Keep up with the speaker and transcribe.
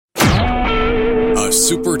a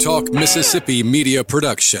Super Talk Mississippi media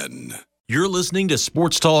production. You're listening to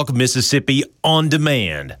Sports Talk Mississippi On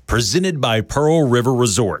Demand, presented by Pearl River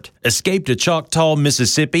Resort. Escape to Choctaw,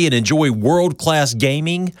 Mississippi and enjoy world-class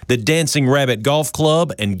gaming, the Dancing Rabbit Golf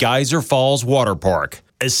Club, and Geyser Falls Water Park.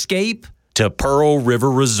 Escape to Pearl River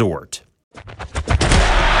Resort. To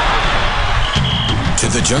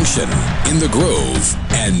the junction, in the Grove,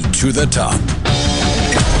 and to the top.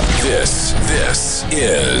 This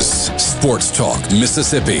is Sports Talk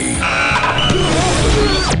Mississippi.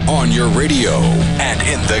 On your radio and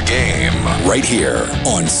in the game, right here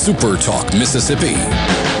on Super Talk Mississippi.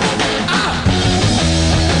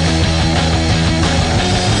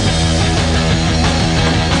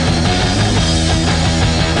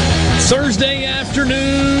 Thursday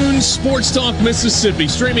afternoon, Sports Talk Mississippi,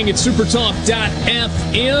 streaming at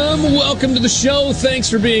supertalk.fm. Welcome to the show. Thanks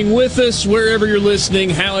for being with us, wherever you're listening,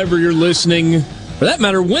 however you're listening, for that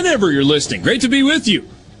matter, whenever you're listening. Great to be with you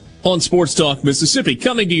on Sports Talk Mississippi,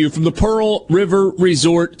 coming to you from the Pearl River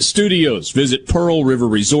Resort Studios. Visit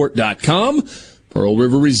pearlriverresort.com. Pearl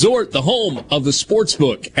River Resort, the home of the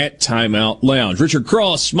sportsbook at Timeout Lounge. Richard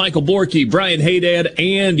Cross, Michael Borky, Brian Haydad,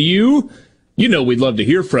 and you. You know we'd love to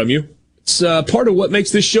hear from you. It's part of what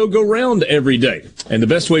makes this show go round every day. And the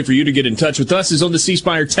best way for you to get in touch with us is on the C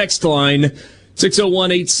Spire text line,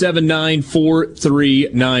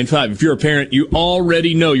 601-879-4395. If you're a parent, you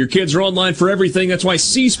already know your kids are online for everything. That's why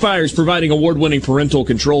C Spire is providing award-winning parental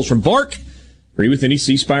controls from Bark, free with any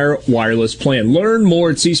C Spire wireless plan. Learn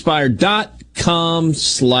more at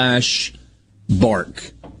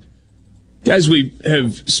cspire.com/bark. Guys, we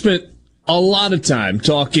have spent a lot of time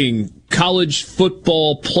talking college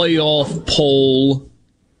football playoff poll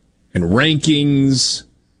and rankings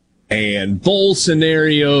and bowl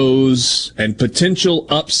scenarios and potential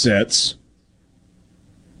upsets.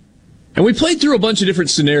 And we played through a bunch of different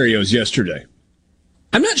scenarios yesterday.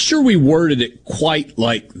 I'm not sure we worded it quite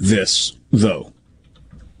like this, though.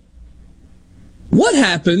 What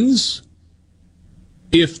happens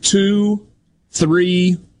if 2,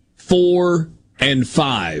 3, 4, and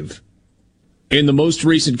 5 in the most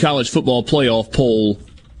recent college football playoff poll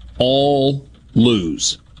all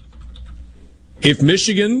lose? If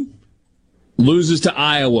Michigan loses to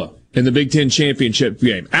Iowa in the Big Ten championship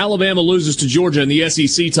game, Alabama loses to Georgia in the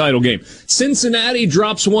SEC title game, Cincinnati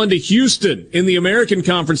drops one to Houston in the American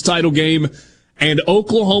Conference title game, and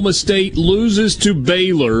Oklahoma State loses to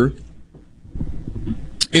Baylor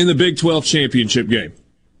in the Big 12 championship game.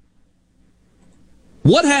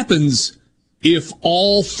 What happens if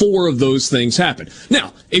all four of those things happen?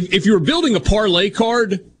 Now, if you're building a parlay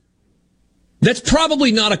card, that's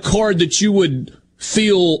probably not a card that you would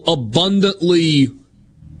feel abundantly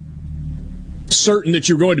certain that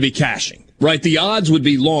you're going to be cashing, right? The odds would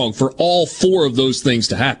be long for all four of those things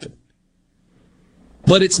to happen.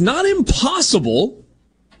 But it's not impossible.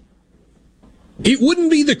 It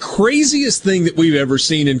wouldn't be the craziest thing that we've ever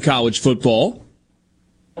seen in college football.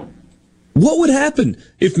 What would happen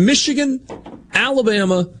if Michigan,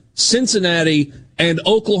 Alabama, Cincinnati, and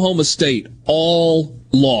Oklahoma State all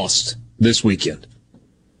lost this weekend?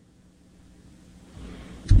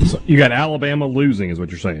 So you got Alabama losing, is what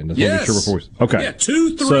you're saying? That's yes. What we sure okay. Yeah,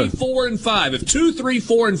 2, 3, 4, and 5. If 2, 3,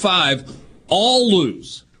 4, and 5 all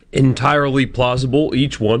lose. Entirely plausible,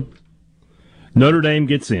 each one. Notre Dame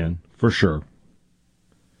gets in, for sure.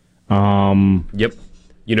 Yep.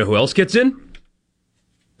 You know who else gets in?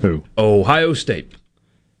 Who? Ohio State.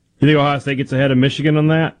 You think Ohio State gets ahead of Michigan on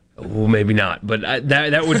that? Oh, maybe not. But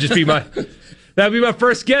that would just be my that'd be my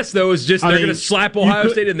first guess. Though is just they're going to slap Ohio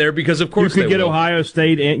State in there because of course you could get Ohio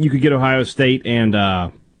State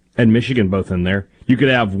and Michigan both in there. You could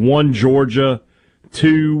have 1 Georgia,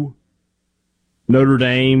 2 Notre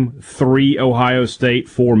Dame, 3 Ohio State,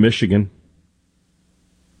 4 Michigan.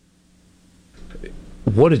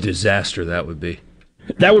 What a disaster that would be.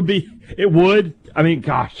 That would be. It would. I mean,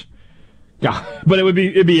 gosh, but it'd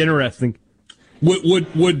be interesting.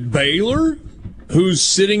 Would Baylor, who's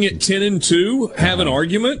sitting at 10-2, have an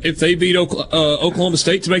argument if they beat Oklahoma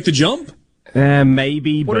State to make the jump?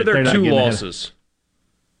 Maybe. What are their 2 losses?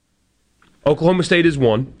 Oklahoma State is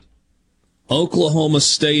 1. Oklahoma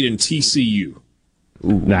State and TCU.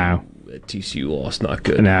 Ooh, no, that TCU loss not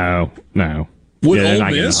good. No. Would Ole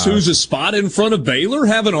Miss, who's a spot in front of Baylor,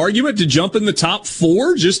 have an argument to jump in the top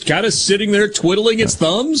 4, just kind of sitting there twiddling its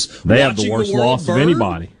thumbs? They have the worst loss of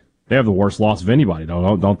anybody. They have the worst loss of anybody,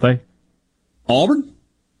 don't they? Auburn,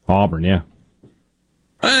 yeah.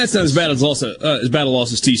 That's not as bad a loss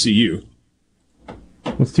as TCU.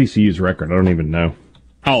 What's TCU's record? I don't even know.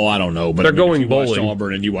 Oh, I don't know. But they're going if you bowling. Watch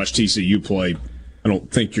Auburn and you watch TCU play, I don't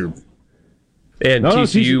think you're And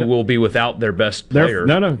TCU will be without their best player.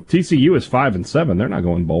 TCU is 5-7. They're not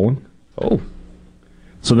going bowling. Oh.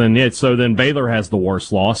 So then Baylor has the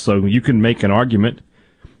worst loss. So you can make an argument.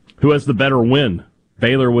 Who has the better win?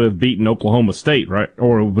 Baylor would have beaten Oklahoma State, right?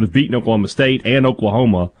 Or would have beaten Oklahoma State and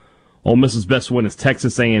Oklahoma. Ole Miss's best win is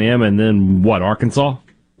Texas A&M, and then what? Arkansas?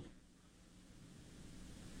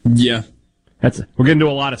 Yeah. We're getting into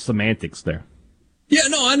a lot of semantics there. Yeah,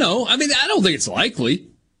 no, I know. I mean, I don't think it's likely.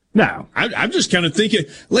 No. I'm just kind of thinking,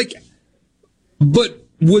 but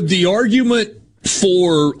would the argument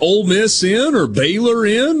for Ole Miss in or Baylor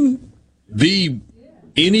in be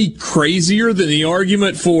any crazier than the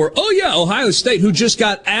argument for, Ohio State, who just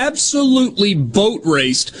got absolutely boat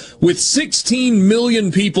raced with 16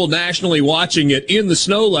 million people nationally watching it in the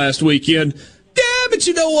snow last weekend? Yeah, but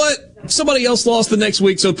you know what? Somebody else lost the next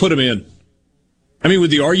week, so put them in. I mean,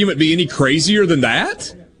 would the argument be any crazier than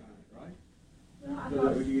that?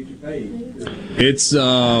 It's,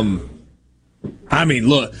 I mean,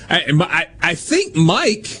 look, I think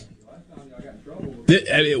Mike,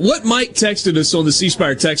 what Mike texted us on the C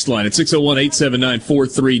Spire text line at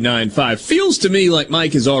 601-879-4395 feels to me like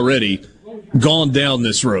Mike has already gone down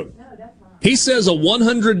this road. He says a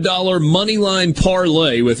 $100 money line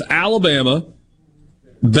parlay with Alabama,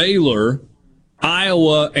 Baylor,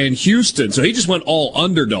 Iowa, and Houston. So he just went all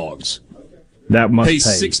underdogs. That must pay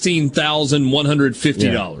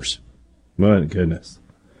 $16,150. My goodness.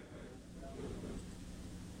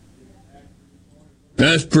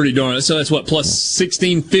 That's pretty darn. So that's what, plus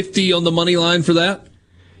 $1,650 on the money line for that?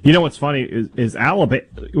 You know what's funny is Alabama,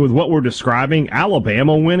 with what we're describing,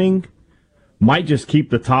 Alabama winning might just keep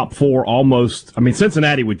the top four almost. I mean,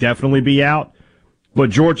 Cincinnati would definitely be out, but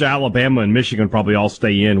Georgia, Alabama, and Michigan probably all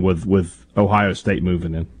stay in with Ohio State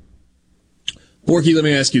moving in. Borky, let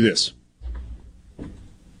me ask you this.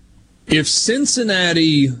 If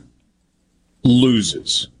Cincinnati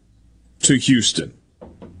loses to Houston,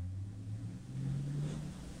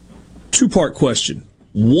 two-part question.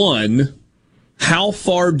 One, how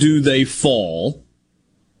far do they fall?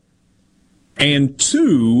 And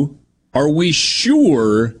two, are we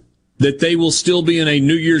sure that they will still be in a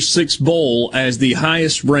New Year's Six Bowl as the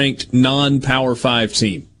highest-ranked non-Power 5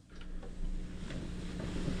 team?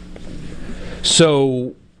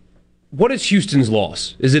 So, what is Houston's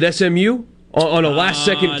loss? Is it SMU on a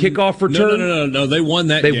last-second kickoff return? No. They won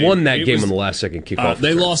that game. They won that game on the last-second kickoff They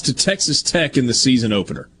return. lost to Texas Tech in the season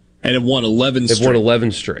opener and have won 11 straight. They've won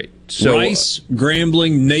 11 straight. So, Rice,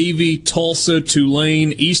 Grambling, Navy, Tulsa,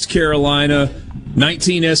 Tulane, East Carolina,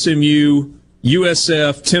 19 SMU,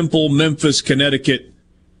 USF, Temple, Memphis, Connecticut,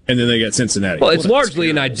 and then they got Cincinnati. Well, it's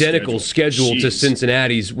largely an identical schedule to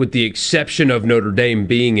Cincinnati's, with the exception of Notre Dame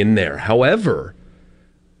being in there. However,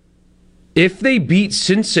 if they beat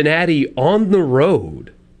Cincinnati on the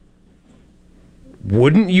road,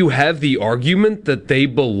 wouldn't you have the argument that they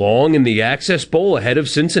belong in the Access Bowl ahead of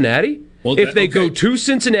Cincinnati? Well, if they go to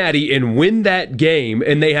Cincinnati and win that game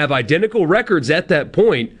and they have identical records at that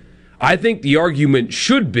point, I think the argument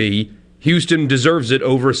should be Houston deserves it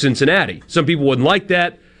over Cincinnati. Some people wouldn't like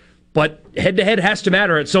that, but head-to-head has to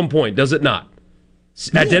matter at some point, does it not?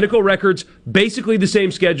 Yeah. Identical records, basically the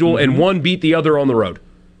same schedule, and one beat the other on the road.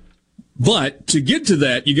 But to get to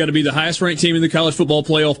that, you got to be the highest-ranked team in the college football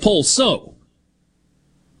playoff poll. So,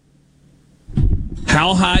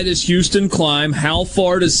 how high does Houston climb? How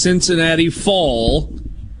far does Cincinnati fall?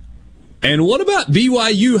 And what about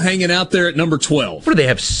BYU hanging out there at number 12? What do they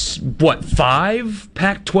have? 5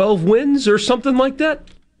 Pac-12 wins or something like that?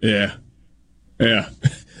 Yeah. They're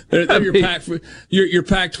your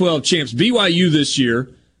Pac-12 champs. BYU this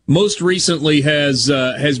year most recently has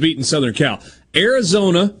beaten Southern Cal.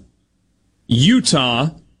 Arizona,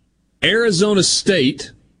 Utah, Arizona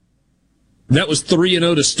State. That was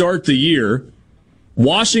 3-0 to start the year.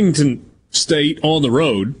 Washington State on the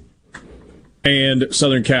road. And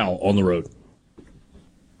Southern Cal on the road.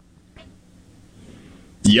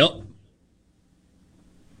 Yep.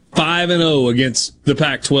 5-0 against the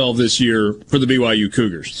Pac-12 this year for the BYU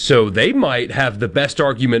Cougars. So they might have the best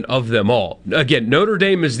argument of them all. Again, Notre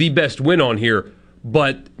Dame is the best win on here,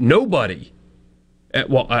 but nobody.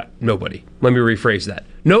 Nobody. Let me rephrase that.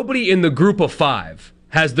 Nobody in the group of 5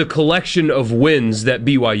 has the collection of wins that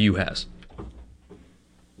BYU has.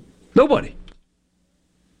 Nobody.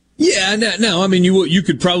 Yeah, no. I mean, you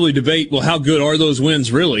could probably debate, well, how good are those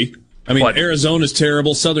wins really? I mean, Arizona's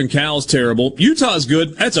terrible. Southern Cal's terrible. Utah's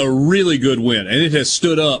good. That's a really good win, and it has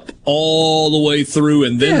stood up all the way through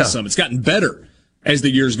and then some. It's gotten better as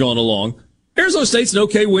the year's gone along. Arizona State's an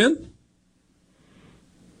okay win.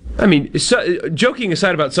 I mean, joking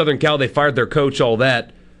aside about Southern Cal, they fired their coach, all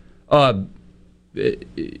that.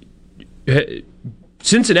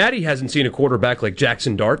 Cincinnati hasn't seen a quarterback like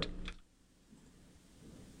Jackson Dart.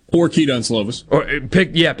 Or Keaton Slovis. Or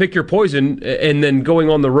pick your poison, and then going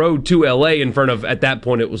on the road to L.A. in front of, at that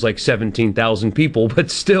point, it was like 17,000 people,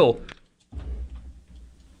 but still.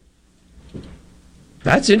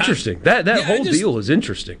 That's interesting. That whole deal is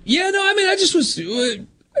interesting. Yeah, no, I mean, I just was...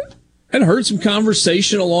 I'd heard some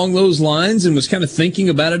conversation along those lines and was kind of thinking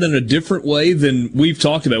about it in a different way than we've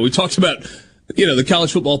talked about. We talked about, the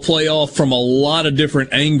college football playoff from a lot of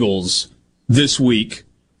different angles this week,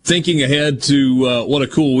 thinking ahead to what a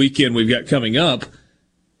cool weekend we've got coming up.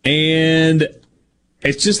 And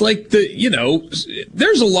it's just like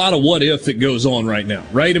there's a lot of what if that goes on right now,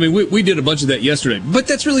 right? I mean, we did a bunch of that yesterday, but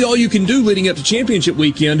that's really all you can do leading up to championship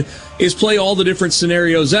weekend is play all the different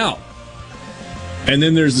scenarios out. And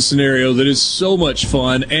then there's the scenario that is so much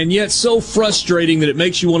fun and yet so frustrating that it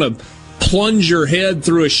makes you want to plunge your head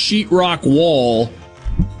through a sheetrock wall.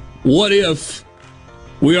 What if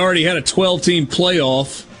we already had a 12-team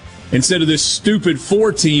playoff instead of this stupid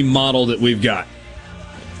 4-team model that we've got?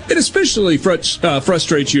 It especially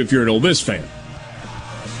frustrates you if you're an Ole Miss fan.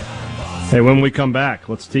 Hey, when we come back,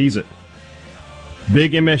 let's tease it.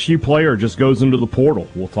 Big MSU player just goes into the portal.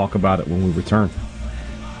 We'll talk about it when we return.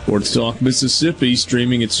 Sports Talk Mississippi,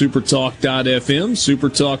 streaming at supertalk.fm,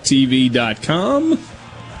 supertalktv.com. You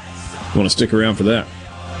want to stick around for that.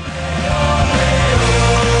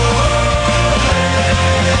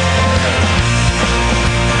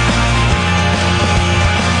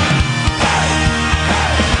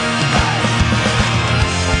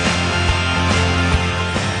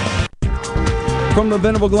 From the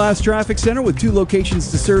Venable Glass Traffic Center with 2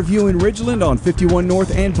 locations to serve you in Ridgeland on 51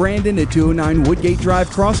 North and Brandon at 209 Woodgate Drive,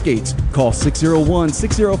 Crossgates. Call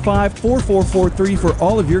 601-605-4443 for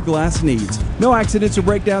all of your glass needs. No accidents or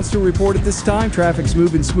breakdowns to report at this time. Traffic's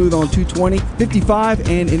moving smooth on 220, 55,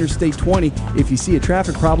 and Interstate 20. If you see a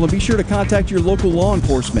traffic problem, be sure to contact your local law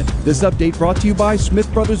enforcement. This update brought to you by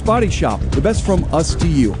Smith Brothers Body Shop. The best from us to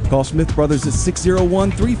you. Call Smith Brothers at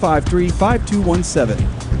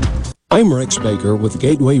 601-353-5217. I'm Rex Baker with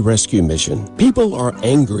Gateway Rescue Mission. People are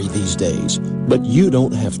angry these days, but you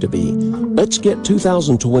don't have to be. Let's get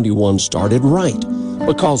 2021 started right,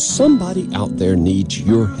 because somebody out there needs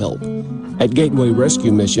your help. At Gateway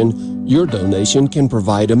Rescue Mission, your donation can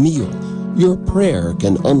provide a meal. Your prayer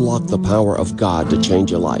can unlock the power of God to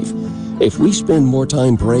change a life. If we spend more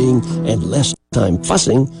time praying and less time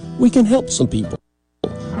fussing, we can help some people.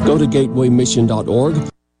 Go to gatewaymission.org.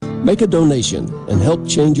 Make a donation and help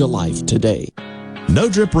change your life today. No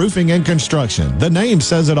Drip Roofing and Construction. The name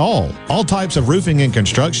says it all. All types of roofing and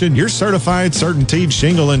construction. Your certified, certainteed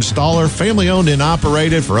shingle installer, family owned and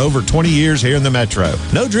operated for over 20 years here in the Metro.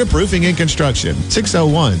 No Drip Roofing and Construction.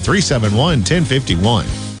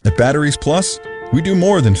 601-371-1051. At Batteries Plus, we do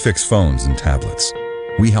more than fix phones and tablets.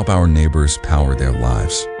 We help our neighbors power their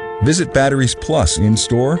lives. Visit Batteries Plus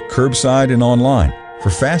in-store, curbside, and online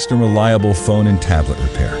for fast and reliable phone and tablet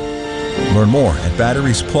repair. Learn more at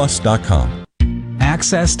batteriesplus.com.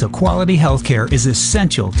 Access to quality healthcare is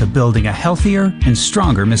essential to building a healthier and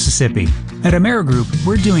stronger Mississippi. At AmeriGroup,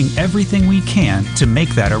 we're doing everything we can to make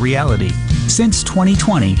that a reality. Since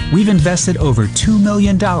 2020, we've invested over $2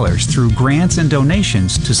 million through grants and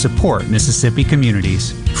donations to support Mississippi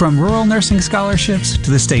communities. From rural nursing scholarships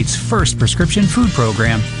to the state's first prescription food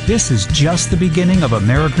program, this is just the beginning of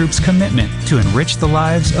AmeriGroup's commitment to enrich the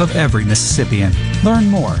lives of every Mississippian. Learn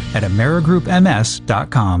more at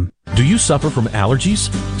AmeriGroupMS.com. Do you suffer from allergies,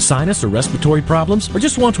 sinus, or respiratory problems, or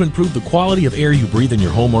just want to improve the quality of air you breathe in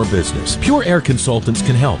your home or business? Pure Air Consultants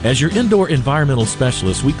can help. As your indoor environmental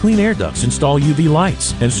specialist, we clean air ducts, install UV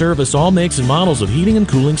lights, and service all makes and models of heating and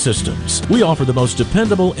cooling systems. We offer the most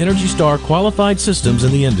dependable Energy Star qualified systems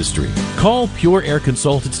in the industry. Call Pure Air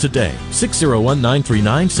Consultants today,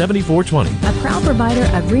 601-939-7420. A proud provider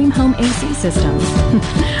of Ream Home AC systems.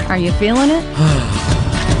 Are you feeling it?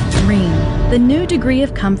 Ream, the new degree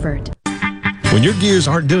of comfort. When your gears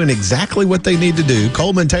aren't doing exactly what they need to do,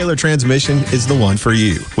 Coleman Taylor Transmission is the one for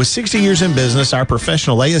you. With 60 years in business, our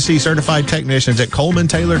professional ASE certified technicians at Coleman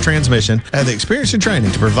Taylor Transmission have the experience and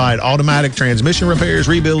training to provide automatic transmission repairs,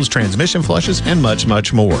 rebuilds, transmission flushes, and much,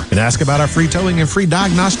 much more. And ask about our free towing and free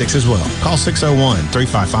diagnostics as well. Call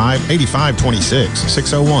 601-355-8526,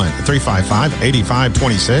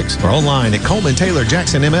 601-355-8526, or online at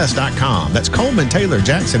ColemanTaylorJacksonMS.com. That's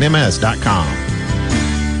ColemanTaylorJacksonMS.com.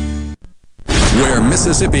 Where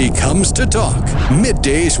Mississippi comes to talk.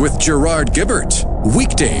 Middays with Gerard Gibbert.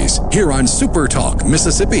 Weekdays here on Super Talk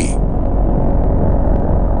Mississippi.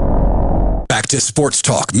 Back to Sports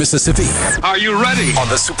Talk Mississippi. Are you ready? On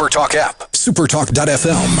the Super Talk app.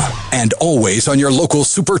 supertalk.fm, and always on your local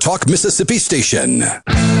SuperTalk Mississippi station.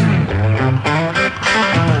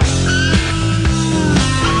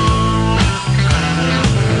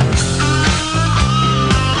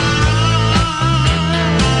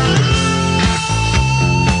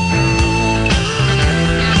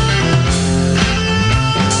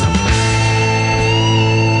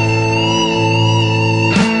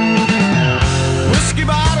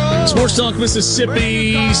 Sports Talk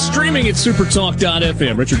Mississippi, streaming at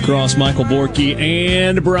supertalk.fm. Richard Cross, Michael Borky,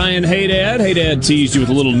 and Brian Haydad. Haydad teased you with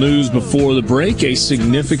a little news before the break. A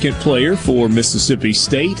significant player for Mississippi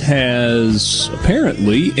State has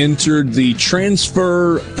apparently entered the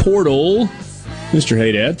transfer portal. Mr.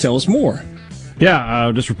 Haydad, tell us more.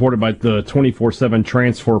 Yeah, just reported by the 24/7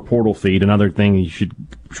 transfer portal feed. Another thing you should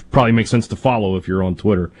probably make sense to follow if you're on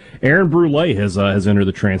Twitter. Aaron Brule has entered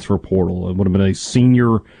the transfer portal. It would have been a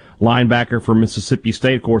senior linebacker for Mississippi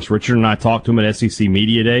State. Of course, Richard and I talked to him at SEC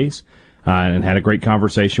Media Days and had a great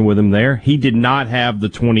conversation with him there. He did not have the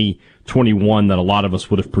 2021 that a lot of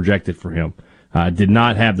us would have projected for him. Did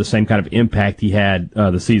not have the same kind of impact he had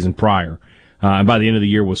the season prior. And by the end of the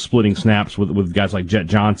year was splitting snaps with guys like Jet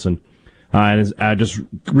Johnson. And I just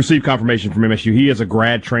received confirmation from MSU. He is a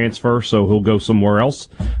grad transfer, so he'll go somewhere else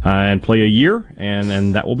and play a year,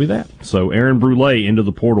 and that will be that. So Aaron Brule into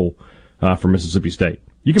the portal for Mississippi State.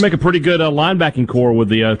 You can make a pretty good linebacking core with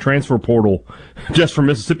the transfer portal just for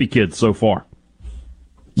Mississippi kids so far.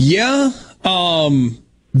 Yeah.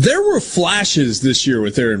 There were flashes this year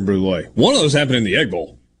with Aaron Brule. One of those happened in the Egg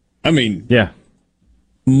Bowl. I mean, yeah,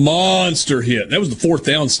 monster hit. That was the fourth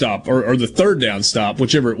down stop, or the third down stop,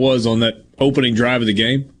 whichever it was on that opening drive of the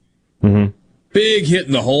game. Mm-hmm. Big hit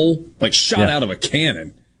in the hole, like shot out of a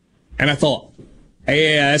cannon. And I thought,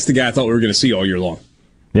 hey, that's the guy I thought we were going to see all year long.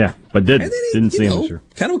 Yeah, but didn't see him this year.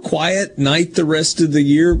 Kind of a quiet night the rest of the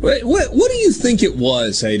year. What do you think it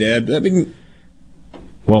was, hey, Dad? I mean,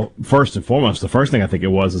 well, first and foremost, the first thing I think it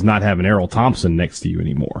was is not having Errol Thompson next to you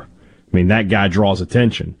anymore. I mean, that guy draws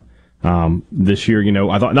attention. This year,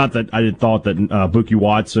 I thought that Buki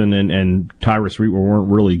Watson and Tyrus Reed weren't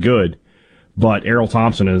really good, but Errol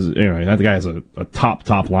Thompson is, that guy is a top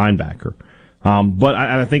linebacker. But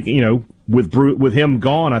I think, with him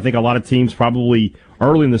gone, I think a lot of teams probably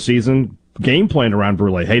early in the season game planned around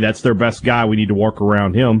Brule. Hey, that's their best guy. We need to work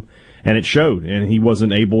around him. And it showed. And he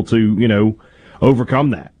wasn't able to, overcome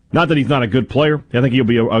that. Not that he's not a good player. I think he'll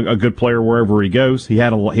be a good player wherever he goes. He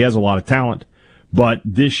has a lot of talent. But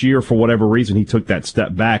this year, for whatever reason, he took that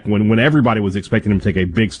step back when everybody was expecting him to take a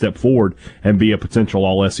big step forward and be a potential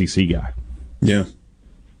all-SEC guy. Yeah.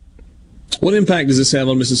 What impact does this have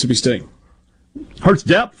on Mississippi State? Hurts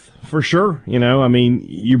depth, for sure.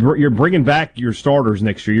 You're bringing back your starters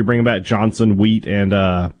next year. You're bringing back Johnson, Wheat, and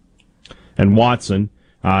Watson.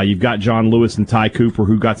 You've got John Lewis and Ty Cooper,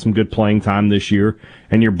 who got some good playing time this year.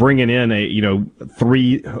 And you're bringing in you're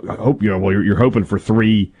hoping for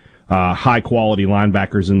three high-quality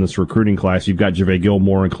linebackers in this recruiting class. You've got JaVale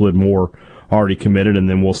Gilmore and Khalid Moore already committed, and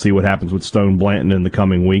then we'll see what happens with Stone Blanton in the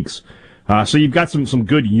coming weeks. So you've got some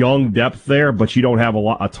good young depth there, but you don't have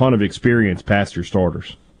a ton of experience past your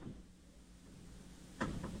starters.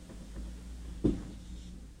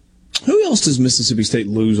 Who else does Mississippi State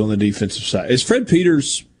lose on the defensive side? Is Fred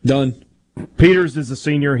Peters done? Peters is a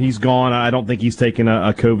senior. He's gone. I don't think he's taken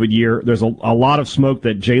a COVID year. There's a lot of smoke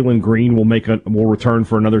that Jalen Green will return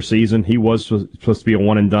for another season. He was supposed to be a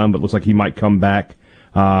one and done, but looks like he might come back.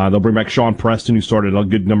 They'll bring back Sean Preston, who started a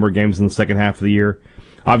good number of games in the second half of the year.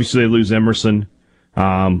 Obviously, they lose Emerson.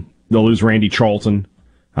 They'll lose Randy Charlton.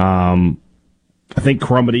 I think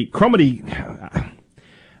Crumedy.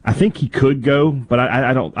 I think he could go, but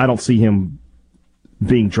I don't see him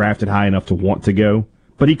being drafted high enough to want to go.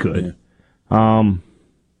 But he could. Yeah.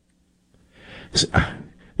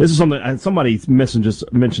 This is something somebody mentioned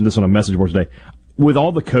this on a message board today. With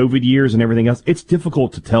all the COVID years and everything else, it's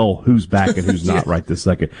difficult to tell who's back and who's not right this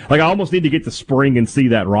second. Like, I almost need to get to spring and see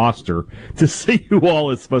that roster to see who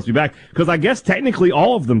all is supposed to be back. Because I guess technically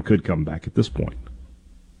all of them could come back at this point.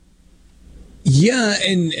 Yeah,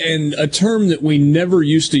 and a term that we never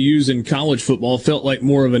used to use in college football, felt like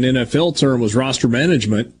more of an NFL term, was roster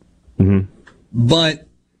management. Mm-hmm. But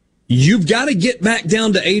you've got to get back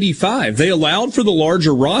down to 85. They allowed for the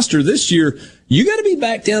larger roster this year. You got to be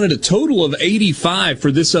back down at a total of 85 for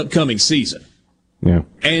this upcoming season. Yeah.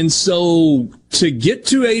 And so to get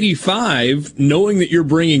to 85, knowing that you're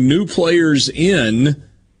bringing new players in,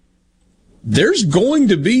 there's going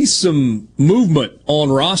to be some movement on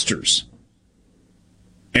rosters.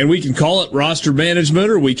 And we can call it roster management,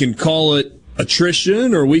 or we can call it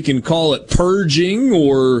attrition, or we can call it purging,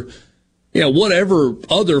 or whatever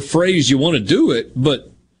other phrase you want to do it,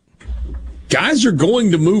 but guys are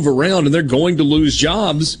going to move around and they're going to lose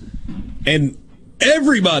jobs, and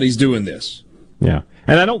everybody's doing this. Yeah,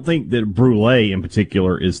 and I don't think that Brule in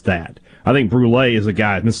particular is that. I think Brule is a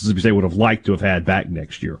guy Mississippi State would have liked to have had back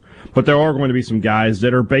next year. But there are going to be some guys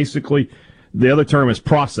that are basically, the other term is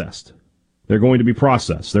processed. They're going to be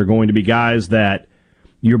processed. They're going to be guys that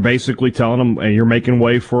you're basically telling them, and you're making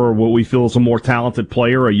way for what we feel is a more talented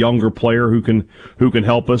player, a younger player who can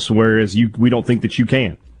help us, whereas we don't think that you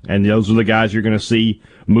can. And those are the guys you're going to see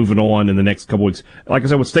moving on in the next couple weeks. Like I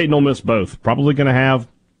said, with State and Ole Miss both, probably going to have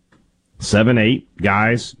 7, 8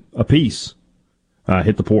 guys apiece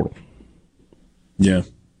hit the portal. Yeah.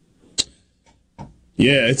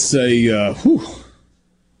 Yeah, it's a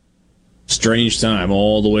strange time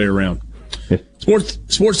all the way around.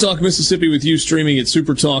 Sports Talk Mississippi with you, streaming at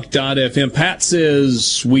supertalk.fm. Pat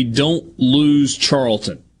says we don't lose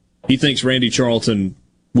Charlton. He thinks Randy Charlton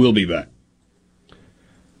will be back.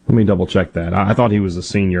 Let me double check that. I thought he was a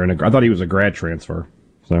senior, and I thought he was a grad transfer.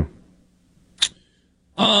 So,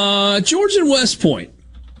 George and West Point.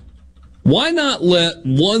 Why not let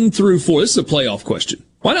 1 through 4? This is a playoff question.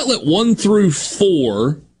 Why not let 1 through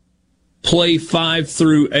 4 play 5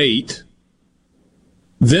 through 8?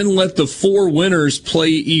 Then let the 4 winners play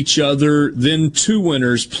each other. Then 2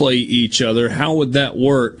 winners play each other. How would that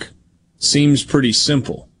work? Seems pretty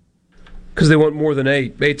simple. Because they want more than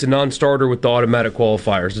 8. 8's a non-starter with the automatic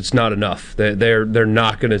qualifiers. It's not enough. They're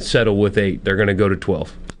not going to settle with 8. They're going to go to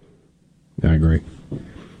 12. I agree.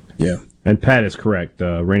 Yeah. And Pat is correct.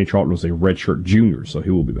 Randy Charlton was a redshirt junior, so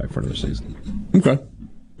he will be back for another season. Okay.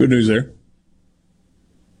 Good news there.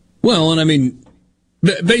 Well, and I mean,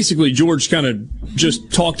 basically, George kind of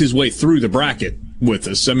just talked his way through the bracket with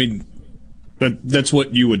us. I mean, that's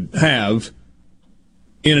what you would have.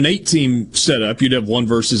 In an 8-team setup, you'd have 1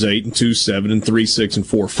 versus 8 and 2, 7 and 3, 6 and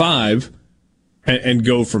 4, 5 and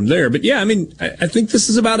go from there. But yeah, I mean, I think this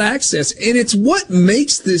is about access, and it's what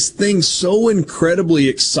makes this thing so incredibly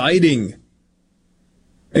exciting.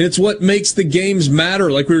 And it's what makes the games matter.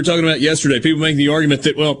 Like we were talking about yesterday, people make the argument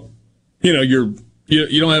that, well, you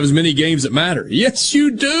don't have as many games that matter. Yes,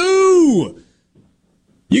 you do.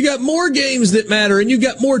 You got more games that matter, and you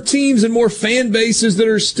got more teams and more fan bases that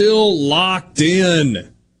are still locked in.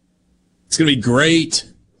 It's going to be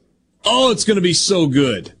great. Oh, it's going to be so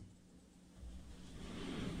good.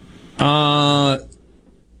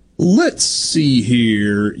 Let's see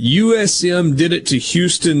here. USM did it to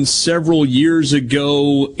Houston several years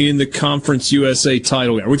ago in the Conference USA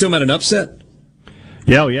title. Are we talking about an upset?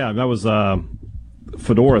 Yeah. That was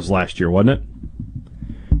Fedora's last year, wasn't it?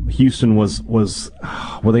 Houston was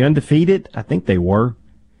were they undefeated? I think they were,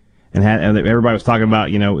 and everybody was talking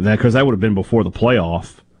about because that would have been before the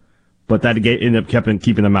playoff, but that ended up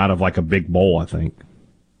keeping them out of like a big bowl, I think.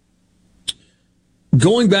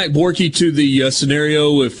 Going back, Borky, to the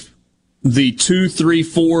scenario if the 2, 3,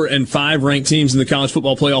 4, and 5 ranked teams in the college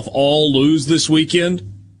football playoff all lose this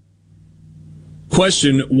weekend.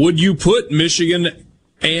 Question: would you put Michigan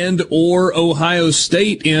and or Ohio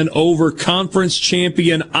State in over conference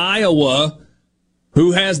champion Iowa,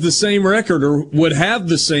 who has the same record or would have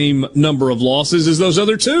the same number of losses as those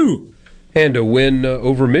other 2? And a win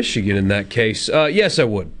over Michigan in that case. Yes, I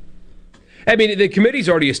would. I mean, the committee's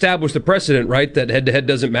already established the precedent, right, that head-to-head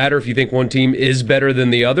doesn't matter if you think one team is better than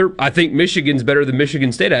the other. I think Michigan's better than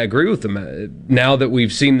Michigan State. I agree with them. Now that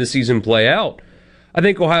we've seen the season play out, I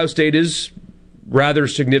think Ohio State is rather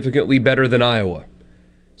significantly better than Iowa.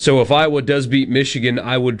 So if Iowa does beat Michigan,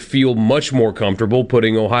 I would feel much more comfortable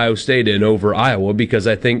putting Ohio State in over Iowa because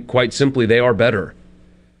I think, quite simply, they are better.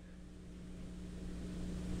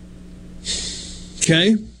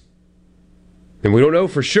 Okay. And we don't know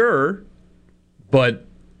for sure, but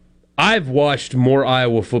I've watched more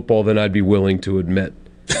Iowa football than I'd be willing to admit.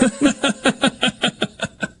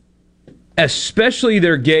 Especially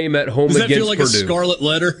their game at home against Purdue. Does that feel like a scarlet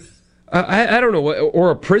letter? I don't know,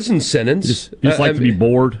 or a prison sentence. You just like to be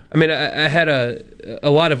bored. I mean, I had a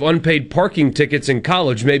lot of unpaid parking tickets in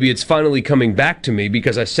college. Maybe it's finally coming back to me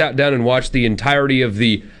because I sat down and watched the entirety of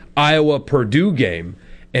the Iowa-Purdue game.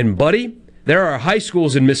 And, buddy, there are high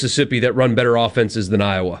schools in Mississippi that run better offenses than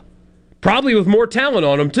Iowa. Probably with more talent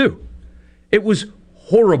on them, too. It was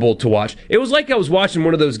horrible to watch. It was like I was watching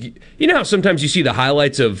one of those... You know how sometimes you see the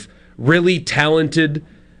highlights of really talented...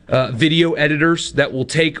 video editors that will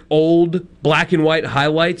take old black and white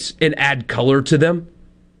highlights and add color to them.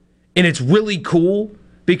 And it's really cool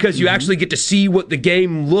because you actually get to see what the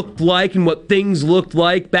game looked like and what things looked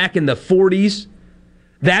like back in the 40s.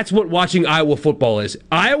 That's what watching Iowa football is.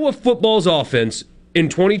 Iowa football's offense in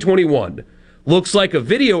 2021 looks like a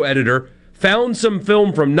video editor found some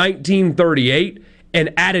film from 1938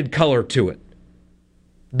 and added color to it.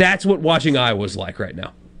 That's what watching Iowa's like right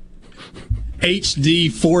now. HD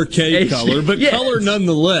 4K color, but yes. Color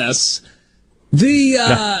nonetheless.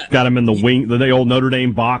 Got him in the old Notre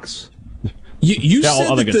Dame box. You said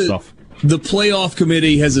all that stuff. The playoff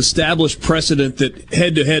committee has established precedent that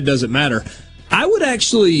head-to-head doesn't matter. I would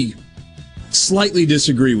actually slightly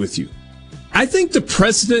disagree with you. I think the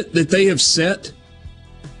precedent that they have set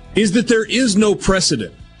is that there is no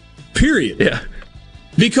precedent, period. Yeah.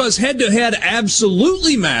 Because head-to-head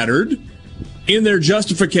absolutely mattered in their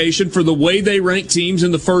justification for the way they ranked teams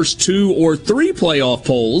in the first 2 or 3 playoff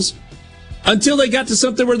polls until they got to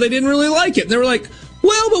something where they didn't really like it. And they were like,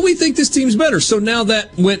 well, but we think this team's better. So now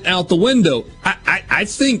that went out the window. I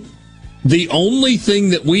think the only thing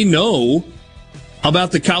that we know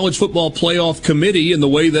about the College Football Playoff Committee and the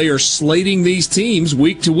way they are slating these teams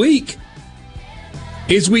week to week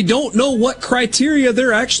is we don't know what criteria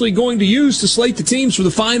they're actually going to use to slate the teams for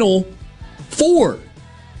the Final Four.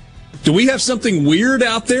 Do we have something weird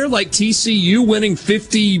out there like TCU winning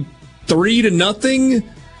 53-0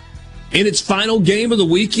 in its final game of the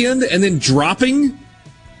weekend and then dropping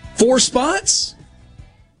 4 spots?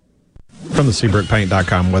 From the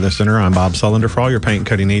SeabrookPaint.com Weather Center, I'm Bob Sullender. For all your paint and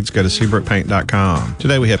coating needs, go to SeabrookPaint.com.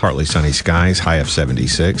 Today we have partly sunny skies, high of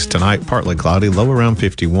 76. Tonight, partly cloudy, low around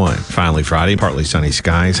 51. Finally, Friday, partly sunny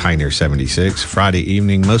skies, high near 76. Friday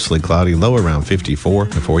evening, mostly cloudy, low around 54.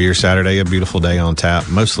 And for your Saturday, a beautiful day on tap,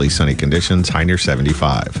 mostly sunny conditions, high near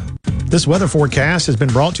 75. This weather forecast has been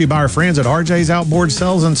brought to you by our friends at RJ's Outboard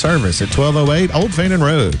Sales and Service at 1208 Old Fannin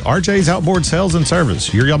Road. RJ's Outboard Sales and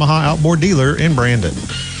Service, your Yamaha outboard dealer in Brandon.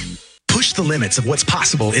 Push the limits of what's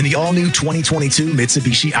possible in the all-new 2022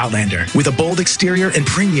 Mitsubishi Outlander. With a bold exterior and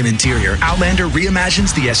premium interior, Outlander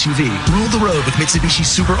reimagines the SUV. Rule the road with Mitsubishi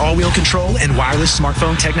Super all-wheel control and wireless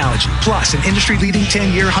smartphone technology. Plus, an industry-leading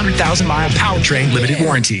 10-year, 100,000-mile powertrain limited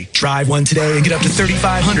warranty. Drive one today and get up to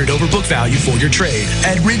 $3,500 over book value for your trade.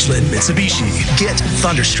 At Ridgeland Mitsubishi, get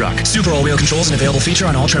Thunderstruck. Super all-wheel controls an available feature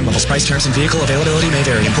on all trim levels. Price, terms, and vehicle availability may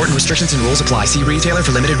vary. Important restrictions and rules apply. See retailer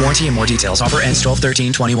for limited warranty and more details. Offer ends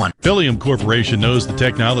 12/13/21. Pilium Corporation knows the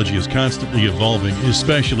technology is constantly evolving,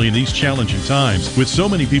 especially in these challenging times. With so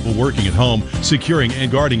many people working at home, securing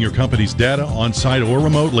and guarding your company's data on-site or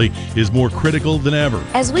remotely is more critical than ever.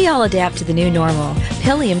 As we all adapt to the new normal,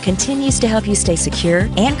 Pilium continues to help you stay secure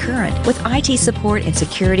and current with IT support in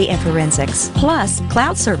security and forensics, plus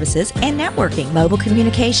cloud services and networking, mobile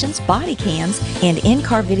communications, body cams, and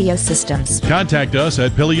in-car video systems. Contact us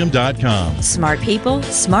at Pilium.com. Smart people,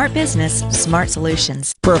 smart business, smart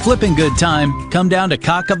solutions. For a flipping good time, come down to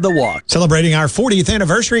Cock of the Walk. Celebrating our 40th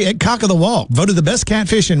anniversary at Cock of the Walk. Voted the best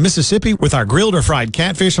catfish in Mississippi with our grilled or fried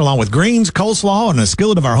catfish along with greens, coleslaw, and a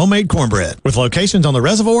skillet of our homemade cornbread. With locations on the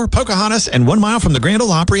Reservoir, Pocahontas, and 1 mile from the Grand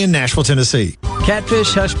Ole Opry in Nashville, Tennessee.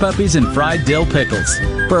 Catfish, hush puppies, and fried dill pickles.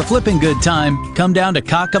 For a flipping good time, come down to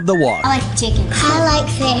Cock of the Walk. I like chicken. I like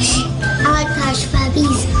fish. I like hush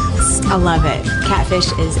puppies. I love it.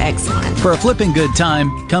 Catfish is excellent. For a flipping good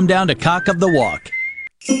time, come down to Cock of the Walk.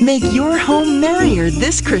 Make your home merrier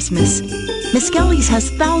this Christmas. Miskelly's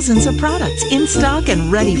has thousands of products in stock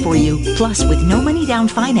and ready for you. Plus, with no money down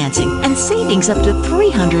financing and savings up to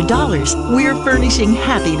 $300, we're furnishing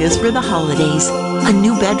happiness for the holidays. A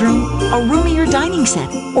new bedroom, a roomier dining set,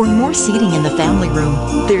 or more seating in the family room.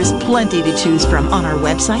 There's plenty to choose from on our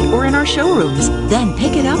website or in our showrooms. Then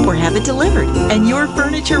pick it up or have it delivered, and your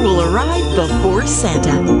furniture will arrive before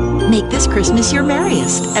Santa. Make this Christmas your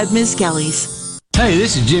merriest at Miskelly's. Hey,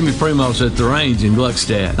 this is Jimmy Primos at the Range in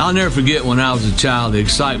Gluckstadt. I'll never forget when I was a child the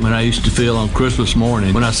excitement I used to feel on Christmas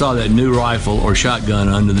morning when I saw that new rifle or shotgun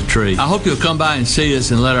under the tree. I hope you'll come by and see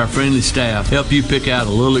us and let our friendly staff help you pick out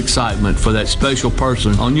a little excitement for that special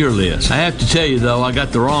person on your list. I have to tell you though, I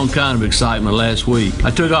got the wrong kind of excitement last week.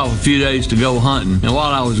 I took off a few days to go hunting, and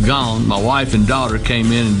while I was gone, my wife and daughter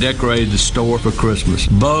came in and decorated the store for Christmas.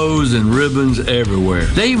 Bows and ribbons everywhere.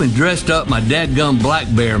 They even dressed up my dadgum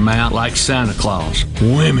black bear mount like Santa Claus.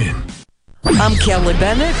 Women. I'm Kelly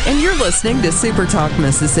Bennett, and you're listening to Super Talk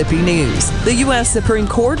Mississippi News. The U.S. Supreme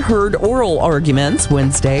Court heard oral arguments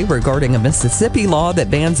Wednesday regarding a Mississippi law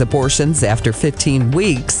that bans abortions after 15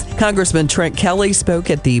 weeks. Congressman Trent Kelly spoke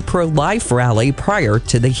at the pro-life rally prior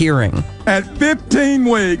to the hearing. At 15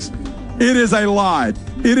 weeks, it is a lie.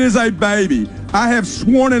 It is a baby. I have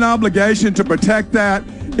sworn an obligation to protect that.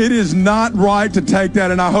 It is not right to take that,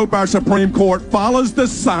 and I hope our Supreme Court follows the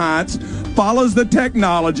science, follows the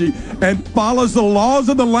technology, and follows the laws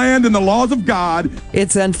of the land and the laws of God.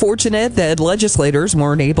 It's unfortunate that legislators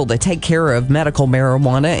weren't able to take care of medical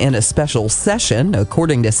marijuana in a special session,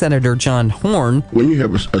 according to Senator John Horn. When you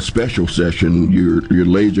have a special session, you're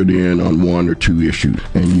lasered in on one or two issues,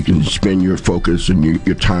 and you can spend your focus and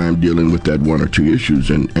your time dealing with that one or two issues.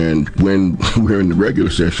 And when we're in the regular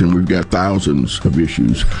session, we've got thousands of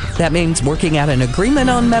issues. That means working out an agreement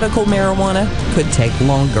on medical marijuana could take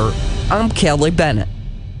longer. I'm Kelly Bennett.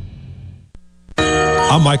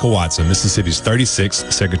 I'm Michael Watson, Mississippi's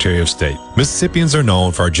 36th Secretary of State. Mississippians are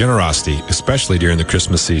known for our generosity, especially during the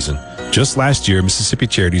Christmas season. Just last year, Mississippi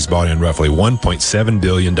Charities brought in roughly $1.7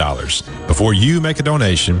 billion. Before you make a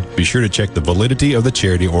donation, be sure to check the validity of the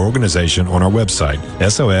charity or organization on our website,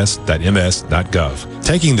 sos.ms.gov.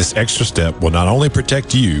 Taking this extra step will not only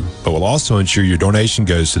protect you, but will also ensure your donation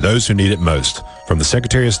goes to those who need it most. From the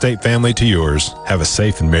Secretary of State family to yours, have a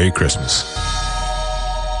safe and Merry Christmas.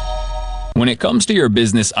 When it comes to your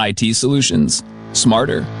business IT solutions,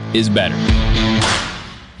 smarter is better.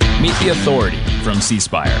 Meet the authority from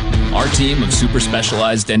C-Spire. Our team of super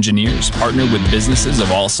specialized engineers partner with businesses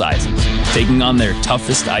of all sizes, taking on their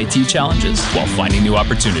toughest IT challenges while finding new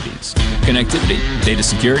opportunities. Connectivity, data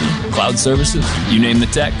security, cloud services, you name the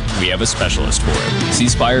tech, we have a specialist for it.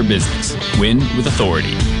 C-Spire Business. Win with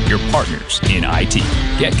authority. Your partners in IT.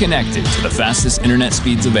 Get connected to the fastest internet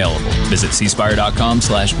speeds available. Visit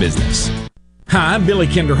cspire.com/business. Hi, I'm Billy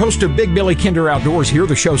Kinder, host of Big Billy Kinder Outdoors. Here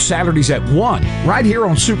the show Saturdays at 1, right here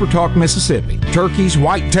on Super Talk Mississippi. Turkeys,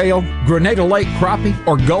 whitetail, Grenada Lake crappie,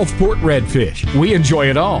 or Gulfport redfish. We enjoy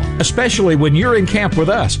it all, especially when you're in camp with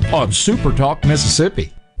us on Super Talk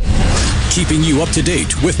Mississippi. Keeping you up to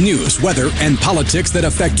date with news, weather, and politics that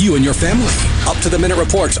affect you and your family. Up-to-the-minute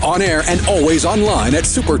reports on air and always online at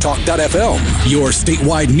supertalk.fm. Your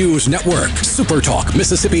statewide news network, Supertalk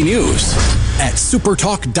Mississippi News at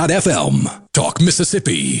supertalk.fm. Talk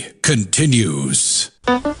Mississippi continues.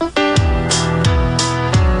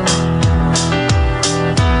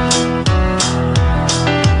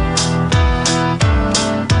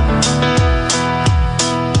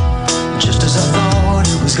 Just as I thought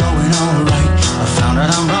it was going all right, I found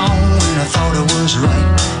out I'm wrong when I thought it was right.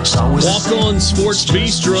 Walk On Sports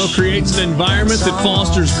Bistro creates an environment that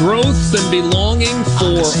fosters growth and belonging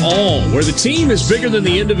for all, where the team is bigger than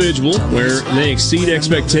the individual, where they exceed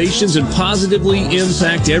expectations and positively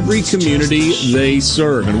impact every community they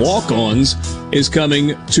serve. And Walk On's is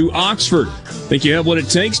coming to Oxford. Think you have what it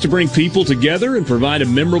takes to bring people together and provide a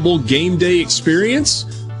memorable game day experience?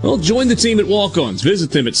 Well, join the team at Walk-Ons. Visit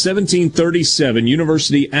them at 1737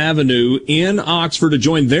 University Avenue in Oxford to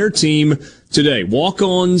join their team today.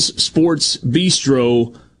 Walk-Ons Sports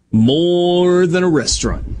Bistro, more than a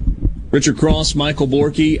restaurant. Richard Cross, Michael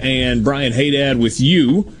Borky, and Brian Haydad with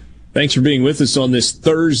you. Thanks for being with us on this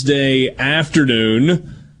Thursday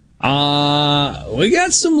afternoon. We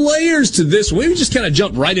got some layers to this. We just kind of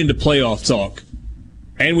jumped right into playoff talk.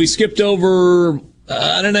 And we skipped over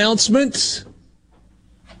an announcement.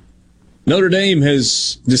 Notre Dame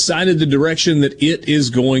has decided the direction that it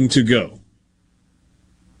is going to go.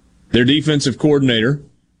 Their defensive coordinator,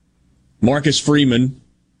 Marcus Freeman,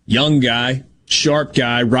 young guy, sharp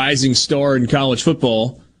guy, rising star in college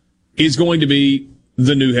football, is going to be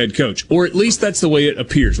the new head coach. Or at least that's the way it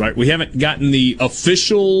appears, right? We haven't gotten the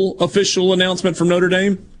official announcement from Notre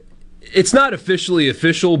Dame. It's not officially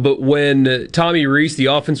official, but when Tommy Rees, the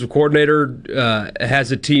offensive coordinator,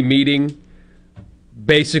 has a team meeting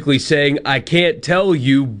basically saying, I can't tell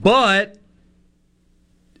you, but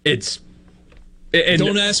it's... And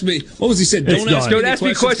don't ask me. What was he said? Don't ask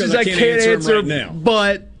me questions I can't answer right now.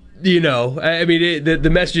 But, I mean, the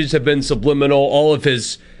messages have been subliminal. All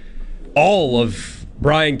of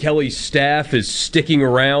Brian Kelly's staff is sticking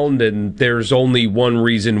around, and there's only one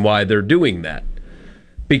reason why they're doing that.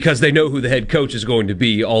 Because they know who the head coach is going to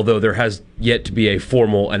be, although there has yet to be a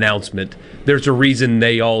formal announcement. There's a reason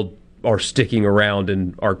they all are sticking around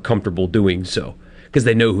and are comfortable doing so, because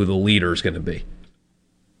they know who the leader is going to be.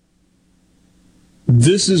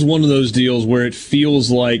 This is one of those deals where it feels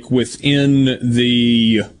like within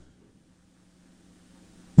the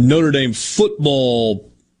Notre Dame football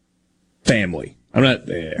family.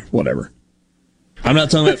 Whatever. I'm not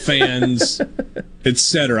talking about fans,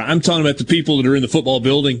 etc. I'm talking about the people that are in the football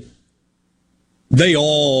building. They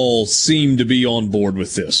all seem to be on board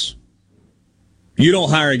with this. You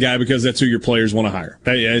don't hire a guy because that's who your players want to hire.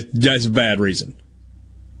 That's a bad reason.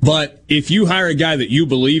 But if you hire a guy that you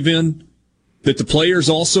believe in, that the players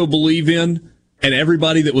also believe in, and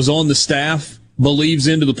everybody that was on the staff believes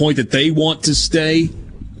in to the point that they want to stay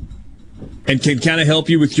and can kind of help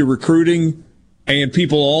you with your recruiting And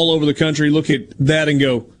people all over the country look at that and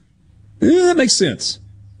go, that makes sense.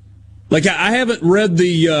 Like, I haven't read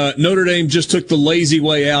the Notre Dame just took the lazy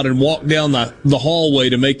way out and walked down the hallway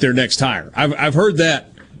to make their next hire. I've heard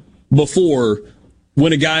that before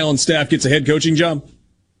when a guy on staff gets a head coaching job.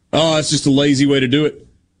 Oh, it's just a lazy way to do it.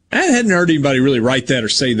 I hadn't heard anybody really write that or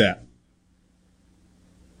say that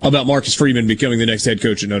about Marcus Freeman becoming the next head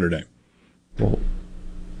coach at Notre Dame. Well,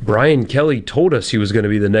 Brian Kelly told us he was going to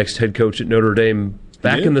be the next head coach at Notre Dame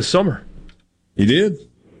back in the summer. He did.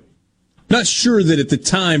 Not sure that at the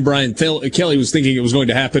time Brian Kelly was thinking it was going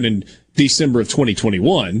to happen in December of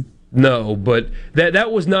 2021. No, but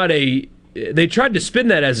that was not a... They tried to spin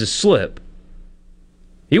that as a slip.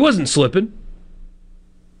 He wasn't slipping.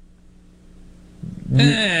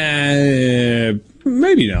 Maybe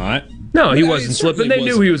not. No, he wasn't slipping. They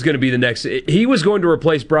knew he was going to be the next... He was going to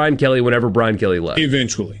replace Brian Kelly whenever Brian Kelly left.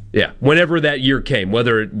 Eventually. Yeah, whenever that year came,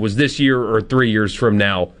 whether it was this year or 3 years from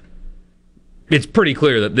now, it's pretty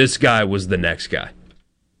clear that this guy was the next guy.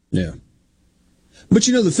 Yeah. But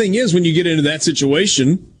the thing is, when you get into that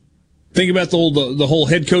situation, think about the whole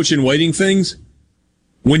head coach in waiting things.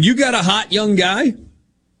 When you got a hot young guy,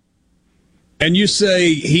 and you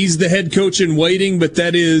say he's the head coach in waiting, but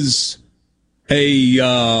that is a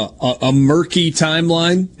murky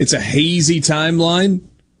timeline. It's a hazy timeline.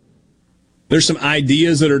 There's some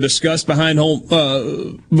ideas that are discussed behind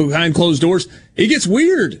closed doors. It gets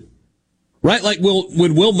weird. Right, like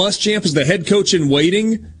when Will Muschamp is the head coach in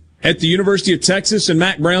waiting at the University of Texas and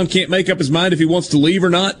Mack Brown can't make up his mind if he wants to leave or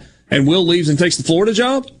not, and Will leaves and takes the Florida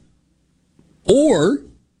job? Or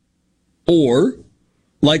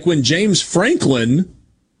like when James Franklin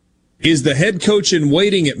is the head coach in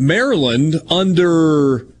waiting at Maryland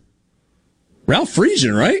under Ralph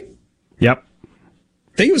Friesen, right? Yep.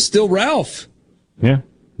 I think it was still Ralph. Yeah,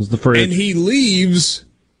 it was the first. And he leaves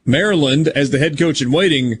Maryland as the head coach in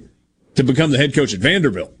waiting to become the head coach at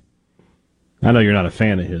Vanderbilt. I know you're not a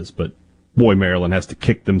fan of his, but boy, Maryland has to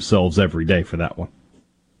kick themselves every day for that one.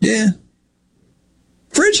 Yeah.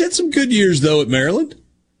 Fridge had some good years, though, at Maryland.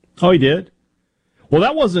 Oh, he did? Well,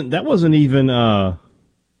 that wasn't even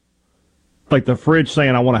like the Fridge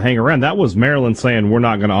saying, I want to hang around. That was Maryland saying, we're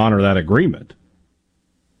not going to honor that agreement.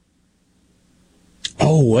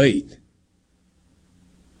 Oh, wait.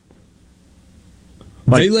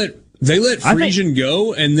 Like, They let Friesen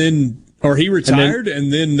go, and then, or he retired,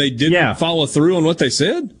 and then they didn't follow through on what they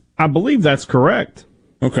said? I believe that's correct.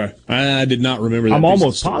 Okay. I did not remember that. I'm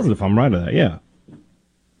almost positive I'm right on that, yeah.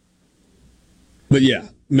 But yeah,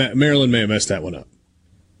 Maryland may have messed that one up.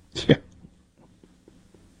 Yeah.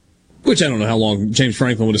 Which I don't know how long James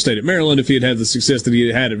Franklin would have stayed at Maryland. If he had had the success that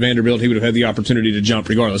he had at Vanderbilt, he would have had the opportunity to jump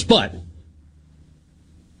regardless. But,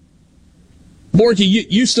 Borky,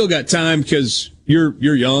 you still got time because you're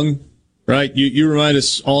young. Right? You remind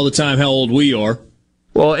us all the time how old we are.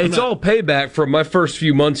 Well, it's all payback from my first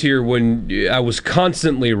few months here when I was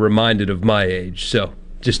constantly reminded of my age. So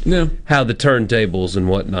just how the turntables and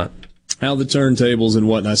whatnot.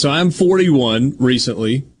 So I'm 41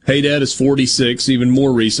 recently. Hey Dad is 46, even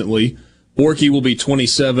more recently. Borky will be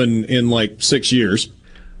 27 in like 6 years.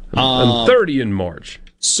 I'm 30 in March.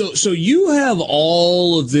 So you have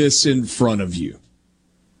all of this in front of you.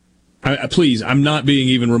 Please, I'm not being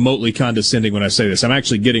even remotely condescending when I say this. I'm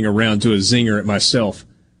actually getting around to a zinger at myself.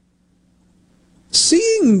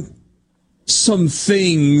 Seeing some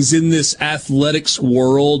things in this athletics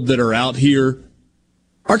world that are out here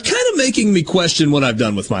are kind of making me question what I've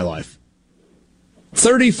done with my life.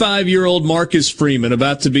 35-year-old Marcus Freeman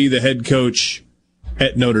about to be the head coach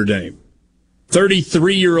at Notre Dame.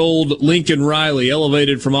 33-year-old Lincoln Riley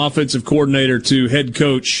elevated from offensive coordinator to head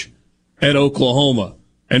coach at Oklahoma.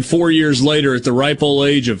 And 4 years later, at the ripe old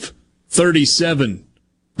age of 37,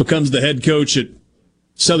 becomes the head coach at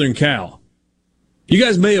Southern Cal. You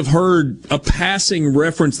guys may have heard a passing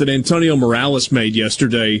reference that Antonio Morales made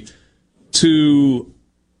yesterday to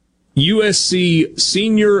USC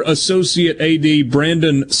Senior Associate AD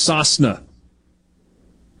Brandon Sosna.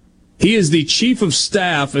 He is the Chief of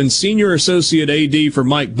Staff and Senior Associate AD for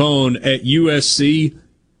Mike Bohn at USC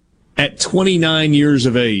at 29 years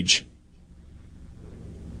of age.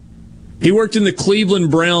 He worked in the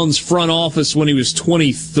Cleveland Browns front office when he was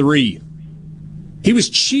 23. He was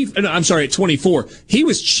at 24. He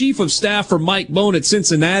was chief of staff for Mike Bohn at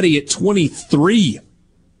Cincinnati at 23.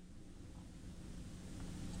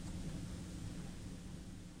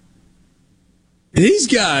 These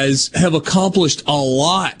guys have accomplished a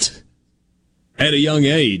lot at a young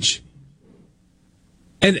age.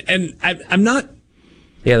 And I'm not...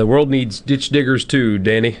 Yeah, the world needs ditch diggers too,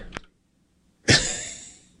 Danny.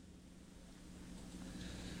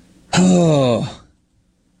 Oh.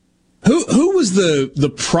 Who was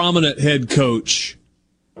the prominent head coach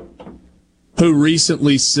who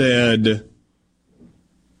recently said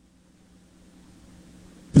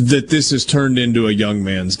that this has turned into a young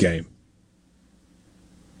man's game?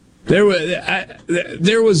 There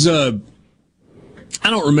was I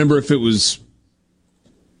don't remember if it was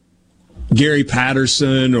Gary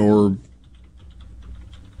Patterson or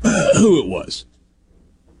who it was,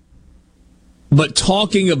 but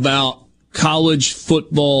talking about college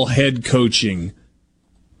football head coaching,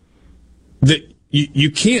 that you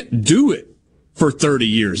can't do it for 30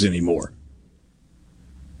 years anymore.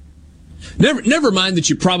 Never mind that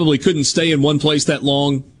you probably couldn't stay in one place that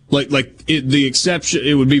long. The exception,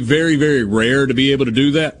 it would be very, very rare to be able to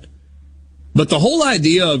do that. But the whole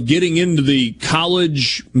idea of getting into the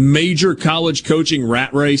major college coaching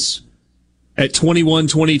rat race at 21,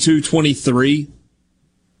 22, 23,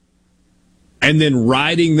 and then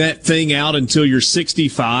riding that thing out until you're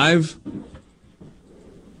 65,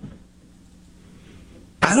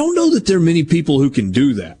 I don't know that there are many people who can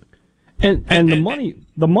do that. And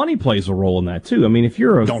the money plays a role in that too. I mean, if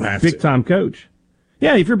you're a big time coach,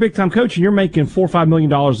 if you're a big time coach and you're making $4 or $5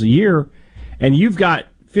 million a year, and you've got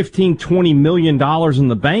 $15-20 million in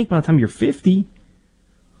the bank by the time you're 50,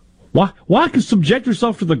 why could subject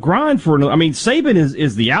yourself to the grind for another? I mean, Saban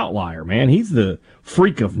is the outlier, man. He's the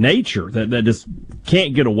freak of nature that just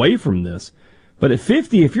can't get away from this. But at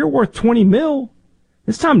 50, if you're worth $20 million,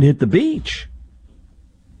 it's time to hit the beach.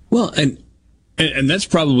 Well, and that's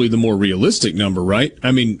probably the more realistic number, right?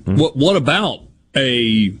 I mean, what about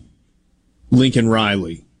a Lincoln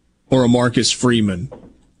Riley or a Marcus Freeman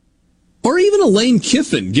or even a Lane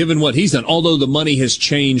Kiffin, given what he's done, although the money has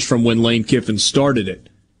changed from when Lane Kiffin started it?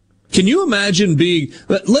 Can you imagine being,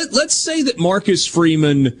 let's say that Marcus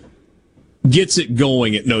Freeman gets it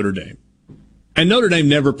going at Notre Dame. And Notre Dame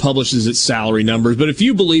never publishes its salary numbers, but if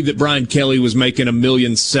you believe that Brian Kelly was making $1.7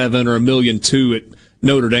 million or $1.2 million at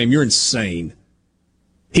Notre Dame, you're insane.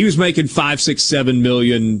 He was making $5, $6, $7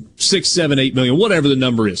 million, $6, $7, $8 million, whatever the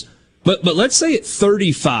number is. But let's say at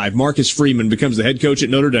 35, Marcus Freeman becomes the head coach at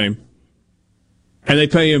Notre Dame, and they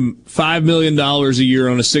pay him $5 million a year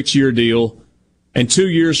on a 6-year deal. And 2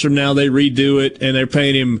 years from now, they redo it, and they're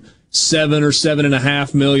paying him $7 or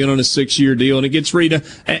 $7.5 million on a 6-year deal, and it gets redone.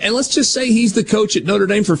 And let's just say he's the coach at Notre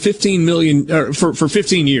Dame for $15 million for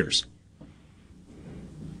 15 years,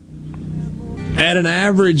 at an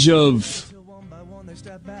average of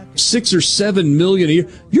 $6 or $7 million a year.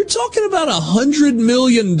 You're talking about $100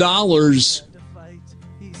 million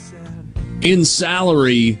in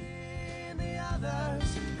salary.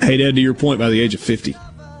 Hey, Dad, to your point, by the age of 50.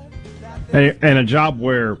 And a job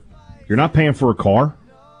where you're not paying for a car.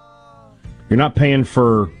 You're not paying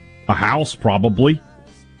for a house, probably.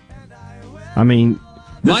 I mean,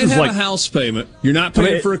 might have a house payment. You're not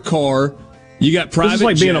paying for a car. You got private jets. This is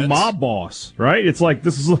like being a mob boss, right? It's like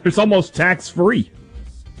it's almost tax-free.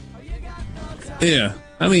 Yeah.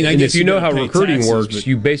 I mean, I and guess if you know how recruiting taxes, works, but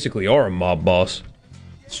you basically are a mob boss.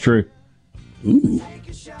 It's true. Ooh.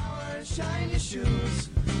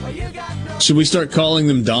 Should we start calling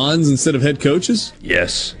them Dons instead of head coaches?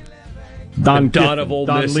 Yes. Don of Ole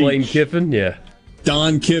Miss, Lane Kiffin, yeah.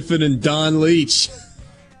 Don Kiffin and Don Leach.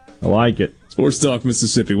 I like it. Sports Talk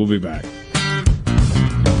Mississippi. We'll be back.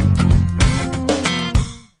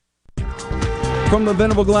 From the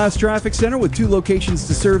Venable Glass Traffic Center with 2 locations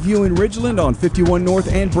to serve you in Ridgeland on 51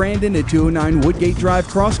 North and Brandon at 209 Woodgate Drive,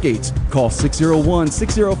 Crossgates. Call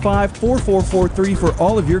 601-605-4443 for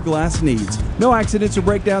all of your glass needs. No accidents or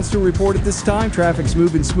breakdowns to report at this time. Traffic's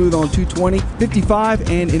moving smooth on 220,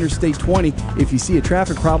 55, and Interstate 20. If you see a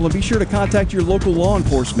traffic problem, be sure to contact your local law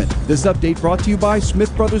enforcement. This update brought to you by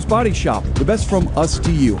Smith Brothers Body Shop. The best from us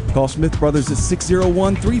to you. Call Smith Brothers at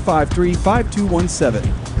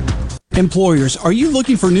 601-353-5217. Employers, are you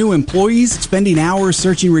looking for new employees, spending hours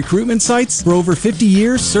searching recruitment sites? For over 50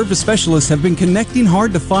 years, service specialists have been connecting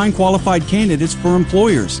hard to find qualified candidates for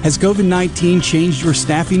employers. Has COVID-19 changed your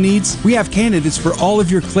staffing needs? We have candidates for all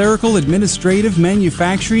of your clerical, administrative,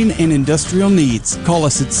 manufacturing, and industrial needs. Call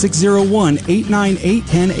us at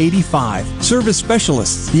 601-898-1085. Service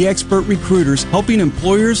specialists, the expert recruiters helping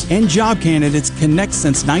employers and job candidates connect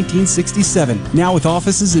since 1967. Now with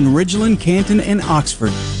offices in Ridgeland, Canton, and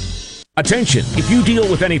Oxford. Attention! If you deal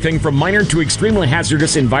with anything from minor to extremely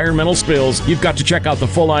hazardous environmental spills, you've got to check out the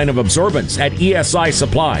full line of absorbents at ESI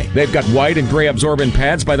Supply. They've got white and gray absorbent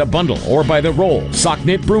pads by the bundle or by the roll, sock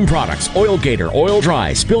knit broom products, Oil Gator, Oil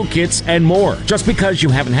Dry, spill kits, and more. Just because you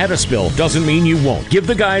haven't had a spill doesn't mean you won't. Give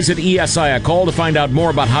the guys at ESI a call to find out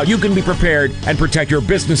more about how you can be prepared and protect your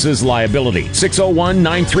business's liability.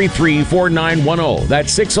 601-933-4910.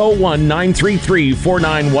 That's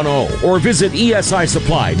 601-933-4910. Or visit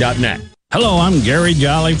esisupply.net. Hello, I'm Gary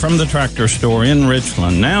Jolly from the Tractor Store in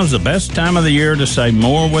Richland. Now's the best time of the year to save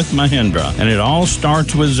more with Mahindra, and it all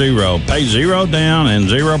starts with zero. Pay zero down and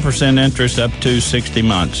 0% interest up to 60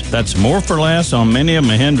 months. That's more for less on many of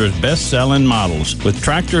Mahindra's best-selling models, with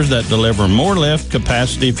tractors that deliver more lift,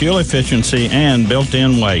 capacity, fuel efficiency, and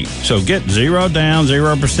built-in weight. So get zero down,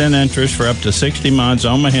 0% interest for up to 60 months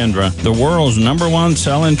on Mahindra, the world's #1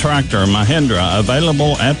 selling tractor, Mahindra,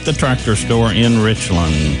 available at the Tractor Store in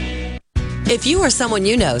Richland. If you or someone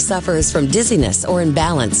you know suffers from dizziness or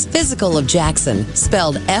imbalance, Physical of Jackson,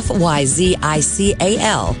 spelled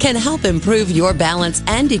F-Y-Z-I-C-A-L, can help improve your balance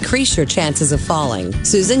and decrease your chances of falling.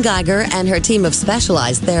 Susan Geiger and her team of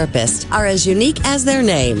specialized therapists are as unique as their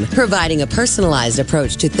name, providing a personalized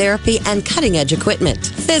approach to therapy and cutting-edge equipment.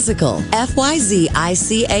 Physical,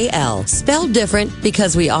 F-Y-Z-I-C-A-L, spelled different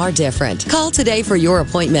because we are different. Call today for your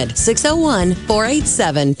appointment,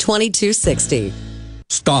 601-487-2260.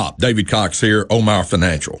 Stop. David Cox here, Omar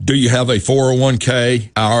Financial. Do you have a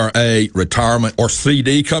 401k, IRA, retirement, or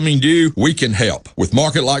CD coming due? We can help with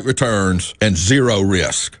market-like returns and zero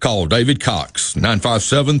risk. Call David Cox,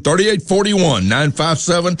 957-3841,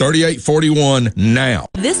 957-3841 now.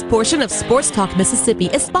 This portion of Sports Talk Mississippi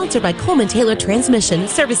is sponsored by Coleman Taylor Transmission,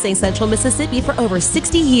 servicing Central Mississippi for over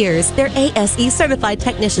 60 years. Their ASE certified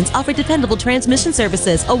technicians offer dependable transmission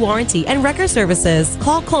services, a warranty, and record services.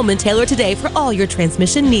 Call Coleman Taylor today for all your transmission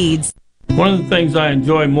needs. One of the things I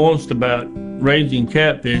enjoy most about raising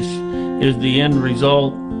catfish is the end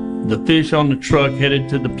result, the fish on the truck headed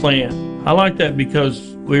to the plant. I like that because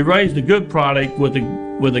we raised a good product with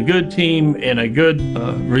a good team and a good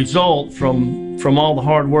result from all the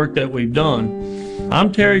hard work that we've done.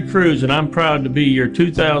 I'm Terry Cruz, and I'm proud to be your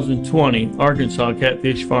 2020 Arkansas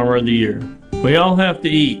Catfish Farmer of the Year. We all have to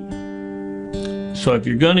eat, so if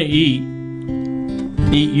you're going to eat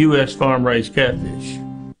U.S. farm-raised catfish.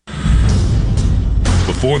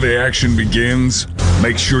 Before the action begins,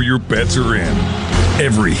 make sure your bets are in.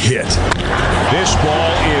 Every hit. This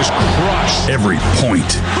ball is crushed. Every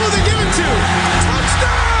point. Who are they giving to?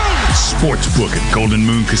 Touchdown! Sportsbook at Golden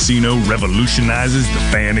Moon Casino revolutionizes the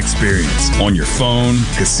fan experience. On your phone,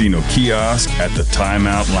 casino kiosk, at the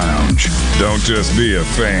Timeout Lounge. Don't just be a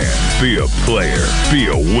fan. Be a player. Be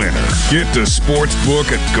a winner. Get to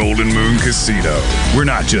Sportsbook at Golden Moon Casino. We're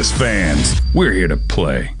not just fans. We're here to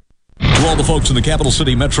play. To all the folks in the Capital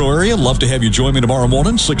City metro area, love to have you join me tomorrow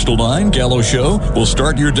morning, 6 to 9, Gallo Show. We'll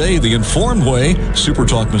start your day the informed way. Super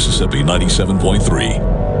Talk Mississippi 97.3.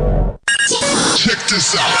 Check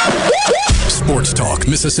this out. Sports Talk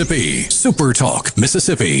Mississippi. Super Talk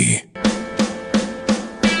Mississippi.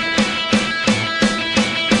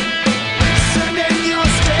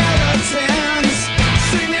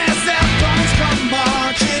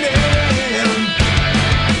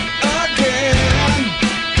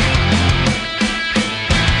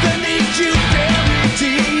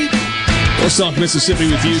 Sports Talk Mississippi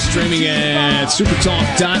with you, streaming at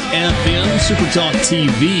supertalk.fm,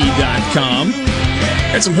 supertalktv.com.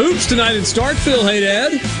 Had some hoops tonight in Starkville, hey,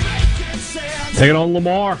 Dad. Taking on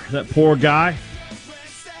Lamar, that poor guy.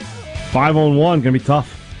 5-on-1, going to be tough.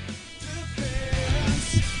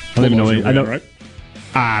 I don't even know. I know. Right?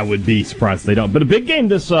 I would be surprised if they don't. But a big game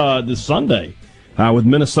this Sunday with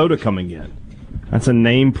Minnesota coming in. That's a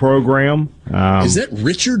name program. Is that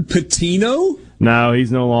Richard Pitino? No,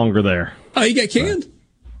 he's no longer there. Oh, he got canned?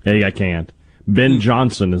 Yeah, he got canned. Ben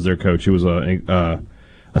Johnson is their coach. He was a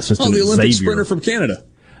assistant. Oh, the Olympic Xavier. sprinter from Canada.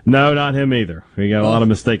 No, not him either. We got a lot of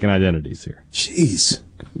mistaken identities here. Jeez.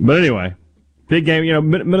 But anyway, big game. You know,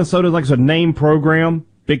 Minnesota's like a name program.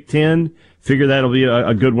 Big Ten. Figure that'll be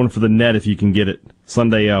a good one for the net if you can get it.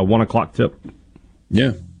 Sunday, 1:00 tip.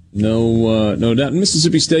 Yeah, no doubt.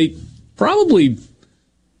 Mississippi State probably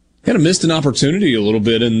kind of missed an opportunity a little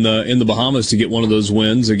bit in the Bahamas to get one of those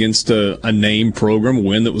wins against a name program, a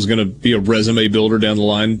win that was going to be a resume builder down the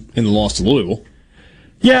line in the loss to Louisville.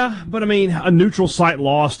 Yeah, but I mean, a neutral site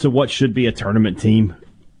loss to what should be a tournament team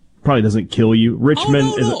probably doesn't kill you.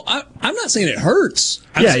 Richmond. I'm not saying it hurts.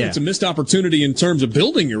 I'm saying it's a missed opportunity in terms of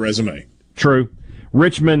building your resume. True.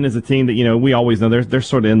 Richmond is a team that we always know they're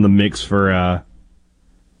sort of in the mix for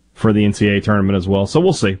the NCAA tournament as well. So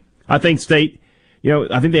we'll see. I think State.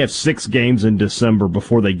 I think they have 6 games in December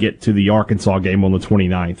before they get to the Arkansas game on the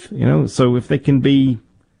 29th. So if they can be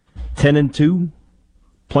 10-2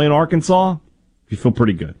 playing Arkansas, you feel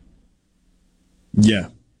pretty good. Yeah.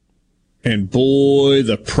 And boy,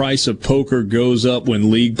 the price of poker goes up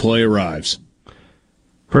when league play arrives.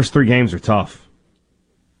 First 3 games are tough.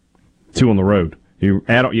 2 on the road. You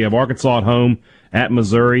have Arkansas at home, at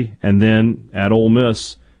Missouri, and then at Ole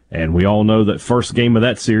Miss. And we all know that first game of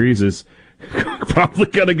that series is probably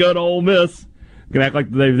going to go to Ole Miss. Going to act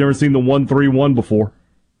like they've never seen the 1-3-1 before.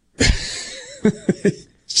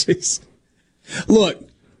 Jeez. Look,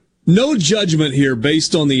 no judgment here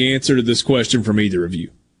based on the answer to this question from either of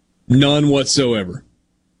you. None whatsoever.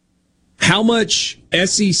 How much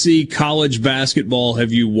SEC college basketball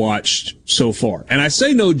have you watched so far? And I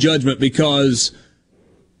say no judgment because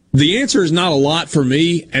the answer is not a lot for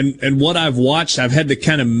me, and what I've watched, I've had to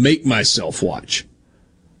kind of make myself watch.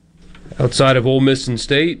 Outside of Ole Miss and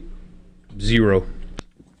State, 0.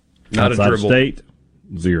 Not Outside a dribble. State,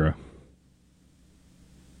 0.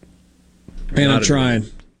 Man, I'm trying.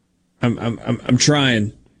 I'm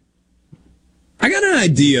trying. I got an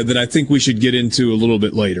idea that I think we should get into a little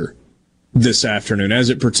bit later this afternoon as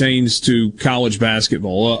it pertains to college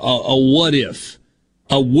basketball. A what if,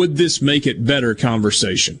 a would this make it better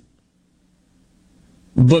conversation.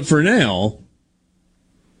 But for now,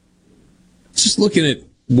 just looking at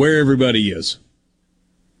where everybody is.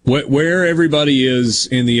 Where everybody is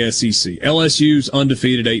in the SEC. LSU's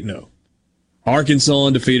undefeated 8-0. Arkansas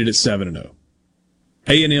undefeated at 7-0.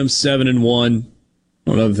 A&M 7-1. I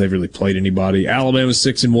don't know if they've really played anybody. Alabama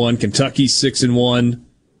 6-1. Kentucky 6-1.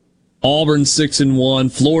 Auburn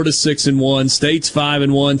 6-1. Florida 6-1. State's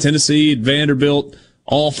 5-1. Tennessee, Vanderbilt,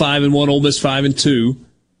 all 5-1. Ole Miss 5-2.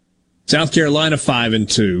 South Carolina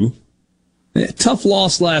 5-2. Tough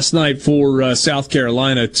loss last night for South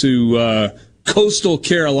Carolina to Coastal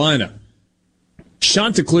Carolina.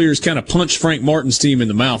 Chanticleers kind of punched Frank Martin's team in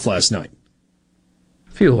the mouth last night.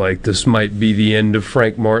 I feel like this might be the end of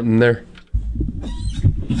Frank Martin there.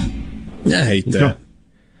 I hate that.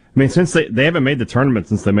 I mean, since they haven't made the tournament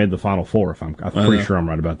since they made the Final Four, I'm pretty sure I'm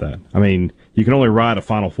right about that. I mean, you can only ride a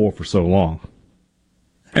Final Four for so long.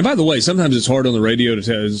 And by the way, sometimes it's hard on the radio to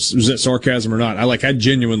tell is that sarcasm or not. I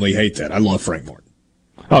genuinely hate that. I love Frank Martin.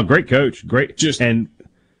 Oh, great coach, and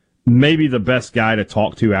maybe the best guy to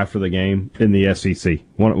talk to after the game in the SEC.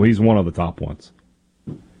 He's one of the top ones.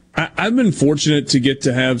 I've been fortunate to get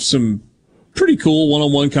to have some pretty cool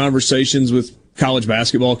one-on-one conversations with college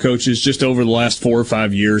basketball coaches just over the last 4 or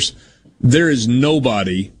 5 years. There is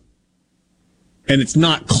nobody, and it's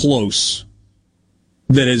not close,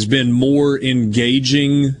 that has been more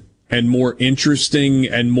engaging and more interesting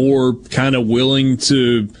and more kind of willing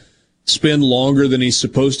to spend longer than he's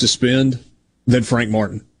supposed to spend than Frank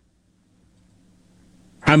Martin.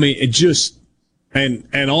 I mean, it just, and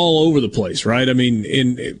all over the place, right? I mean,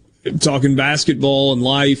 in talking basketball and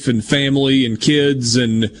life and family and kids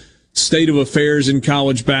and state of affairs in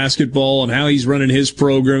college basketball and how he's running his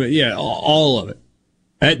program. Yeah, all of it.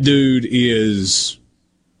 That dude is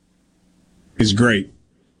great.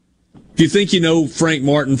 If you think you know Frank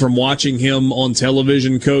Martin from watching him on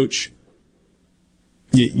television, Coach,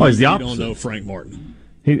 you don't know Frank Martin.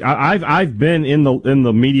 I've been in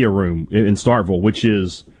the media room in Starkville, which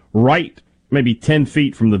is right maybe 10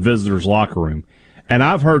 feet from the visitors' locker room, and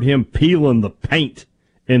I've heard him peeling the paint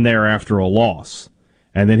in there after a loss.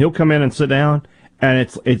 And then he'll come in and sit down, and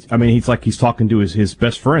it's. I mean, he's like he's talking to his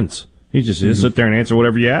best friends. He just he'll sit there and answer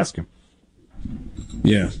whatever you ask him.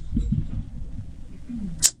 Yeah.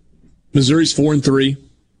 Missouri's 4-3.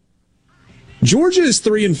 Georgia is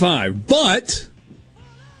 3-5,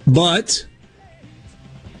 but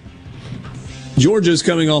Georgia's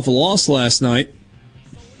coming off a loss last night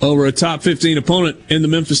over a top 15 opponent in the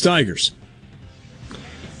Memphis Tigers.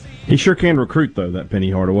 He sure can recruit, though, that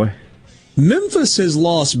Penny Hardaway. Memphis has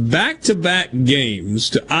lost back-to-back games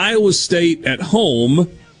to Iowa State at home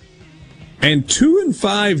and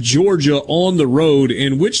 2-5 Georgia on the road,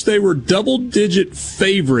 in which they were double-digit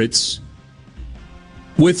favorites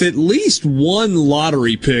with at least one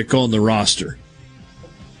lottery pick on the roster.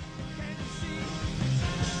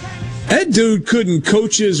 That dude couldn't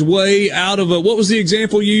coach his way out of what was the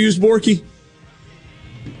example you used, Borky?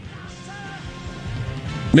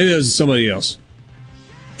 Maybe that was somebody else.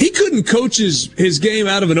 He couldn't coach his game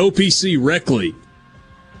out of an OPC rec league.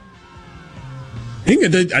 He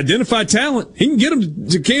can identify talent. He can get them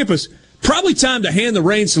to campus. Probably time to hand the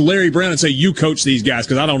reins to Larry Brown and say, you coach these guys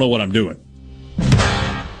because I don't know what I'm doing.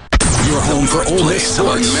 Your home for Ole Miss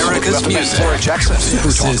sports. America's music. Laura Jackson.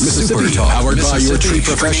 Super Talk Mississippi. Powered by your tree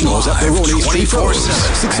professionals at Baroni's Tree Pros.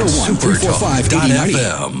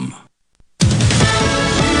 601-345-8090.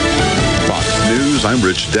 News, I'm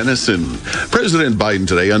Rich Dennison. President Biden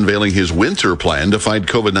today unveiling his winter plan to fight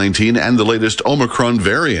COVID-19 and the latest Omicron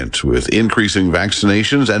variant, with increasing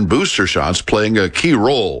vaccinations and booster shots playing a key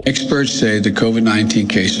role. Experts say the COVID-19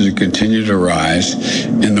 cases will continue to rise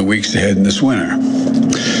in the weeks ahead in this winter.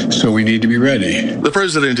 So we need to be ready. The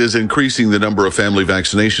president is increasing the number of family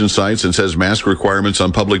vaccination sites and says mask requirements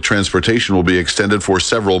on public transportation will be extended for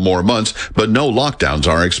several more months, but no lockdowns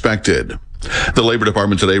are expected. The Labor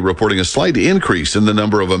Department today reporting a slight increase in the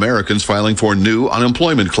number of Americans filing for new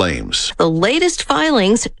unemployment claims. The latest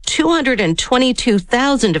filings,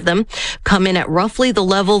 222,000 of them, come in at roughly the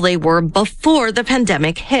level they were before the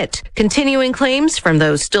pandemic hit. Continuing claims from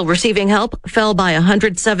those still receiving help fell by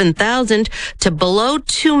 107,000 to below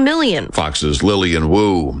 2 million. Fox's Lillian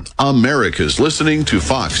Wu. America's listening to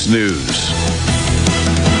Fox News.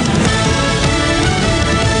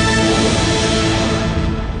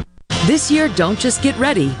 This year, don't just get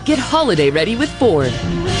ready, get holiday ready with Ford.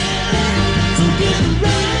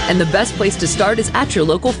 And the best place to start is at your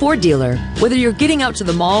local Ford dealer. Whether you're getting out to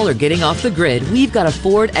the mall or getting off the grid, we've got a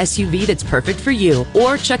Ford SUV that's perfect for you.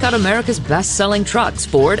 Or check out America's best-selling trucks,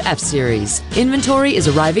 Ford F-Series. Inventory is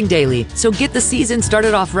arriving daily, so get the season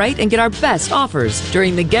started off right and get our best offers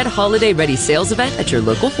during the Get Holiday Ready sales event at your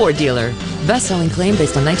local Ford dealer. Best-selling claim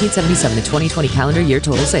based on 1977 to 2020 calendar year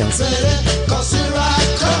total sales.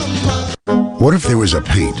 What if there was a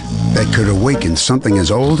paint that could awaken something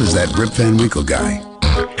as old as that Rip Van Winkle guy?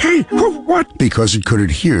 Hey, what? Because it could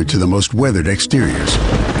adhere to the most weathered exteriors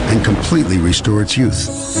and completely restore its youth.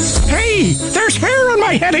 Hey, there's hair on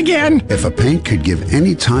my head again! If a paint could give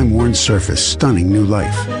any time-worn surface stunning new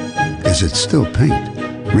life, is it still paint?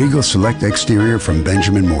 Regal Select Exterior from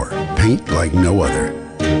Benjamin Moore. Paint like no other.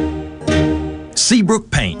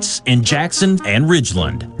 Seabrook Paints in Jackson and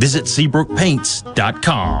Ridgeland. Visit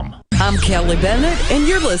SeabrookPaints.com. I'm Kelly Bennett, and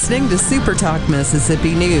you're listening to Super Talk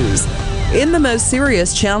Mississippi News. In the most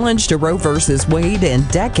serious challenge to Roe v. Wade in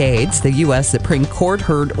decades, the U.S. Supreme Court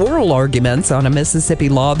heard oral arguments on a Mississippi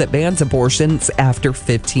law that bans abortions after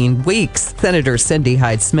 15 weeks. Senator Cindy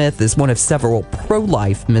Hyde-Smith is one of several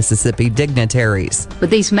pro-life Mississippi dignitaries. With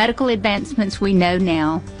these medical advancements, we know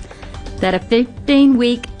now that a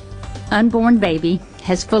 15-week unborn baby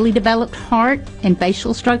has fully developed heart and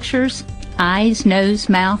facial structures, eyes, nose,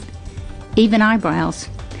 mouth, even eyebrows.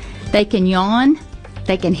 They can yawn,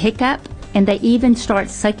 they can hiccup, and they even start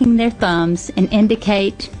sucking their thumbs and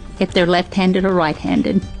indicate if they're left-handed or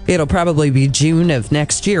right-handed. It'll probably be June of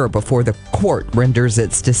next year before the court renders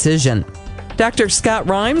its decision. Dr. Scott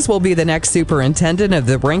Rhymes will be the next superintendent of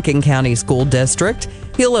the Rankin County School District.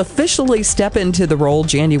 He'll officially step into the role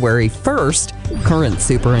January 1st. Current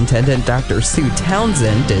superintendent Dr. Sue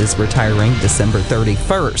Townsend is retiring December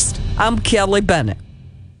 31st. I'm Kelly Bennett.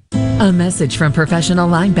 A message from professional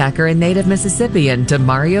linebacker and native Mississippian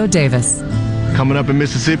Demario Davis. Coming up in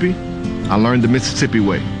Mississippi, I learned the Mississippi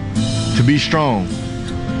way, to be strong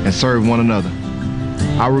and serve one another.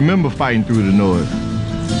 I remember fighting through the noise.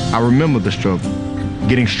 I remember the struggle,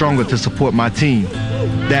 getting stronger to support my team.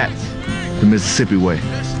 That's the Mississippi way.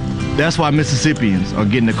 That's why Mississippians are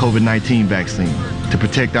getting the COVID-19 vaccine, to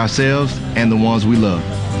protect ourselves and the ones we love.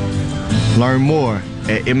 Learn more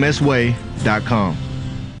at msway.com.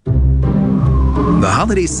 The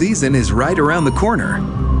holiday season is right around the corner,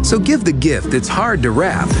 so give the gift that's hard to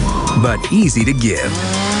wrap, but easy to give.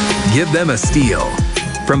 Give them a Stihl.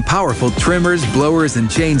 From powerful trimmers, blowers, and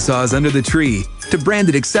chainsaws under the tree, to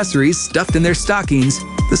branded accessories stuffed in their stockings,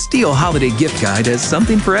 the Stihl Holiday Gift Guide has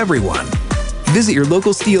something for everyone. Visit your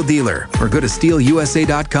local Stihl dealer or go to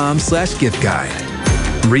stihlusa.com/gift guide.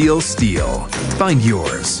 Real Stihl. Find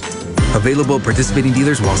yours. Available at participating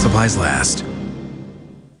dealers while supplies last.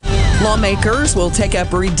 Lawmakers will take up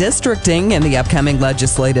redistricting in the upcoming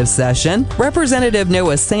legislative session. Representative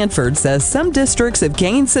Noah Sanford says some districts have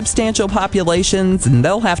gained substantial populations and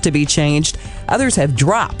they'll have to be changed. Others have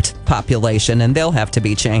dropped population and they'll have to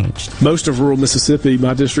be changed. Most of rural Mississippi,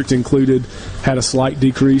 my district included, had a slight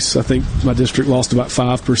decrease. I think my district lost about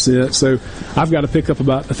 5%. So I've got to pick up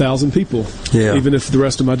about 1,000 people, even if the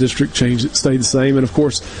rest of my district stayed the same. And of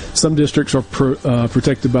course, some districts are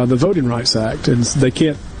protected by the Voting Rights Act, and they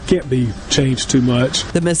can't can't be changed too much.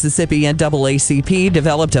 The Mississippi NAACP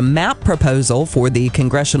developed a map proposal for the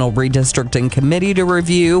Congressional Redistricting Committee to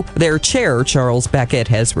review. Their chair, Charles Beckett,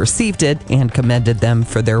 has received it and commended them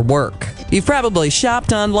for their work. You've probably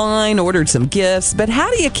shopped online, ordered some gifts, but how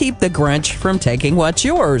do you keep the Grinch from taking what's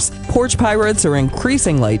yours? Porch pirates are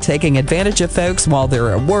increasingly taking advantage of folks while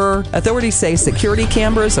they're at work. Authorities say security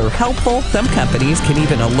cameras are helpful. Some companies can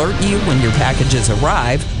even alert you when your packages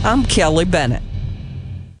arrive. I'm Kelly Bennett.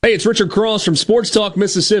 Hey, it's Richard Cross from Sports Talk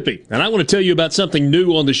Mississippi, and I want to tell you about something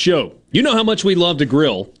new on the show. You know how much we love to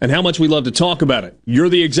grill and how much we love to talk about it. You're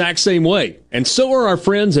the exact same way, and so are our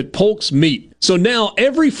friends at Polk's Meat. So now,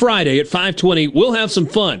 every Friday at 5:20, we'll have some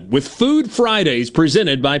fun with Food Fridays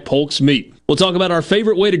presented by Polk's Meat. We'll talk about our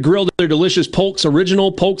favorite way to grill their delicious Polk's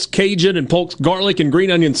Original, Polk's Cajun, and Polk's Garlic and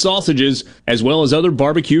Green Onion sausages, as well as other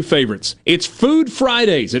barbecue favorites. It's Food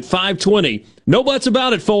Fridays at 5:20. No buts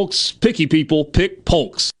about it, folks. Picky people pick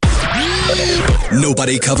Polk's.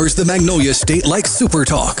 Nobody covers the Magnolia State like Super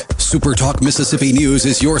Talk. Super Talk Mississippi News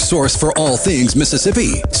is your source for all things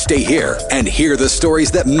Mississippi. Stay here and hear the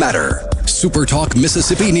stories that matter. Super Talk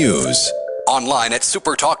Mississippi News. Online at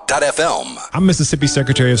supertalk.fm. I'm Mississippi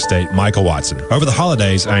Secretary of State Michael Watson. Over the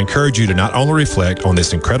holidays, I encourage you to not only reflect on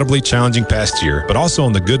this incredibly challenging past year, but also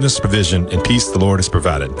on the goodness, provision, and peace the Lord has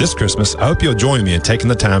provided. This Christmas, I hope you'll join me in taking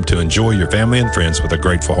the time to enjoy your family and friends with a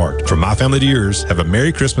grateful heart. From my family to yours, have a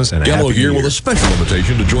Merry Christmas and a Gallo Happy New here Year. with a special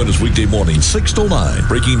invitation to join us weekday morning, 6 to 9.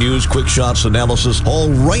 Breaking news, quick shots, analysis, all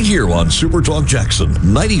right here on Super Talk Jackson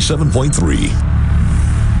 97.3.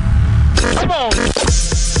 Come on.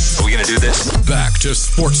 Are we going to do this? Back to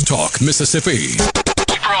Sports Talk Mississippi.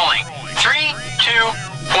 Keep rolling. 3, 2,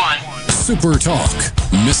 1. Super Talk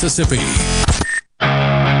Mississippi.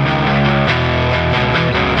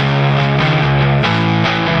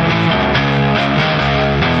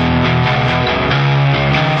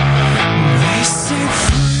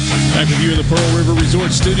 Back with you in the Pearl River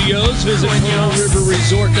Resort Studios. Visit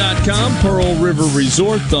PearlRiverResort.com. Pearl River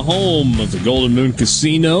Resort, the home of the Golden Moon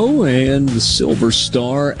Casino and the Silver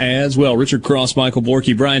Star as well. Richard Cross, Michael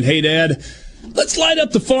Borky, Brian Haydad. Let's light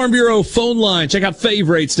up the Farm Bureau phone line. Check out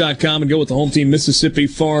favorites.com and go with the home team Mississippi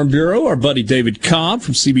Farm Bureau. Our buddy David Cobb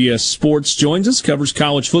from CBS Sports joins us, covers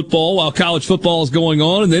college football while college football is going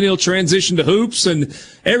on, and then he'll transition to hoops and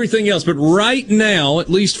everything else. But right now, at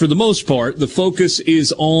least for the most part, the focus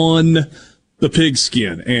is on the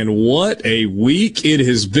pigskin. And what a week it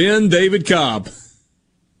has been, David Cobb.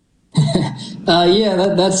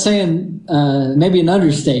 That's saying maybe an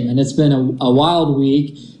understatement. It's been a wild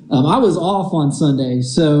week. I was off on Sunday,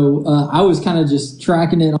 so I was kind of just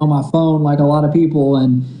tracking it on my phone like a lot of people.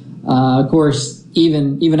 And, of course,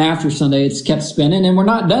 even after Sunday, it's kept spinning. And we're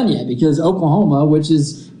not done yet because Oklahoma, which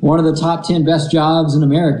is one of the top 10 best jobs in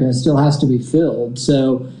America, still has to be filled.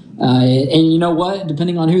 So, and you know what?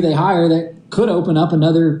 Depending on who they hire, that could open up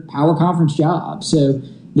another power conference job. So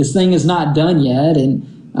this thing is not done yet. And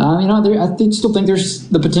I still think there's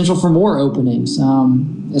the potential for more openings.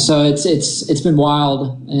 So it's been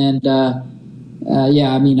wild, and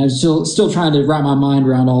I'm still trying to wrap my mind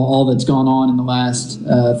around all that's gone on in the last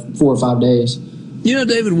 4 or 5 days. You know,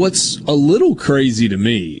 David, what's a little crazy to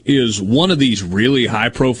me is one of these really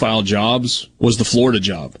high-profile jobs was the Florida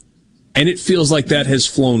job, and it feels like that has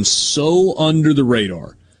flown so under the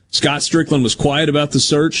radar. Scott Strickland was quiet about the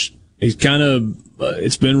search. He's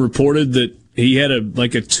it's been reported that he had a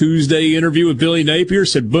Tuesday interview with Billy Napier,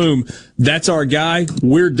 said, boom, that's our guy.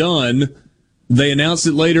 We're done. They announced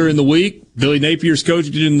it later in the week. Billy Napier's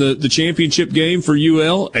coached in the championship game for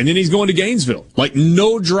UL, and then he's going to Gainesville. Like,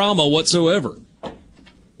 no drama whatsoever.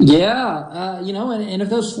 Yeah, and if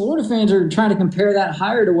those Florida fans are trying to compare that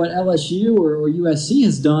hire to what LSU or USC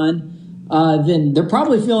has done, then they're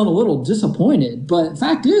probably feeling a little disappointed. But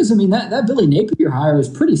fact is, that Billy Napier hire is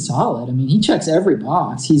pretty solid. He checks every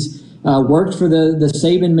box. He's worked for the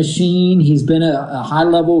Saban machine. He's been a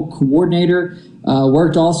high-level coordinator,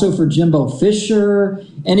 worked also for Jimbo Fisher,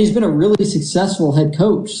 and he's been a really successful head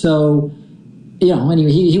coach. So,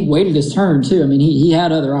 he waited his turn, too. He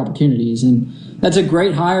had other opportunities, and that's a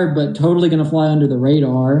great hire, but totally going to fly under the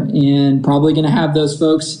radar and probably going to have those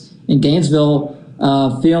folks in Gainesville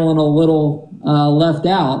feeling a little left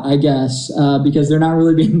out, I guess, because they're not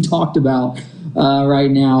really being talked about right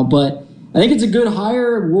now. But I think it's a good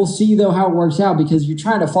hire. We'll see, though, how it works out, because you're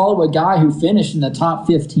trying to follow a guy who finished in the top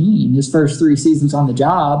 15 his first 3 seasons on the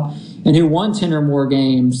job and who won 10 or more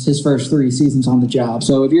games his first 3 seasons on the job.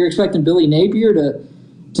 So if you're expecting Billy Napier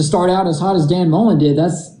to start out as hot as Dan Mullen did,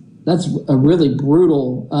 that's a really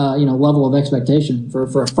brutal level of expectation for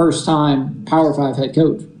a first-time Power 5 head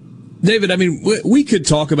coach. David, I mean, we could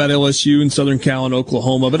talk about LSU and Southern Cal and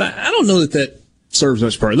Oklahoma, but I don't know that serves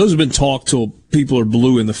much part. Those have been talked till people are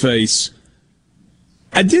blue in the face.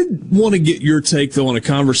 I did want to get your take, though, on a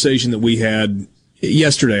conversation that we had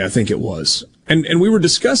yesterday, I think it was. And we were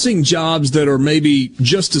discussing jobs that are maybe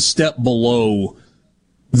just a step below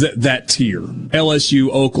that tier. LSU,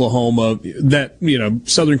 Oklahoma,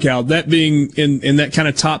 Southern Cal, that being in that kind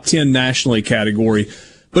of top 10 nationally category.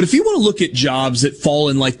 But if you want to look at jobs that fall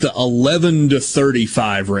in like the 11 to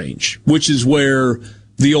 35 range, which is where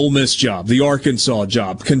the Ole Miss job, the Arkansas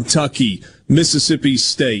job, Kentucky, Mississippi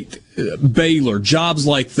State, Baylor, jobs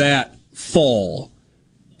like that fall,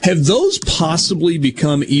 have those possibly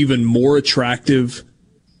become even more attractive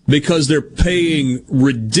because they're paying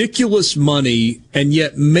ridiculous money and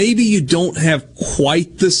yet maybe you don't have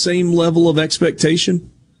quite the same level of expectation?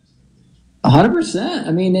 100%.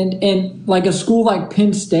 I mean, and like a school like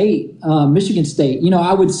Penn State, Michigan State,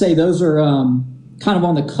 I would say those are kind of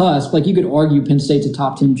on the cusp. Like you could argue Penn State's a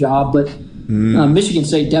top 10 job, but Michigan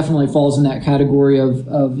State definitely falls in that category of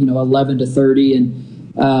 11 to 30.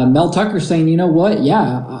 And Mel Tucker's saying, you know what?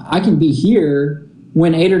 Yeah, I can be here,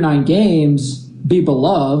 win 8 or 9 games, be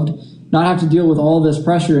beloved, not have to deal with all this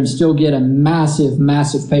pressure and still get a massive,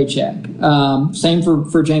 massive paycheck. Same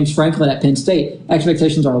for James Franklin at Penn State.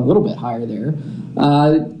 Expectations are a little bit higher there.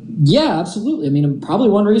 Yeah, absolutely. I mean, probably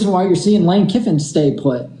one reason why you're seeing Lane Kiffin stay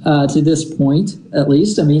put to this point, at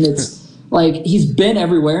least. I mean, it's like he's been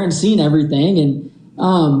everywhere and seen everything,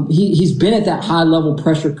 and he's been at that high-level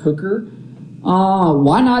pressure cooker.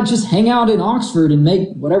 Why not just hang out in Oxford and make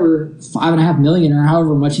whatever $5.5 million or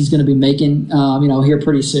however much he's going to be making, here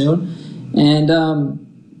pretty soon. And,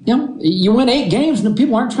 you win 8 games and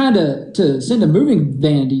people aren't trying to send a moving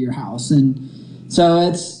van to your house. And so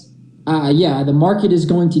it's, the market is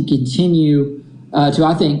going to continue to,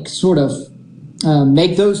 I think, sort of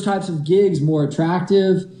make those types of gigs more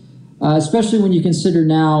attractive, especially when you consider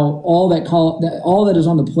now all that is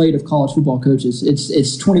on the plate of college football coaches.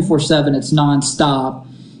 It's 24/7, it's nonstop,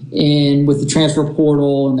 and with the transfer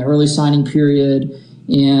portal and the early signing period,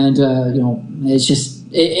 and it's just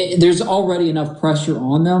there's already enough pressure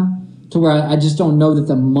on them to where I just don't know that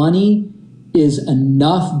the money is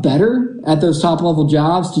enough better at those top level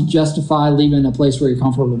jobs to justify leaving a place where you're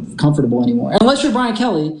comfortable anymore. Unless you're Brian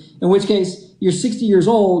Kelly, in which case you're 60 years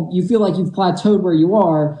old, you feel like you've plateaued where you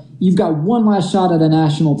are, you've got one last shot at a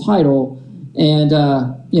national title, and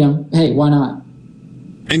hey, why not?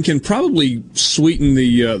 And can probably sweeten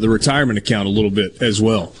the retirement account a little bit as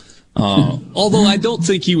well. Although I don't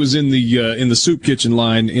think he was in the soup kitchen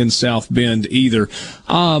line in South Bend either.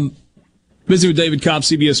 Busy with David Cobb,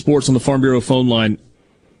 CBS Sports on the Farm Bureau phone line.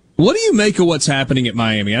 What do you make of what's happening at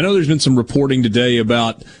Miami? I know there's been some reporting today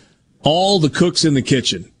about all the cooks in the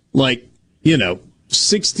kitchen, like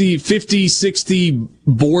 50, 60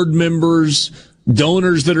 board members,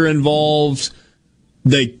 donors that are involved.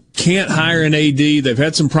 They can't hire an AD. They've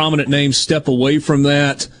had some prominent names step away from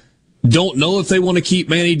that. Don't know if they want to keep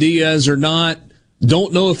Manny Diaz or not.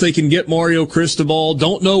 Don't know if they can get Mario Cristobal.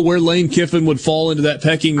 Don't know where Lane Kiffin would fall into that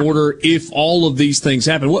pecking order if all of these things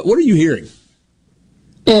happen. What are you hearing?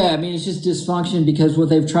 Yeah, I mean, it's just dysfunction because what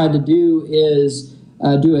they've tried to do is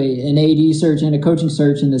do an AD search and a coaching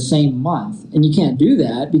search in the same month. And you can't do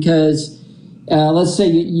that because let's say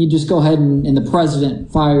you just go ahead and the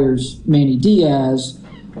president fires Manny Diaz.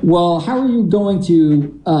 Well, how are you going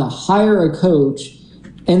to hire a coach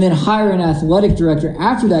and then hire an athletic director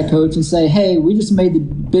after that coach and say, hey, we just made the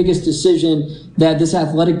biggest decision that this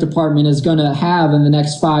athletic department is going to have in the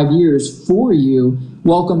next 5 years for you.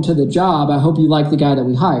 Welcome to the job. I hope you like the guy that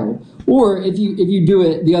we hired. Or if you do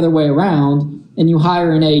it the other way around and you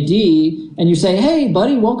hire an AD and you say, hey,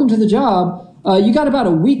 buddy, welcome to the job. You got about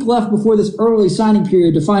a week left before this early signing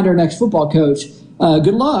period to find our next football coach.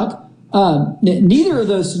 Good luck. Neither of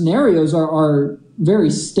those scenarios are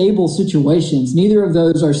very stable situations. Neither of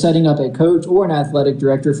those are setting up a coach or an athletic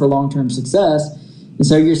director for long-term success. And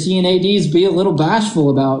so you're seeing ADs be a little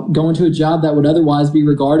bashful about going to a job that would otherwise be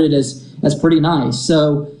regarded as pretty nice.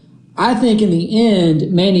 So I think in the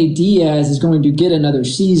end, Manny Diaz is going to get another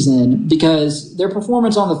season because their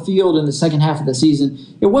performance on the field in the second half of the season,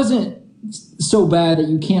 it wasn't so bad that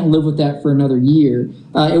you can't live with that for another year.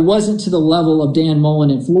 It wasn't to the level of Dan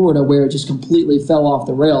Mullen in Florida where it just completely fell off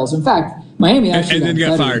the rails. In fact, Miami actually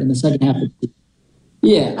got fired in the second half of the season.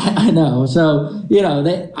 Yeah, I know. So,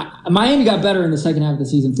 Miami got better in the second half of the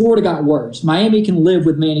season. Florida got worse. Miami can live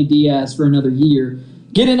with Manny Diaz for another year.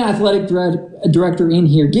 Get an athletic director in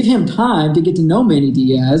here. Give him time to get to know Manny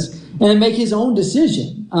Diaz and then make his own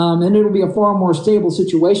decision. And it'll be a far more stable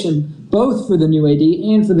situation both for the new AD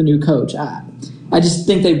and for the new coach. I just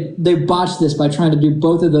think they botched this by trying to do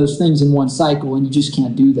both of those things in one cycle, and you just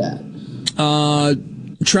can't do that.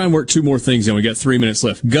 Try and work two more things in. We got 3 minutes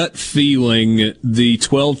left. Gut feeling, the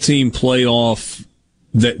 12-team playoff,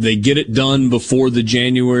 that they get it done before the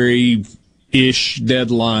January-ish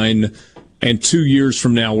deadline, and 2 years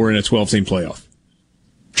from now we're in a 12-team playoff.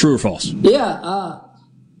 True or false? Yeah.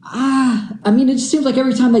 I mean, it just seems like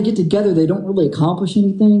every time they get together, they don't really accomplish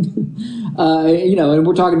anything. And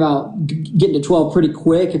we're talking about getting to 12 pretty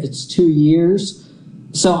quick if it's 2 years.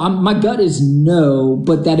 So my gut is no,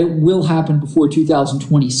 but that it will happen before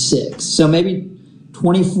 2026. So maybe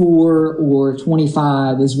 24 or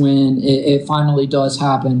 25 is when it finally does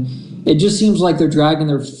happen. It just seems like they're dragging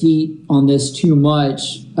their feet on this too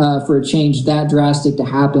much for a change that drastic to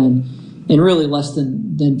happen in really less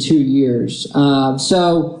than 2 years.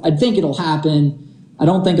 So I think it'll happen. I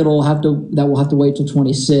don't think we'll have to wait till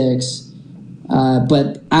 26.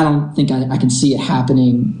 But I don't think I can see it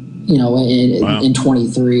happening, in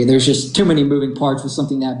 23. There's just too many moving parts with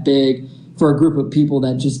something that big for a group of people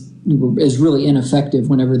that just is really ineffective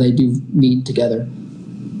whenever they do meet together.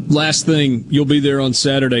 Last thing, you'll be there on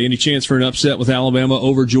Saturday. Any chance for an upset with Alabama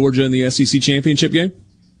over Georgia in the SEC championship game?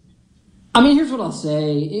 I mean, here's what I'll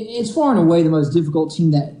say. It's far and away the most difficult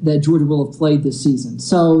team that Georgia will have played this season.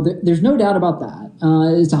 So there's no doubt about that.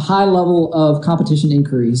 It's a high level of competition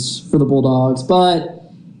increase for the Bulldogs. But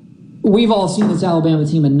we've all seen this Alabama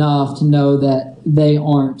team enough to know that they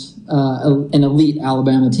aren't an elite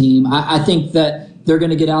Alabama team. I think that they're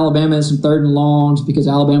going to get Alabama in some third and longs because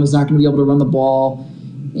Alabama's not going to be able to run the ball.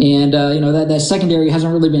 And, that secondary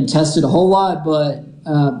hasn't really been tested a whole lot, but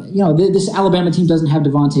this Alabama team doesn't have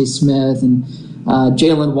Devontae Smith and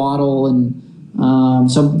Jalen Waddle. And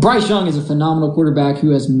so Bryce Young is a phenomenal quarterback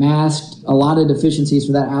who has masked a lot of deficiencies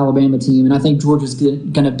for that Alabama team. And I think Georgia's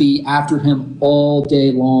going to be after him all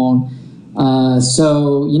day long.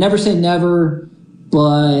 So you never say never,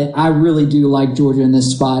 but I really do like Georgia in this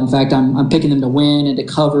spot. In fact, I'm picking them to win and to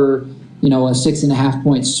cover, a 6.5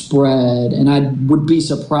 point spread. And I would be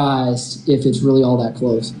surprised if it's really all that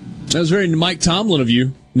close. That was very Mike Tomlin of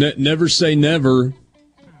you. Never say never,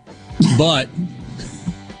 but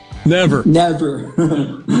never. Never.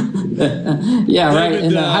 Yeah, right. David,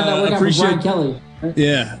 and how'd that work out for Brian Kelly? Right?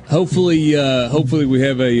 Yeah. Hopefully we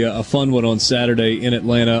have a fun one on Saturday in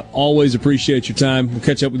Atlanta. Always appreciate your time. We'll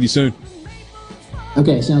catch up with you soon.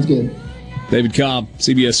 Okay, sounds good. David Cobb,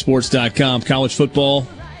 CBSSports.com. College football.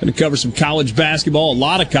 Going to cover some college basketball, a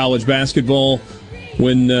lot of college basketball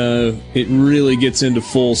when it really gets into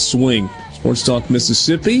full swing. Sports Talk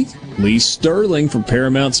Mississippi, Lee Sterling from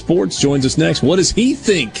Paramount Sports joins us next. What does he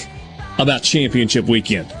think about championship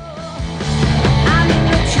weekend?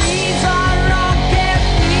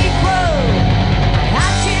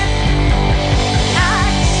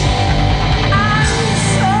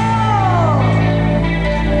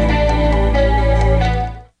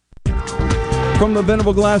 From the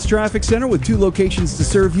Venable Glass Traffic Center with 2 locations to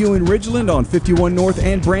serve you in Ridgeland on 51 North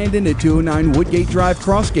and Brandon at 209 Woodgate Drive,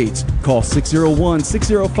 Crossgates. Call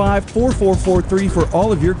 601-605-4443 for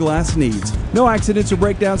all of your glass needs. No accidents or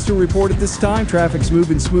breakdowns to report at this time. Traffic's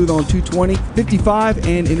moving smooth on 220, 55,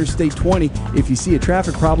 and Interstate 20. If you see a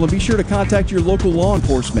traffic problem, be sure to contact your local law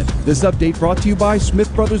enforcement. This update brought to you by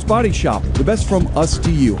Smith Brothers Body Shop. The best from us to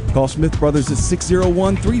you. Call Smith Brothers at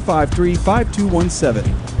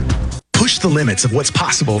 601-353-5217. Push the limits of what's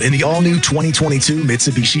possible in the all-new 2022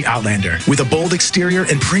 Mitsubishi Outlander. With a bold exterior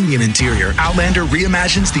and premium interior, Outlander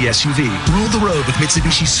reimagines the SUV. Rule the road with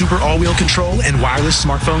Mitsubishi Super all-wheel control and wireless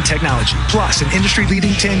smartphone technology. Plus, an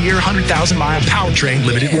industry-leading 10-year, 100,000-mile powertrain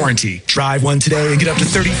limited warranty. Drive one today and get up to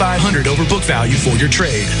 $3,500 over book value for your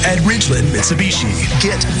trade. At Ridgeland Mitsubishi,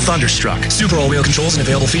 get Thunderstruck. Super all-wheel controls an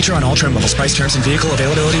available feature on all trim levels. Price, terms, and vehicle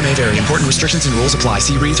availability may vary. Important restrictions and rules apply.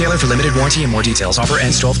 See retailer for limited warranty and more details. Offer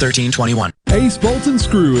ends 12/13/21. Ace Bolt &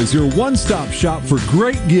 Screw is your one-stop shop for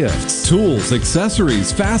great gifts. Tools,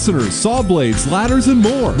 accessories, fasteners, saw blades, ladders, and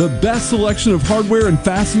more. The best selection of hardware and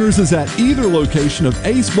fasteners is at either location of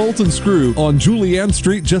Ace Bolt & Screw on Julianne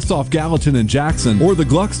Street just off Gallatin and Jackson, or the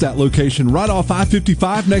Gluckstadt location right off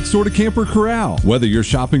I-55 next door to Camper Corral. Whether you're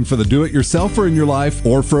shopping for the do-it-yourselfer in your life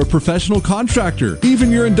or for a professional contractor,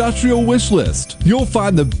 even your industrial wish list, you'll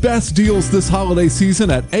find the best deals this holiday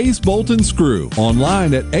season at Ace Bolt & Screw.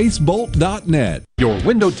 Online at acebolt.net. Your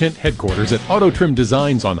window tint headquarters at Auto Trim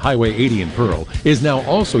Designs on Highway 80 in Pearl is now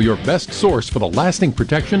also your best source for the lasting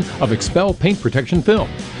protection of Expel paint protection film.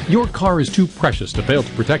 Your car is too precious to fail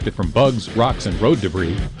to protect it from bugs, rocks, and road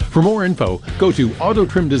debris. For more info, go to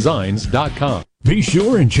autotrimdesigns.com. Be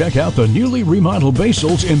sure and check out the newly remodeled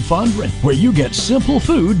Basil's in Fondren, where you get simple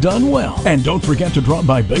food done well. And don't forget to drop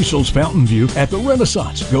by Basil's Fountain View at the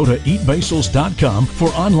Renaissance. Go to eatbasils.com for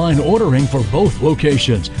online ordering for both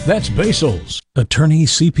locations. That's Basil's. Attorney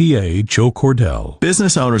CPA Joe Cordell.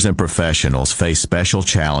 Business owners and professionals face special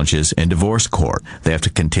challenges in divorce court. They have to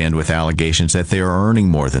contend with allegations that they are earning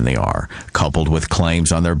more than they are, coupled with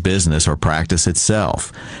claims on their business or practice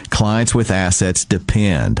itself. Clients with assets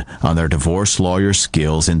depend on their divorce lawyer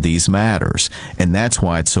skills in these matters, and that's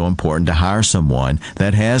why it's so important to hire someone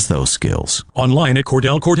that has those skills. Online at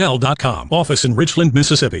CordellCordell.com. Office in Richland,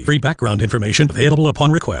 Mississippi. Free background information available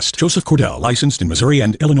upon request. Joseph Cordell, licensed in Missouri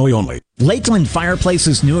and Illinois only. Lakeland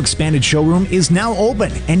Fireplace's new expanded showroom is now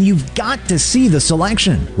open, and you've got to see the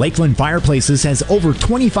selection. Lakeland Fireplaces has over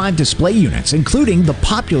 25 display units, including the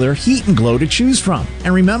popular Heat and Glow to choose from.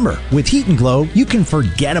 And remember, with Heat and Glow, you can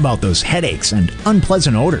forget about those headaches and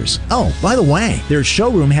unpleasant odors. Oh, by the way, their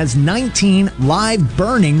showroom has 19 live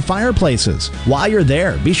burning fireplaces. While you're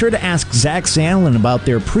there, be sure to ask Zach Sandlin about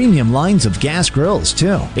their premium lines of gas grills,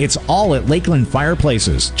 too. It's all at Lakeland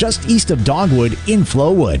Fireplaces, just east of Dogwood in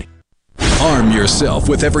Flowood. Arm yourself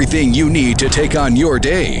with everything you need to take on your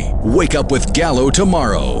day. Wake up with Gallo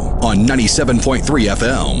tomorrow on 97.3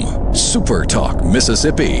 FM. Super Talk,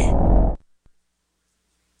 Mississippi.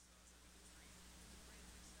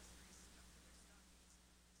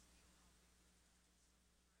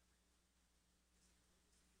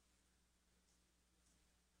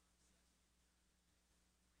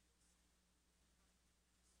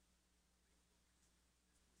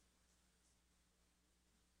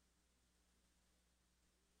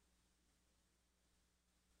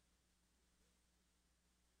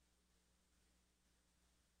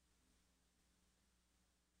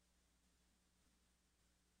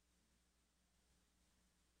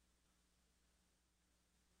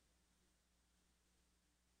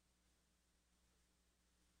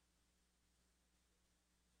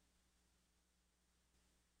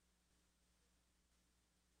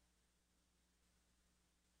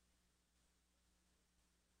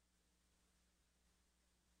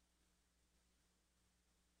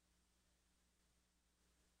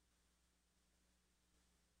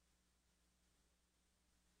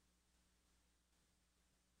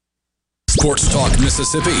 Sports Talk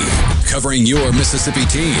Mississippi, covering your Mississippi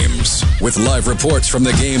teams with live reports from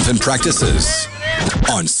the games and practices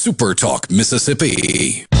on Super Talk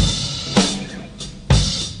Mississippi.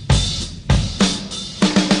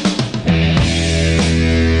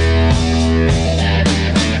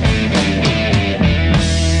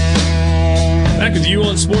 Back with you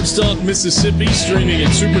on Sports Talk Mississippi, streaming at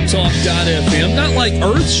supertalk.fm. Not like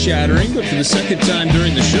earth-shattering, but for the second time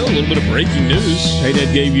during the show, a little bit of breaking news. Hey,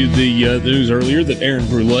 Dad gave you the news earlier that Aaron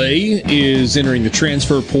Brule is entering the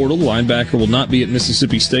transfer portal. The linebacker will not be at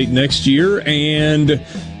Mississippi State next year. And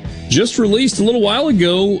just released a little while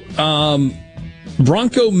ago,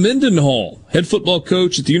 Bronco Mendenhall, head football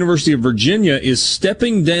coach at the University of Virginia, is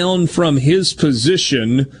stepping down from his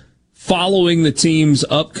position following the team's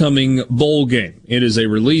upcoming bowl game. It is a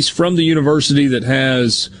release from the university that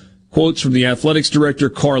has quotes from the athletics director,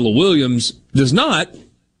 Carla Williams. Does not,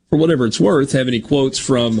 for whatever it's worth, have any quotes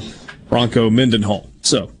from Bronco Mendenhall.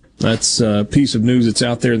 So that's a piece of news that's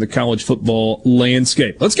out there in the college football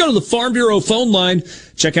landscape. Let's go to the Farm Bureau phone line.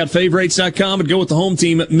 Check out favorites.com and go with the home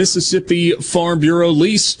team at Mississippi Farm Bureau.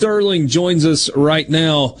 Lee Sterling joins us right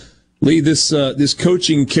now. Lee, this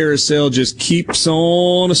coaching carousel just keeps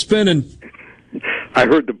on spinning. I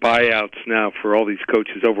heard the buyouts now for all these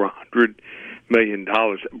coaches over $100 million.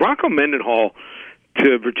 Bronco Mendenhall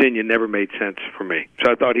to Virginia never made sense for me.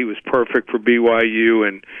 So I thought he was perfect for BYU,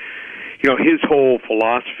 and his whole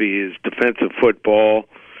philosophy is defensive football.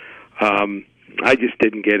 I just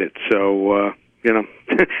didn't get it. So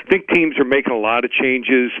I think teams are making a lot of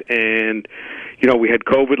changes, and we had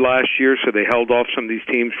COVID last year, so they held off some of these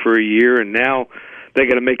teams for a year, and now they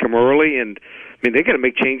got to make them early, and they got to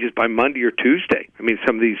make changes by Monday or Tuesday.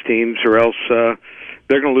 Some of these teams, or else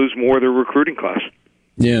they're going to lose more of their recruiting class.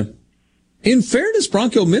 Yeah. In fairness,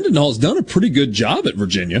 Bronco Mendenhall's done a pretty good job at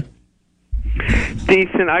Virginia.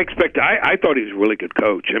 Decent. I thought he was a really good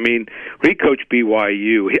coach. When he coached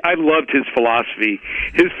BYU, I loved his philosophy.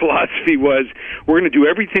 His philosophy was, we're going to do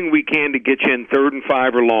everything we can to get you in 3rd and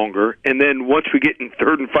 5 or longer, and then once we get in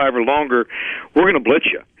 3rd and 5 or longer, we're going to blitz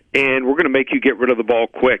you, and we're going to make you get rid of the ball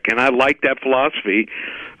quick. And I liked that philosophy.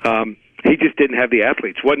 He just didn't have the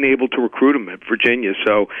athletes, wasn't able to recruit them at Virginia.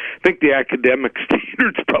 So I think the academic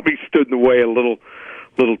standards probably stood in the way a little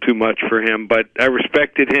too much for him. But I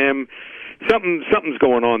respected him. Something's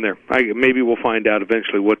going on there. Maybe we'll find out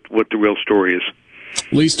eventually what the real story is.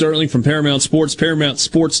 Lee Sterling from Paramount Sports,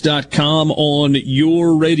 ParamountSports.com on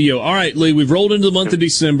your radio. All right, Lee, we've rolled into the month of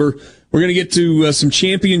December. We're going to get to some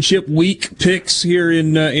championship week picks here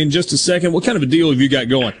in just a second. What kind of a deal have you got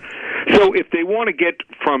going? So if they want to get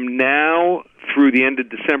from now through the end of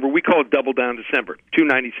December, we call it Double Down December,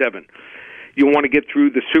 $297. You want to get through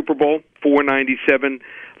the Super Bowl, $497.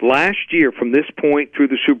 Last year, from this point through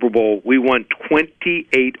the Super Bowl, we won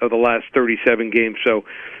 28 of the last 37 games. So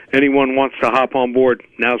anyone wants to hop on board,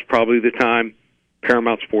 now's probably the time.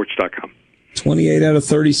 ParamountSports.com. 28 out of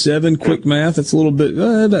 37, quick math. That's a little bit,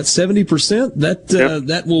 about 70%.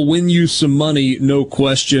 That will win you some money, no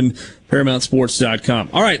question. ParamountSports.com.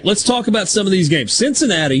 All right, let's talk about some of these games.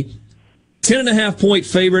 Cincinnati, 10.5-point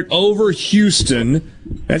favorite over Houston.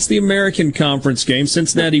 That's the American Conference game.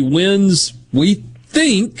 Cincinnati wins, we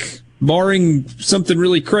think, barring something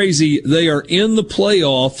really crazy, they are in the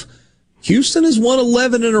playoff. Houston has won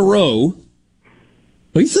 11 in a row.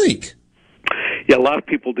 What do you think? Yeah, a lot of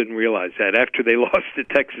people didn't realize that after they lost to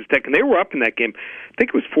Texas Tech, and they were up in that game. I think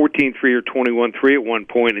it was 14-3 or 21-3 at one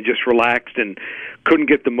point, and just relaxed and couldn't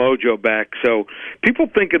get the mojo back. So people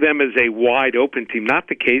think of them as a wide-open team. Not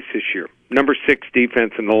the case this year. Number 6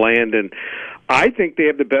 defense in the land, and I think they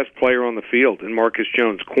have the best player on the field in Marcus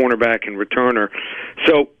Jones, cornerback and returner.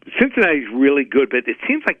 So Cincinnati's really good, but it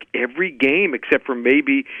seems like every game, except for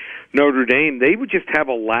maybe Notre Dame, they would just have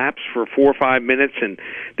a lapse for 4 or 5 minutes, and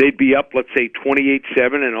they'd be up, let's say,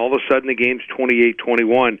 28-7, and all of a sudden the game's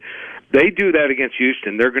 28-21. They do that against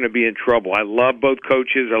Houston, they're going to be in trouble. I love both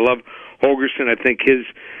coaches. I love Holgorsen. I think his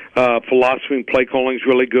philosophy and play calling is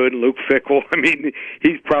really good. And Luke Fickell, I mean,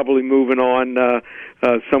 he's probably moving on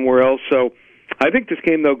somewhere else. So I think this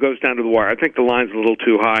game, though, goes down to the wire. I think the line's a little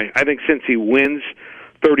too high. I think Cincy wins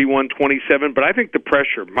 31-27, but I think the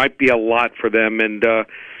pressure might be a lot for them, and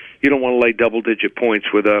you don't want to lay double-digit points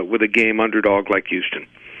with a game underdog like Houston.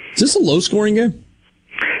 Is this a low-scoring game?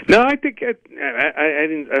 No, I think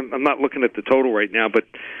I'm not looking at the total right now, but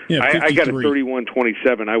yeah, I got a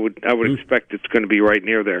 31-27. I would expect it's going to be right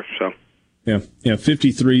near there. So yeah,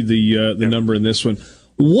 53 the number in this one.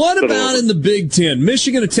 What about in the Big Ten?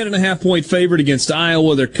 Michigan, a 10.5-point favorite against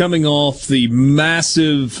Iowa. They're coming off the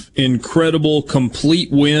massive, incredible,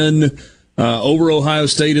 complete win over Ohio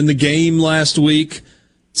State in the game last week.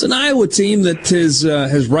 It's an Iowa team that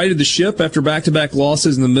has righted the ship after back-to-back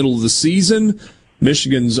losses in the middle of the season.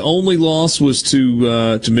 Michigan's only loss was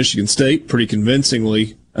to Michigan State, pretty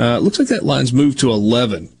convincingly. Looks like that line's moved to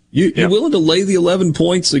 11. You willing to lay the 11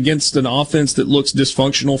 points against an offense that looks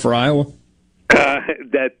dysfunctional for Iowa?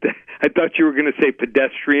 That I thought you were going to say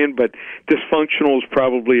pedestrian, but dysfunctional is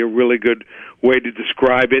probably a really good way to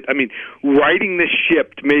describe it. I mean, righting the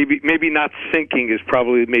ship, maybe not sinking, is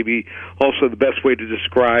probably maybe also the best way to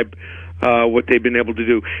describe what they've been able to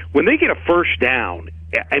do. When they get a first down,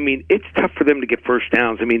 I mean, it's tough for them to get first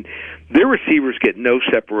downs. I mean, their receivers get no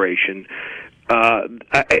separation.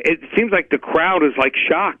 It seems like the crowd is like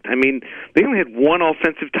shocked. I mean, they only had one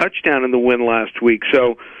offensive touchdown in the win last week,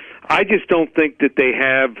 so I just don't think that they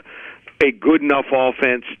have a good enough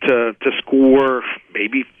offense to score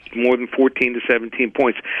maybe more than 14 to 17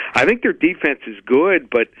 points. I think their defense is good,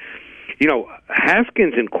 but you know,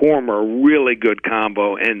 Haskins and Corum are a really good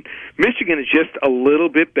combo, and Michigan is just a little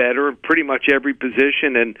bit better in pretty much every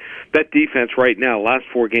position, and that defense right now, last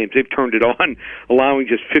 4 games, they've turned it on, allowing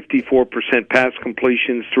just 54% pass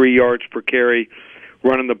completions, 3 yards per carry,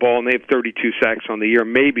 running the ball, and they have 32 sacks on the year.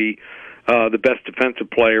 Maybe the best defensive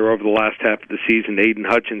player over the last half of the season, Aiden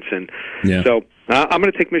Hutchinson. Yeah. So I'm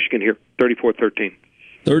going to take Michigan here, 34-13.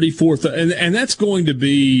 34th, and that's going to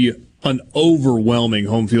be an overwhelming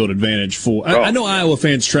home field advantage for. I know Iowa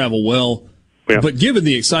fans travel well, but given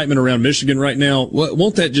the excitement around Michigan right now,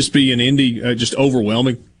 won't that just be an Indy just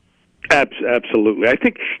overwhelming? Absolutely. I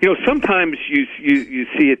think sometimes you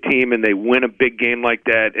see a team and they win a big game like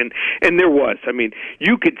that, and there was. I mean,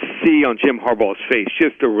 you could see on Jim Harbaugh's face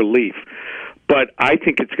just the relief. But I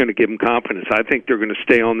think it's going to give them confidence. I think they're going to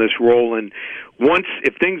stay on this roll. And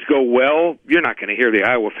if things go well, you're not going to hear the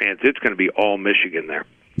Iowa fans. It's going to be all Michigan there.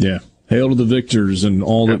 Yeah. Hail to the victors and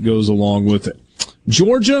all that goes along with it.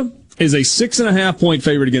 Georgia is a 6.5-point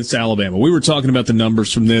favorite against Alabama. We were talking about the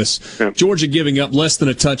numbers from this. Yeah. Georgia giving up less than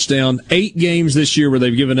a touchdown. 8 games this year where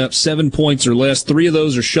they've given up 7 points or less. 3 of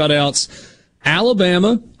those are shutouts.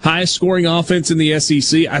 Alabama, highest scoring offense in the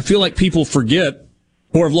SEC. I feel like people forget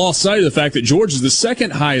or have lost sight of the fact that Georgia is the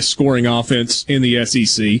second highest scoring offense in the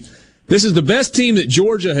SEC. This is the best team that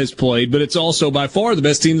Georgia has played, but it's also by far the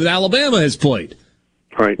best team that Alabama has played.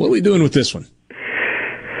 All right. What are we doing with this one?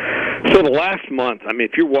 So the last month, I mean,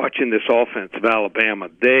 if you're watching this offense of Alabama,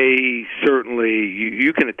 they certainly,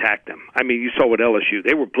 you can attack them. I mean, you saw what LSU,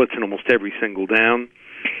 they were blitzing almost every single down.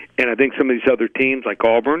 And I think some of these other teams like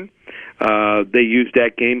Auburn, they used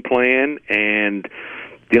that game plan and,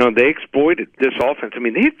 you know, they exploited this offense. I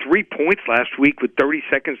mean, they had 3 points last week with 30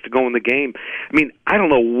 seconds to go in the game. I mean, I don't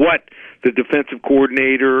know what the defensive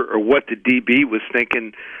coordinator or what the DB was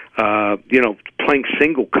thinking, you know, playing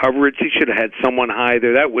single coverage. He should have had someone high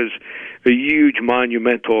there. That was a huge,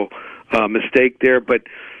 monumental mistake there. But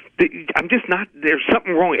I'm just not, there's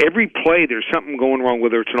something wrong. Every play, there's something going wrong,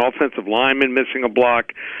 whether it's an offensive lineman missing a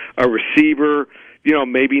block, a receiver, you know,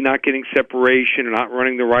 maybe not getting separation or not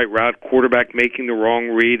running the right route, quarterback making the wrong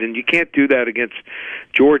read, and you can't do that against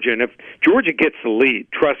Georgia. And if Georgia gets the lead,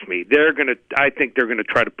 trust me, I think they're going to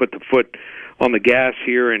try to put the foot on the gas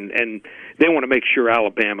here, and they want to make sure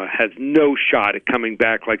Alabama has no shot at coming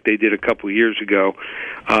back like they did a couple of years ago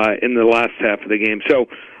in the last half of the game. So,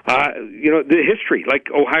 you know, the history,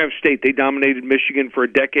 like Ohio State, they dominated Michigan for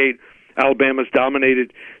a decade. Alabama's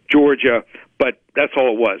dominated Georgia, but that's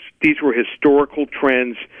all it was. These were historical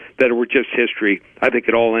trends that were just history. I think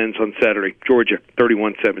it all ends on Saturday. Georgia,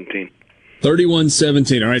 31-17.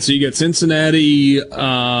 31-17. All right, so you got Cincinnati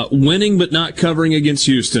winning but not covering against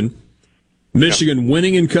Houston. Michigan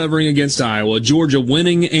winning and covering against Iowa. Georgia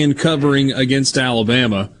winning and covering against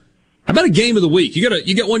Alabama. How about a game of the week? You got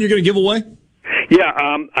one you're going to give away? Yeah,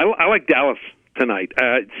 I like Dallas tonight.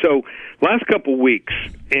 So last couple weeks,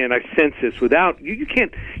 and I sense this, without you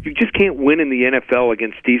just can't win in the NFL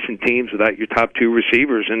against decent teams without your top two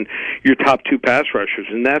receivers and your top two pass rushers,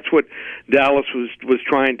 and that's what Dallas was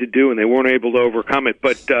trying to do, and they weren't able to overcome it.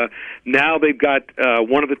 But now they've got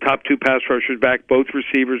one of the top two pass rushers back, both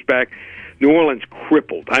receivers back. New Orleans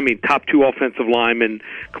crippled. I mean, top two offensive linemen.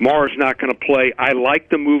 Kamara's not going to play. I like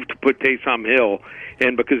the move to put Taysom Hill,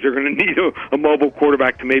 and because they're going to need a mobile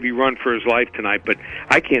quarterback to maybe run for his life tonight, but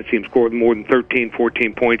I can't see him score more than 13,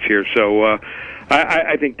 14 points here. So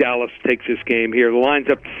I think Dallas takes this game here. The line's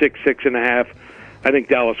up to 6.5. I think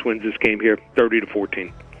Dallas wins this game here,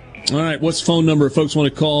 30-14. All right, what's the phone number if folks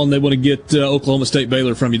want to call and they want to get Oklahoma State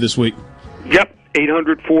Baylor from you this week? Yep.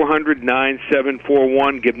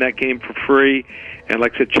 800-400-9741. Give them that game for free. And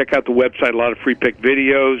like I said, check out the website. A lot of free pick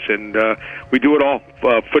videos. And we do it all.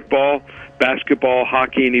 Football, basketball,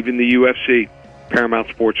 hockey, and even the UFC.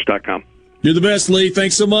 ParamountSports.com. You're the best, Lee.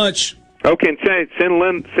 Thanks so much. Okay, and send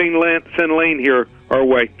Lane here our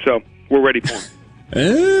way. So we're ready for him.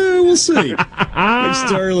 We'll see. Hey,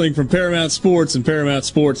 Sterling from Paramount Sports and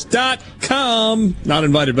ParamountSports.com. Not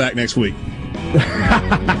invited back next week.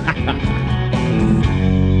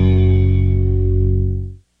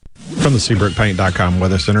 From the SeabrookPaint.com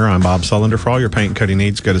Weather Center, I'm Bob Sullender. For all your paint and coating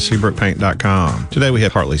needs, go to SeabrookPaint.com. Today we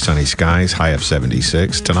have partly sunny skies, high of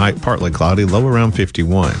 76. Tonight, partly cloudy, low around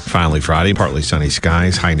 51. Finally, Friday, partly sunny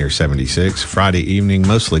skies, high near 76. Friday evening,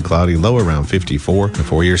 mostly cloudy, low around 54. And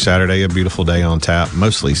for your Saturday, a beautiful day on tap,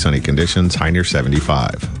 mostly sunny conditions, high near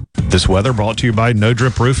 75. This weather brought to you by No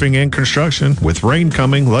Drip Roofing and Construction. With rain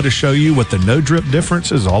coming, let us show you what the No Drip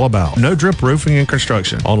difference is all about. No Drip Roofing and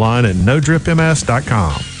Construction. Online at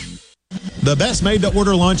NoDripMS.com. The best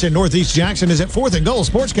made-to-order lunch in Northeast Jackson is at 4th and Goal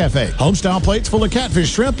Sports Cafe. Homestyle plates full of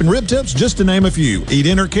catfish, shrimp, and rib tips, just to name a few. Eat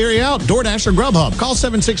in or carry out, DoorDash or Grubhub. Call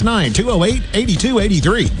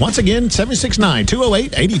 769-208-8283. Once again,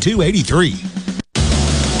 769-208-8283.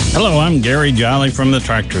 Hello, I'm Gary Jolly from the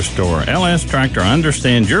Tractor Store. LS Tractor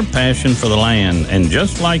understands your passion for the land, and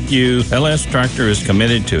just like you, LS Tractor is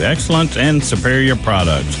committed to excellence and superior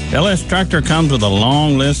products. LS Tractor comes with a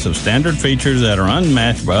long list of standard features that are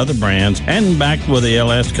unmatched by other brands and backed with the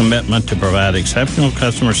LS commitment to provide exceptional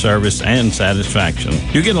customer service and satisfaction.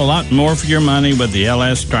 You get a lot more for your money with the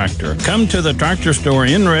LS Tractor. Come to the Tractor Store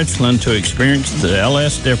in Richland to experience the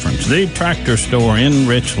LS difference. The Tractor Store in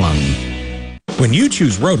Richland. When you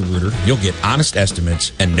choose Roto-Rooter, you'll get honest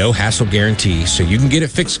estimates and no hassle guarantee so you can get it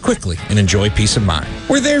fixed quickly and enjoy peace of mind.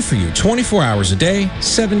 We're there for you 24 hours a day,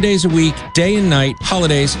 7 days a week, day and night,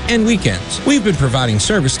 holidays, and weekends. We've been providing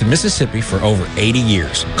service to Mississippi for over 80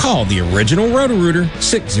 years. Call the original Roto-Rooter,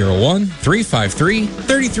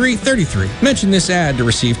 601-353-3333. Mention this ad to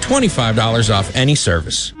receive $25 off any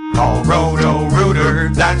service. Call Roto-Rooter,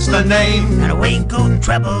 that's the name. And away go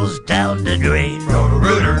troubles down the drain.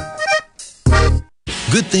 Roto-Rooter.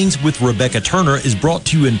 Good Things with Rebecca Turner is brought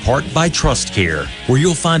to you in part by TrustCare, where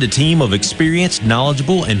you'll find a team of experienced,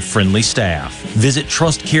 knowledgeable, and friendly staff. Visit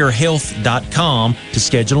TrustCareHealth.com to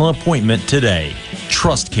schedule an appointment today.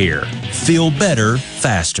 TrustCare. Feel better,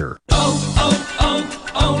 faster.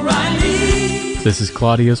 O'Reilly This is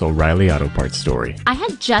Claudia's O'Reilly Auto Parts story. I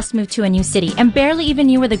had just moved to a new city and barely even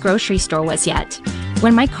knew where the grocery store was yet.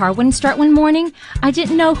 When my car wouldn't start one morning, I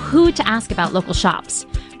didn't know who to ask about local shops.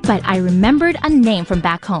 But I remembered a name from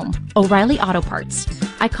back home, O'Reilly Auto Parts.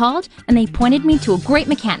 I called and they pointed me to a great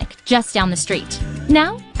mechanic just down the street.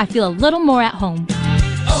 Now, I feel a little more at home.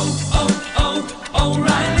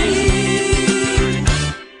 O'Reilly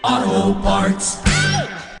Auto Parts.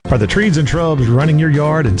 Are the trees and shrubs running your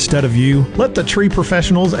yard instead of you? Let the tree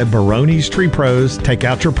professionals at Barone's Tree Pros take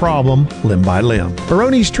out your problem limb by limb.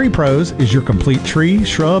 Barone's Tree Pros is your complete tree,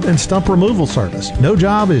 shrub, and stump removal service. No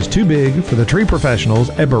job is too big for the tree professionals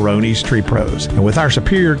at Barone's Tree Pros. And with our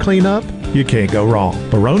superior cleanup, you can't go wrong.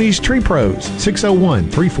 Barone's Tree Pros,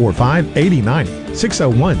 601-345-8090.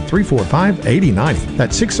 601-345-8090.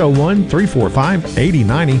 That's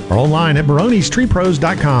 601-345-8090. Or online at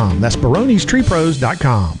baronestreepros.com. That's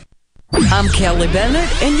baronestreepros.com. I'm Kelly Bennett,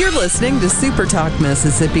 and you're listening to Super Talk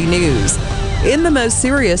Mississippi News. In the most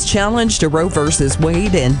serious challenge to Roe v.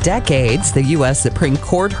 Wade in decades, the U.S. Supreme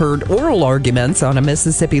Court heard oral arguments on a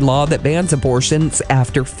Mississippi law that bans abortions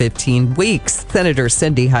after 15 weeks. Senator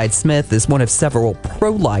Cindy Hyde-Smith is one of several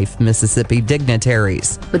pro-life Mississippi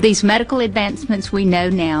dignitaries. With these medical advancements, we know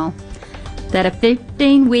now that a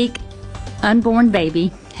 15-week unborn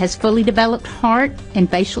baby has fully developed heart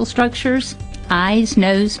and facial structures, eyes,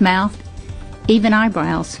 nose, mouth, even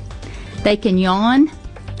eyebrows. They can yawn,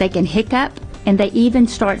 they can hiccup, and they even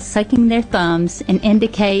start sucking their thumbs and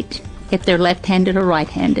indicate if they're left-handed or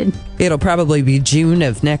right-handed. It'll probably be June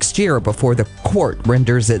of next year before the court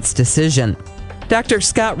renders its decision. Dr.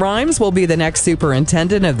 Scott Rhymes will be the next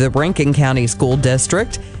superintendent of the Rankin County School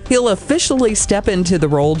District. He'll officially step into the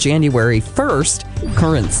role January 1st.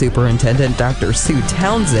 Current superintendent Dr. Sue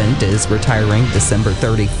Townsend is retiring December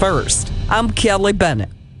 31st. I'm Kelly Bennett.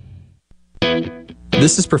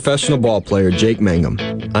 This is professional ball player Jake Mangum.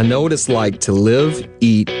 I know what it's like to live,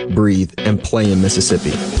 eat, breathe, and play in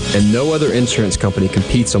Mississippi. And no other insurance company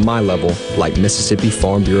competes on my level like Mississippi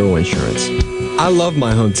Farm Bureau Insurance. I love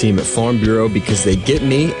my home team at Farm Bureau because they get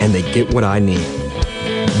me and they get what I need.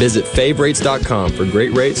 Visit favrates.com for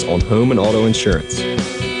great rates on home and auto insurance.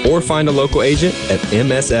 Or find a local agent at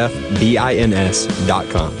msfbins.com.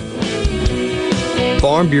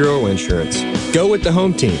 Farm Bureau Insurance. Go with the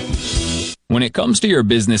home team. When it comes to your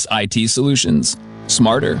business IT solutions,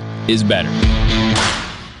 smarter is better.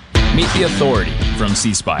 Meet the authority from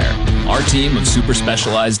C Spire. Our team of super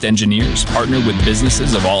specialized engineers partner with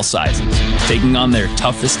businesses of all sizes, taking on their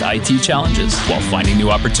toughest IT challenges while finding new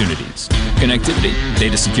opportunities. Connectivity,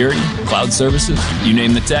 data security, cloud services, you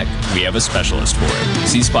name the tech, we have a specialist for it.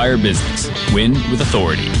 C Spire Business. Win with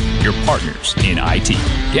authority. Your partners in IT.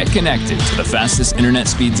 Get connected to the fastest internet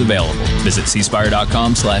speeds available. Visit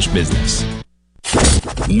cspire.com/business.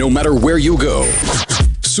 No matter where you go,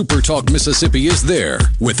 Super Talk Mississippi is there.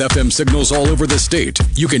 With FM signals all over the state,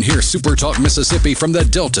 you can hear Super Talk Mississippi from the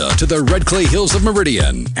Delta to the Red Clay Hills of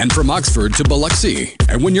Meridian and from Oxford to Biloxi.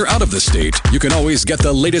 And when you're out of the state, you can always get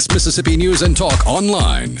the latest Mississippi news and talk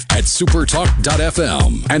online at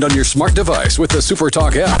supertalk.fm and on your smart device with the Super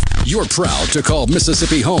Talk app. You're proud to call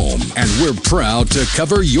Mississippi home, and we're proud to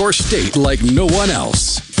cover your state like no one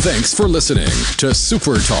else. Thanks for listening to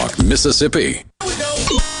Super Talk Mississippi.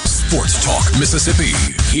 Sports Talk Mississippi.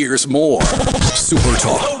 Here's more. Super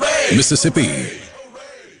Talk Mississippi.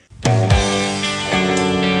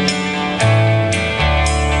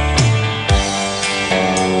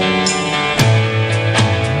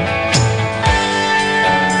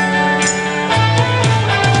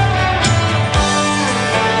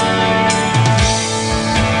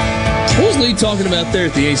 What was Lee talking about there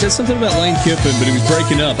at the end? He said something about Lane Kiffin, but he was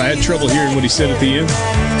breaking up. I had trouble hearing what he said at the end.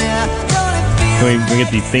 We get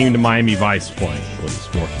the theme to Miami Vice playing, please.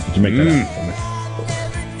 Could you make that happen for me?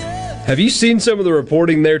 Have you seen some of the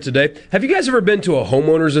reporting there today? Have you guys ever been to a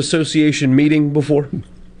homeowners association meeting before?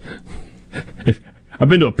 I've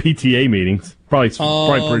been to a PTA meeting. Probably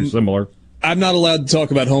pretty similar. I'm not allowed to talk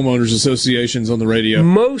about homeowners associations on the radio.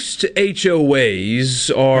 Most HOAs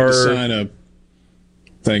are... sign a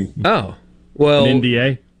thing. Oh, well... An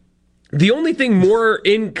NDA? The only thing more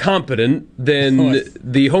incompetent than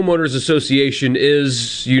the homeowners association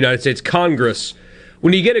is United States Congress.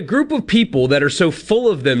 When you get a group of people that are so full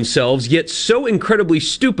of themselves, yet so incredibly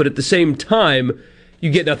stupid at the same time,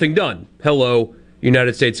 you get nothing done. Hello,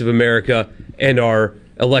 United States of America and our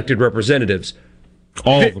elected representatives.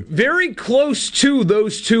 All of them. Very close to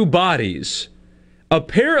those two bodies,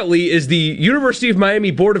 apparently, is the University of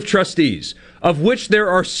Miami Board of Trustees, of which there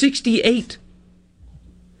are 68.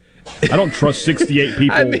 I don't trust 68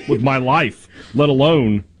 people with my life, let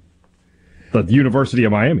alone... The University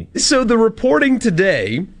of Miami. So the reporting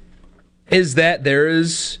today is that there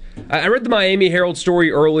is... I read the Miami Herald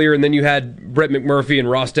story earlier, and then you had Brett McMurphy and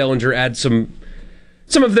Ross Dellinger add some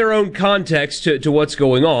of their own context to what's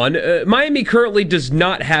going on. Miami currently does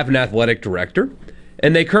not have an athletic director,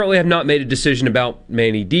 and they currently have not made a decision about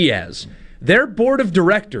Manny Diaz. Their board of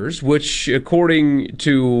directors, which according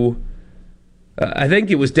to, I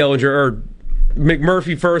think it was Dellinger, or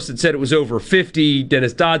McMurphy first that said it was over 50.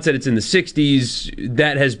 Dennis Dodd said it's in the 60s.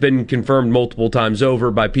 That has been confirmed multiple times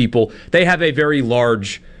over by people. They have a very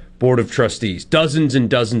large board of trustees, dozens and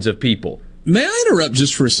dozens of people. May I interrupt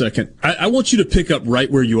just for a second? I want you to pick up right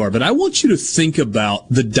where you are, but I want you to think about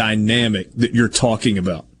the dynamic that you're talking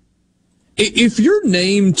about. If you're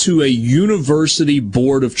named to a university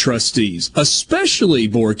board of trustees, especially,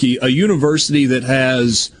 Borky, a university that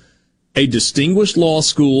has a distinguished law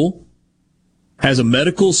school, has a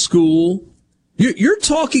medical school, you're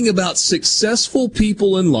talking about successful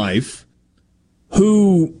people in life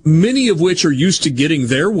who, many of which are used to getting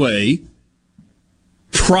their way,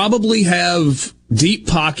 probably have deep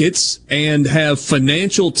pockets and have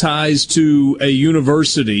financial ties to a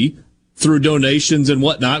university through donations and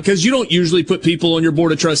whatnot, because you don't usually put people on your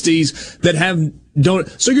board of trustees that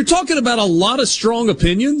so you're talking about a lot of strong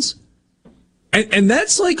opinions, and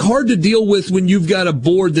that's like hard to deal with when you've got a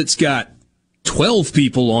board that's got 12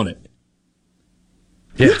 people on it.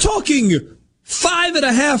 Yeah. You're talking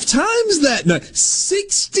 5.5 times that number.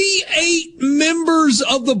 68 members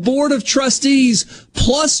of the board of trustees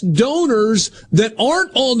plus donors that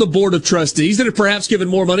aren't on the board of trustees that have perhaps given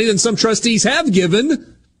more money than some trustees have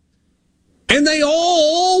given. And they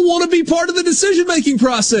all want to be part of the decision-making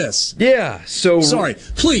process. Yeah, so... Sorry,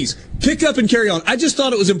 please, pick up and carry on. I just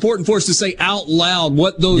thought it was important for us to say out loud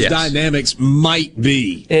what those dynamics might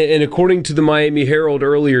be. And according to the Miami Herald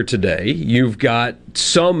earlier today, you've got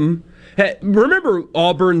some... Remember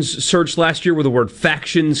Auburn's search last year where the word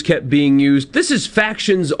factions kept being used? This is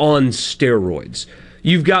factions on steroids.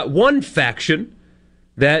 You've got one faction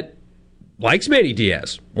that likes Manny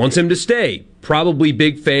Diaz, wants him to stay, probably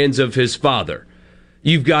big fans of his father.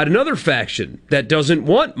 You've got another faction that doesn't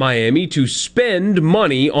want Miami to spend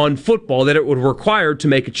money on football that it would require to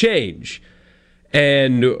make a change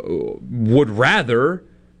and would rather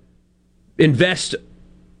invest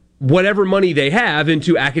whatever money they have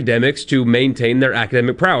into academics to maintain their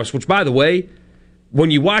academic prowess, which, by the way, when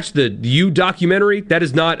you watch the U documentary, that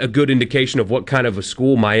is not a good indication of what kind of a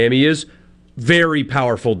school Miami is. Very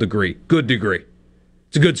powerful degree. Good degree.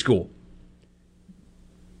 It's a good school.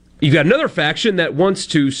 You've got another faction that wants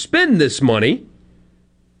to spend this money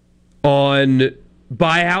on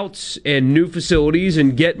buyouts and new facilities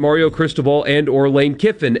and get Mario Cristobal and or Lane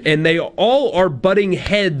Kiffin, and they all are butting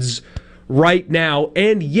heads right now,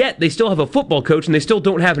 and yet they still have a football coach and they still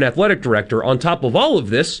don't have an athletic director. On top of all of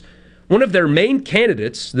this, one of their main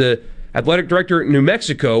candidates, the athletic director at New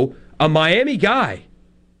Mexico, a Miami guy,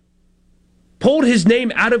 pulled his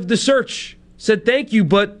name out of the search, said thank you,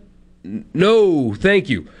 but no thank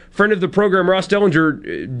you. Friend of the program, Ross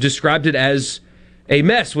Dellinger, described it as a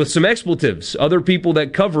mess with some expletives. Other people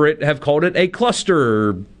that cover it have called it a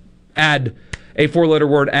cluster. Add a 4-letter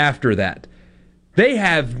word after that. They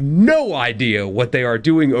have no idea what they are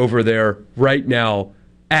doing over there right now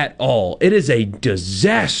at all. It is a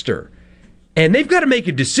disaster. And they've got to make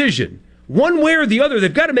a decision. One way or the other,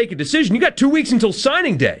 they've got to make a decision. You got 2 weeks until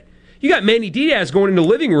signing day. You got Manny Diaz going into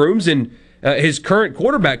living rooms, and his current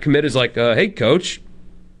quarterback commit is like, hey, coach,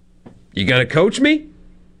 you going to coach me?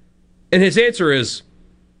 And his answer is,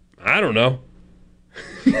 I don't know.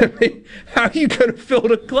 I mean, how are you going to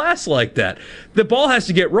fill a class like that? The ball has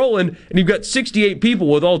to get rolling, and you've got 68 people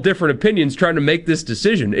with all different opinions trying to make this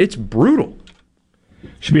decision. It's brutal.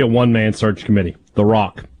 Should be a one-man search committee. The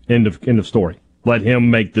Rock. End of story. Let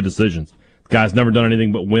him make the decisions. The guy's never done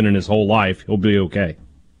anything but win in his whole life. He'll be okay.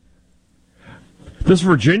 This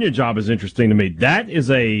Virginia job is interesting to me. That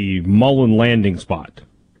is a Mullen landing spot.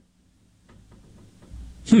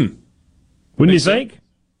 Wouldn't you think?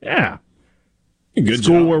 Yeah. Good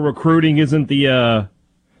school job. Where recruiting isn't the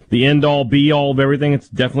end-all, be-all of everything. It's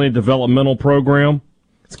definitely a developmental program.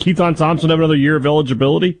 Does Keaton Thompson have another year of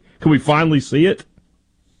eligibility? Can we finally see it?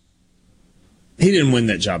 He didn't win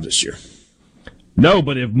that job this year. No,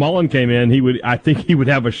 but if Mullen came in, I think he would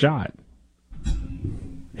have a shot.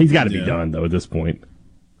 He's got to be done, though, at this point.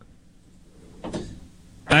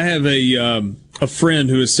 I have a friend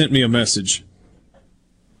who has sent me a message.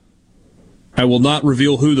 I will not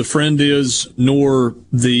reveal who the friend is nor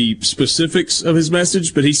the specifics of his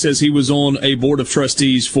message, but he says he was on a board of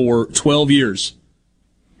trustees for 12 years.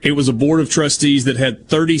 It was a board of trustees that had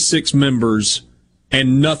 36 members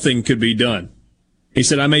and nothing could be done. He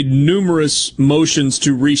said, I made numerous motions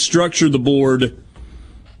to restructure the board.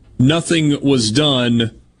 Nothing was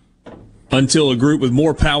done until a group with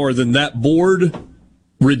more power than that board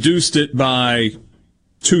reduced it by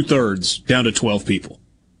 2/3 down to 12 people.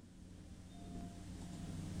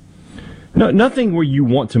 No, nothing where you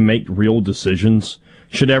want to make real decisions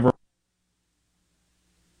should ever.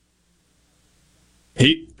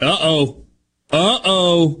 Uh-oh.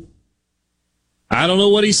 I don't know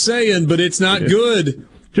what he's saying, but it's not good.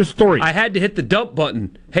 Just story. I had to hit the dump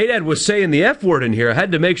button. Hey, Dad was saying the F word in here. I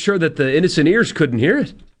had to make sure that the innocent ears couldn't hear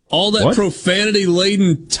it. All that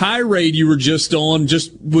profanity-laden tirade you were just on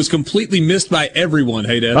just was completely missed by everyone,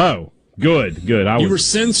 Hey, Dad. Oh, good. You were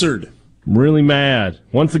censored. Really mad.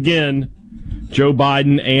 Once again, Joe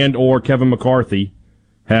Biden and or Kevin McCarthy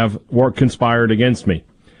have conspired against me.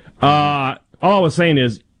 All I was saying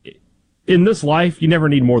is, in this life, you never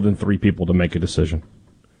need more than 3 people to make a decision.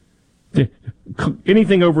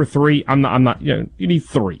 Anything over 3, I'm not. You need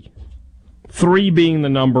 3. 3 being the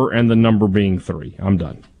number, and the number being 3. I'm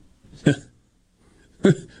done.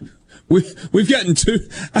 We've gotten 2.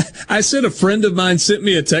 I said a friend of mine sent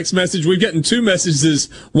me a text message. We've gotten 2 messages.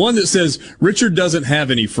 One that says Richard doesn't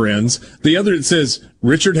have any friends. The other that says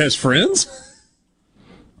Richard has friends.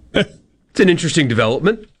 It's an interesting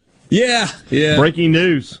development. Yeah. Breaking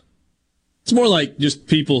news. It's more like just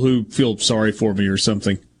people who feel sorry for me or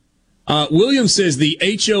something. William says the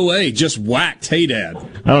HOA just whacked Hey Dad.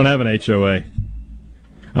 I don't have an HOA.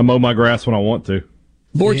 I mow my grass when I want to.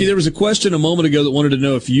 Borky, there was a question a moment ago that wanted to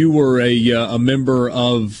know if you were a member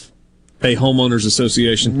of a homeowners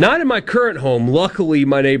association. Not in my current home. Luckily,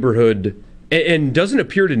 my neighborhood and doesn't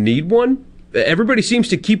appear to need one. Everybody seems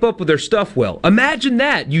to keep up with their stuff well. Imagine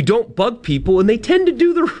that. You don't bug people, and they tend to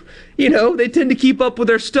do they tend to keep up with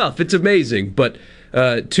their stuff. It's amazing. But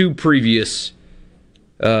 2 previous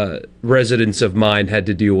residents of mine had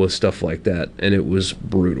to deal with stuff like that, and it was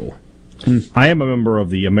brutal. I am a member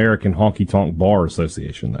of the American Honky Tonk Bar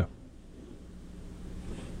Association, though.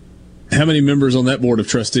 How many members on that board of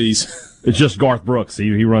trustees? It's just Garth Brooks.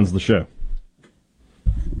 He runs the show.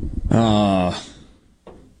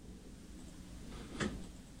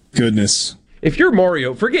 Goodness. If you're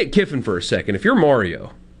Mario, forget Kiffin for a second. If you're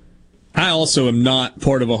Mario. I also am not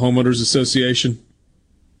part of a homeowners association.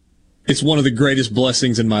 It's one of the greatest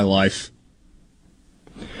blessings in my life.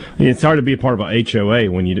 It's hard to be a part of a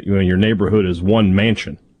HOA when your neighborhood is one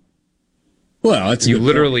mansion. Well, you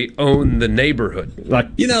literally own the neighborhood. Like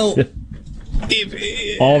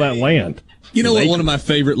all that land. You know what one of my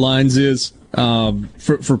favorite lines is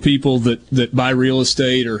for people that buy real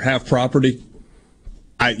estate or have property?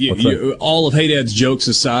 All of Hey Dad's jokes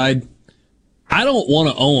aside, I don't want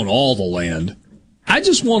to own all the land. I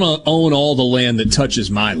just want to own all the land that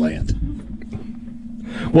touches my land.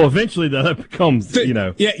 Well, eventually that becomes,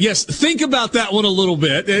 Yeah, yes. Think about that one a little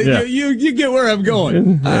bit. Yeah. You get where I'm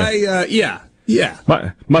going. Yeah.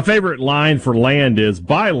 My favorite line for land is,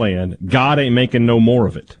 buy land, God ain't making no more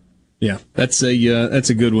of it. Yeah, that's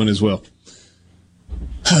a good one as well.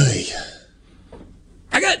 Hey.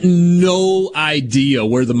 I got no idea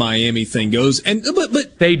where the Miami thing goes,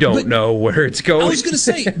 but they don't know where it's going. I was going to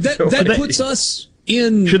say that puts us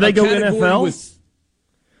in. Should they go NFL?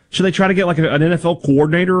 Should they try to get like an NFL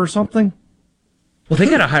coordinator or something? Well, they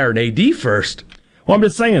got to hire an AD first. Well, I'm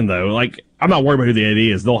just saying though, I'm not worried about who the AD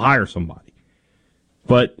is. They'll hire somebody.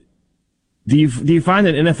 But do you find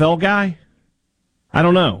an NFL guy? I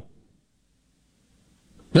don't know.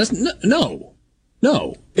 That's no.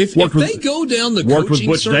 If they go down the worked coaching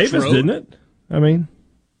with Butch search Davis, road, didn't it? I mean,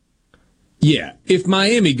 yeah. If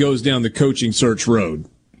Miami goes down the coaching search road,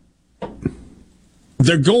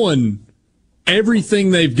 they're going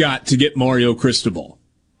everything they've got to get Mario Cristobal.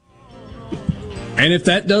 And if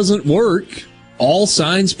that doesn't work, all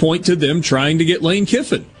signs point to them trying to get Lane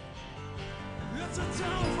Kiffin.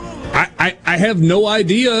 I have no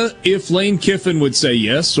idea if Lane Kiffin would say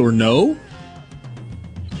yes or no.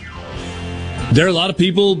 There are a lot of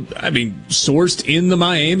people, sourced in the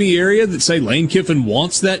Miami area that say Lane Kiffin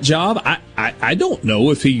wants that job. I don't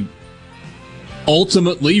know if he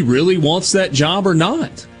ultimately really wants that job or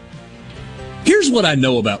not. Here's what I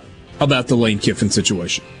know about the Lane Kiffin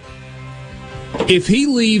situation. If he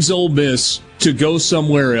leaves Ole Miss to go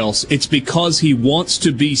somewhere else, it's because he wants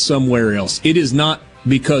to be somewhere else. It is not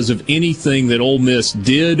because of anything that Ole Miss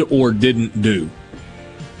did or didn't do.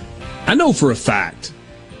 I know for a fact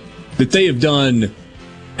that they have done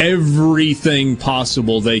everything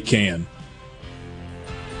possible they can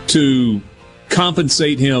to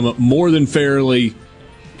compensate him more than fairly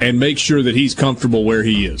and make sure that he's comfortable where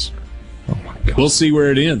he is. Oh my God. We'll see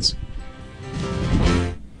where it ends.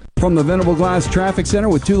 From the Venable Glass Traffic Center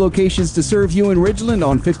with 2 locations to serve you in Ridgeland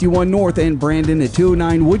on 51 North and Brandon at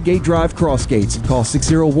 209 Woodgate Drive, Crossgates. Call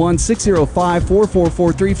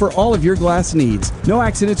 601-605-4443 for all of your glass needs. No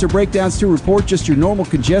accidents or breakdowns to report, just your normal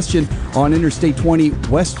congestion on Interstate 20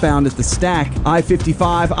 westbound at the Stack.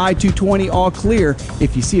 I-55, I-220 all clear.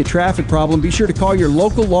 If you see a traffic problem, be sure to call your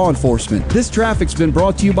local law enforcement. This traffic's been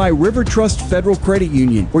brought to you by River Trust Federal Credit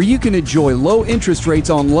Union, where you can enjoy low interest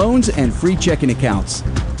rates on loans and free checking accounts.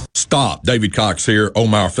 Stop. David Cox here,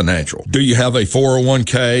 Omar Financial. Do you have a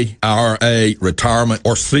 401k, IRA, retirement,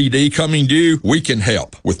 or CD coming due? We can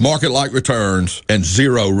help with market-like returns and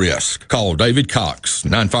zero risk. Call David Cox,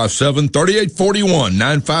 957-3841,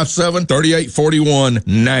 957-3841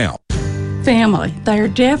 now. Family. They're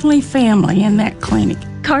definitely family in that clinic.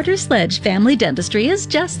 Carter Sledge Family Dentistry is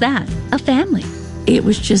just that, a family. It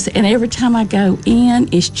was just, and every time I go in,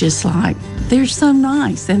 it's just like, they're so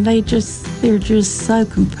nice, and they're just so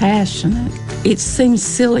compassionate. It seems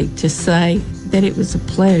silly to say that it was a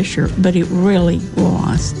pleasure, but it really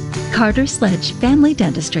was. Carter Sledge Family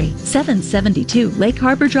Dentistry, 772 Lake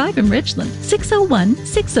Harbor Drive in Richland,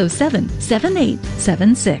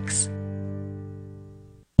 601-607-7876.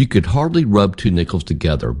 You could hardly rub 2 nickels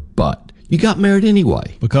together, but you got married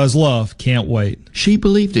anyway. Because love can't wait. She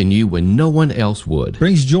believed in you when no one else would.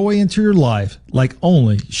 Brings joy into your life like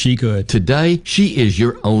only she could. Today, she is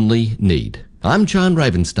your only need. I'm John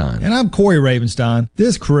Ravenstein. And I'm Corey Ravenstein.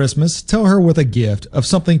 This Christmas, tell her with a gift of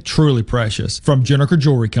something truly precious from Juniker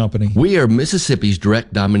Jewelry Company. We are Mississippi's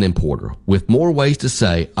direct diamond importer with more ways to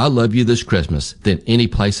say I love you this Christmas than any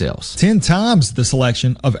place else. 10 times the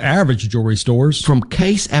selection of average jewelry stores. From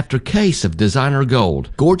case after case of designer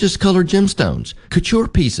gold, gorgeous colored gemstones, couture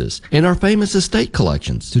pieces, and our famous estate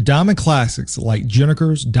collections. To diamond classics like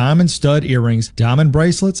Juniker's diamond stud earrings, diamond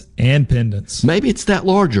bracelets, and pendants. Maybe it's that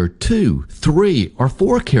larger 2, 3, or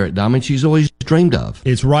 4 carat diamond she's always dreamed of.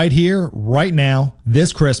 It's right here, right now,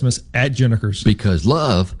 this Christmas at Juniker's. Because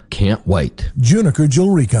love can't wait. Juniker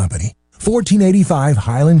Jewelry Company, 1485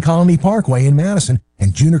 Highland Colony Parkway in Madison,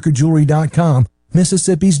 and JunikerJewelry.com,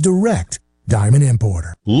 Mississippi's direct diamond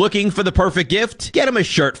importer. Looking for the perfect gift? Get him a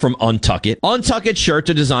shirt from Untuck It. Untuck It shirts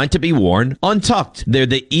are designed to be worn untucked. They're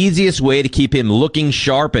the easiest way to keep him looking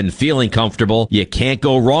sharp and feeling comfortable. You can't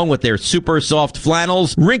go wrong with their super soft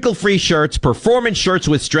flannels, wrinkle-free shirts, performance shirts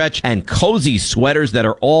with stretch, and cozy sweaters that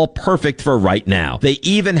are all perfect for right now. They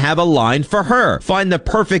even have a line for her. Find the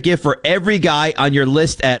perfect gift for every guy on your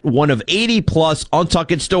list at one of 80-plus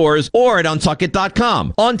Untuck It stores or at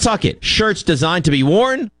untuckit.com. Untuck It. Shirts designed to be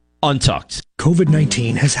worn untucked.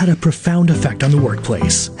 COVID-19 has had a profound effect on the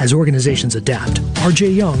workplace. As organizations adapt,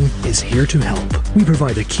 RJ Young is here to help. We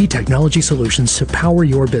provide the key technology solutions to power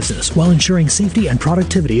your business while ensuring safety and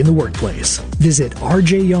productivity in the workplace. Visit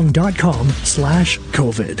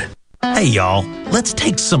rjyoung.com/COVID. Hey y'all, let's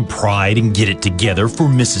take some pride and get it together for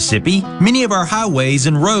Mississippi. Many of our highways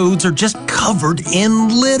and roads are just covered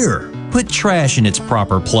in litter. Put trash in its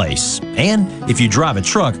proper place. And if you drive a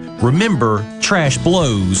truck, remember, trash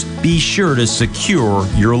blows. Be sure to secure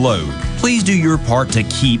your load. Please do your part to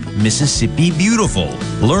keep Mississippi beautiful.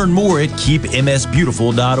 Learn more at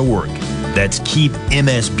keepmsbeautiful.org. That's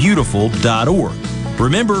keepmsbeautiful.org.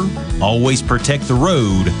 Remember, always protect the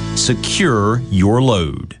road, secure your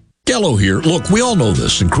load. Gallo here. Look, we all know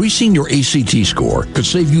this. Increasing your ACT score could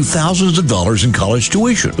save you thousands of dollars in college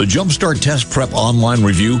tuition. The Jumpstart Test Prep online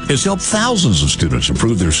review has helped thousands of students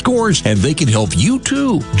improve their scores, and they can help you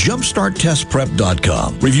too.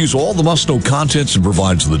 JumpstartTestPrep.com reviews all the must-know contents and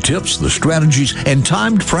provides the tips, the strategies, and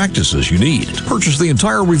timed practices you need. Purchase the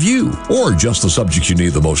entire review or just the subjects you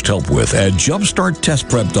need the most help with at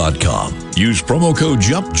JumpstartTestPrep.com. Use promo code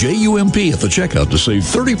JUMP, J-U-M-P, at the checkout to save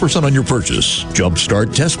 30% on your purchase.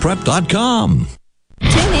 JumpstartTestPrep.com. Tune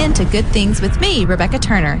in to Good Things with me, Rebecca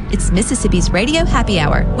Turner. It's Mississippi's Radio Happy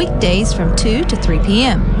Hour, weekdays from 2 to 3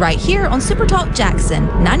 p.m. right here on Super Talk Jackson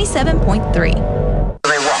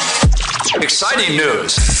 97.3. Exciting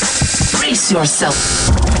news. Brace yourself.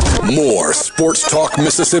 More Sports Talk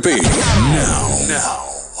Mississippi. Now.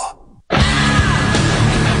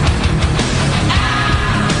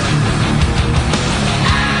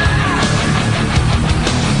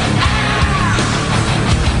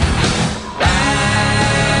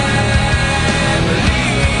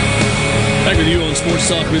 Back with you on Sports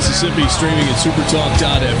Talk Mississippi, streaming at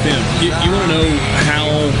supertalk.fm. You want to know how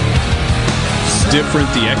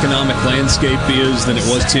different the economic landscape is than it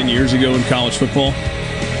was 10 years ago in college football?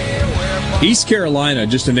 East Carolina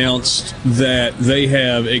just announced that they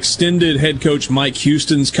have extended head coach Mike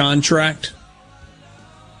Houston's contract.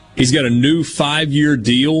 He's got a new 5-year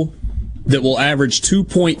deal that will average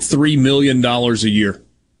 $2.3 million a year.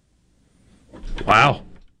 Wow.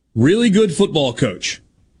 Really good football coach.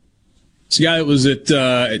 This guy that was at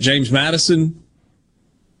James Madison,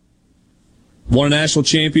 won a national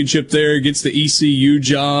championship there, gets the ECU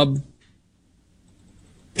job.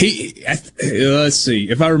 Let's see.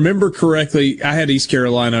 If I remember correctly, I had East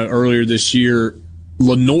Carolina earlier this year.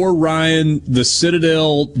 Lenore Ryan, the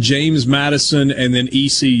Citadel, James Madison, and then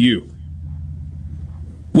ECU.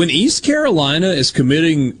 When East Carolina is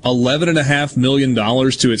committing $11.5 million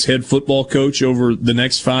to its head football coach over the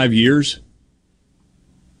next 5 years,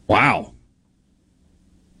 wow.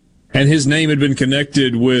 And his name had been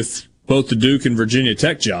connected with both the Duke and Virginia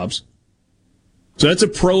Tech jobs. So that's a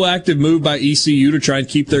proactive move by ECU to try and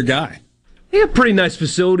keep their guy. They have pretty nice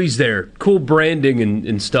facilities there. Cool branding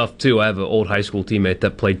and stuff, too. I have an old high school teammate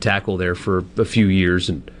that played tackle there for a few years.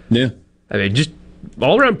 And yeah. I mean, just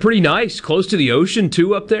all around pretty nice. Close to the ocean,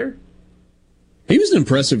 too, up there. He was an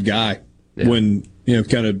impressive guy when,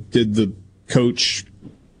 kind of did the coach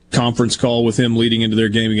conference call with him leading into their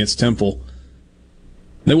game against Temple.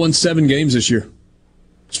 They won 7 games this year.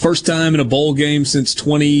 It's first time in a bowl game since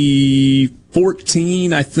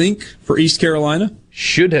 2014, I think, for East Carolina.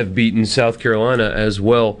 Should have beaten South Carolina as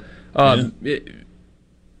well.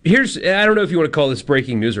 Here's, I don't know if you want to call this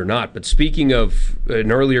breaking news or not, but speaking of an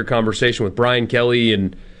earlier conversation with Brian Kelly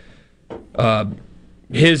and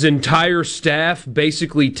his entire staff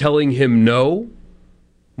basically telling him no,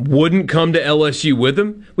 wouldn't come to LSU with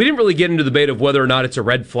him. We didn't really get into the debate of whether or not it's a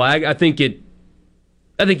red flag. I think it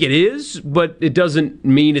is, but it doesn't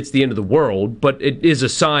mean it's the end of the world. But it is a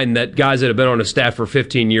sign that guys that have been on a staff for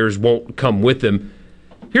 15 years won't come with him.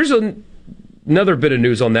 Here's another bit of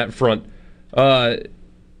news on that front.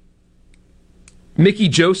 Mickey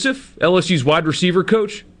Joseph, LSU's wide receiver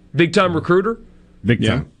coach, big-time recruiter. Big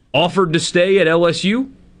time. Offered to stay at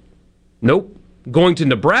LSU. Nope. Going to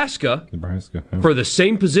Nebraska for the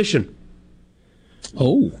same position.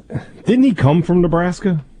 Oh. Didn't he come from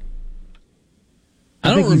Nebraska?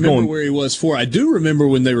 I don't remember where he was for. I do remember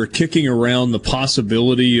when they were kicking around the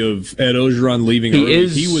possibility of Ed Ogeron leaving early.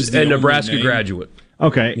 He was a Nebraska graduate.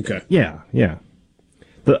 Okay. Yeah.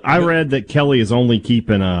 I read that Kelly is only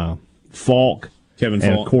keeping Kevin Falk,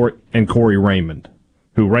 and Corey Raymond,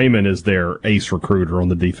 who Raymond is their ace recruiter on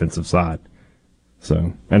the defensive side.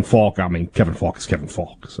 So, and Falk, Kevin Falk is Kevin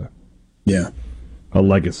Falk. So, yeah, a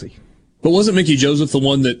legacy. But wasn't Mickey Joseph the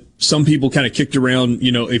one that some people kind of kicked around,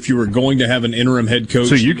 if you were going to have an interim head coach?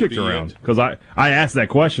 So you kicked around? Because I asked that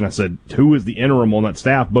question. I said, who is the interim on that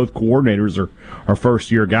staff? Both coordinators are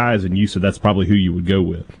first-year guys, and you said that's probably who you would go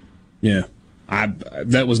with. Yeah.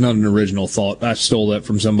 That was not an original thought. I stole that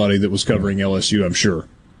from somebody that was covering LSU, I'm sure.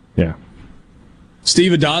 Yeah.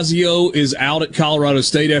 Steve Adazio is out at Colorado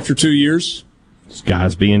State after 2 years. These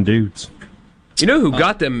guys being dudes. You know who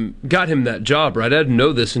got him that job, right? I didn't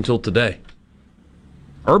know this until today.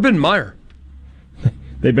 Urban Meyer.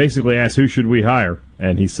 They basically asked, who should we hire?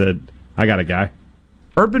 And he said, I got a guy.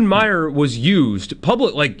 Urban Meyer was used,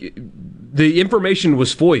 the information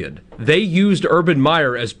was FOIA'd. They used Urban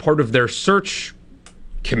Meyer as part of their search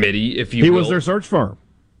committee, if you will. He was their search firm.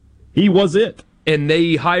 He was it. And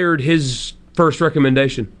they hired his first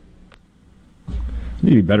recommendation.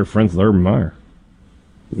 You'd be better friends with Urban Meyer.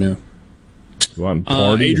 Yeah.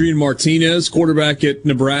 Adrian Martinez, quarterback at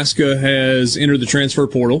Nebraska, has entered the transfer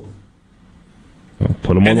portal.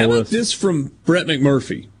 Put him on the list. How about this from Brett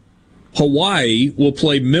McMurphy? Hawaii will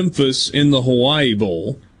play Memphis in the Hawaii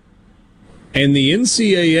Bowl, and the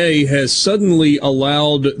NCAA has suddenly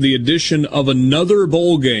allowed the addition of another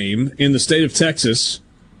bowl game in the state of Texas,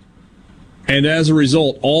 and as a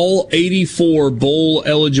result, all 84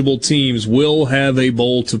 bowl-eligible teams will have a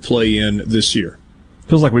bowl to play in this year.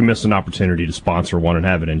 Feels like we missed an opportunity to sponsor one and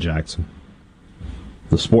have it in Jackson.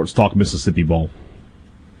 The Sports Talk Mississippi Bowl.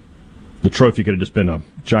 The trophy could have just been a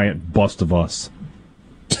giant bust of us.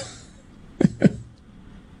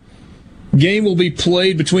 Game will be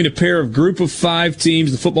played between a pair of group of 5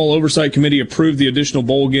 teams. The Football Oversight Committee approved the additional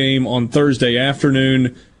bowl game on Thursday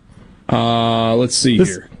afternoon. Let's see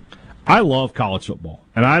here. I love college football,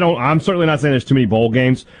 and I'm certainly not saying there's too many bowl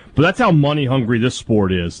games, but that's how money hungry this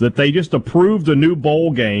sport is. That they just approved a new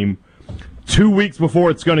bowl game 2 weeks before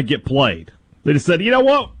it's going to get played. They just said, you know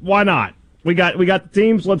what? Why not? We got the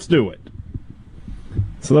teams. Let's do it,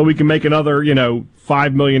 so that we can make another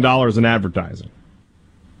 $5 million in advertising.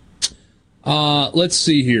 Let's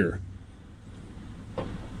see here.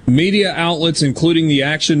 Media outlets, including the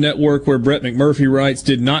Action Network, where Brett McMurphy writes,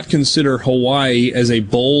 did not consider Hawaii as a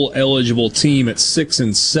bowl-eligible team at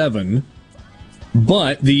 6-7.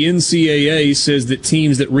 But the NCAA says that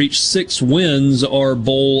teams that reach 6 wins are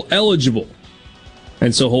bowl-eligible.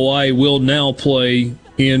 And so Hawaii will now play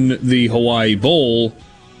in the Hawaii Bowl.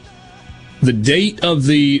 The date of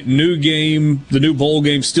the new game, the new bowl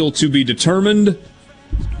game, still to be determined,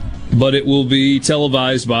 but it will be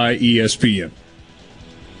televised by ESPN.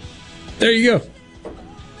 There you go.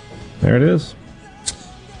 There it is.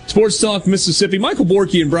 Sports Talk Mississippi. Michael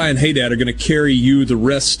Borky and Brian Haydad are going to carry you the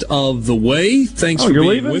rest of the way. Thanks for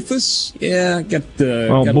being with us. Yeah, I got the.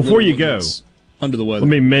 Well, before you go, under the weather. Let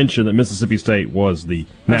me mention that Mississippi State was the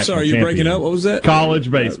national I'm sorry, you're breaking up. What was that? College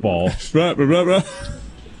baseball.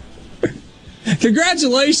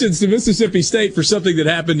 Congratulations to Mississippi State for something that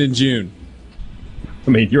happened in June.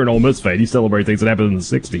 I mean, you're an Ole Miss fan. You celebrate things that happened in the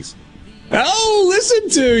 60s. Oh, listen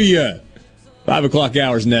to you. 5 o'clock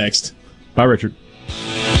hours next. Bye, Richard.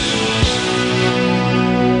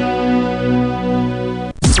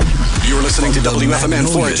 You're listening to WFMN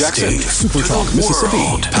Florida Jackson, Super Talk,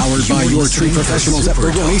 Mississippi. Powered by your tree professionals at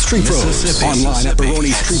Baroni's Tree Pros. Online at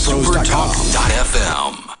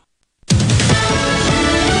baronistreepros.com.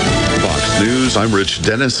 News, I'm Rich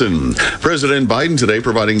Dennison. President Biden today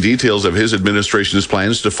providing details of his administration's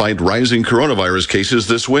plans to fight rising coronavirus cases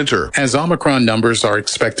this winter. As Omicron numbers are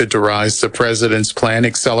expected to rise, the president's plan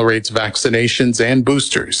accelerates vaccinations and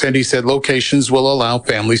boosters, and he said locations will allow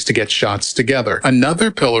families to get shots together. Another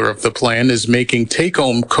pillar of the plan is making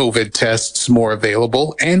take-home COVID tests more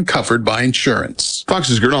available and covered by insurance.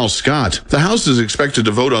 Fox's Gernal Scott. The House is expected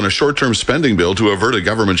to vote on a short-term spending bill to avert a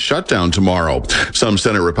government shutdown tomorrow. Some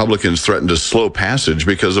Senate Republicans threatened to slow passage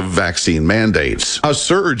because of vaccine mandates. A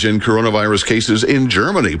surge in coronavirus cases in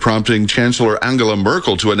Germany, prompting Chancellor Angela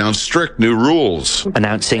Merkel to announce strict new rules.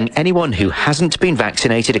 Announcing anyone who hasn't been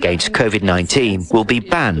vaccinated against COVID-19 will be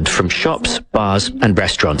banned from shops, bars and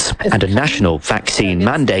restaurants, and a national vaccine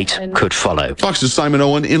mandate could follow. Fox's Simon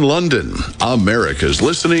Owen in London. America's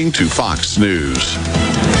listening to Fox News.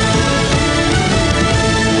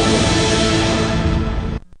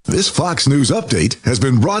 This Fox News update has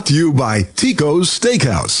been brought to you by Tico's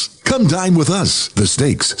Steakhouse. Come dine with us. The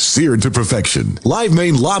steaks seared to perfection. Live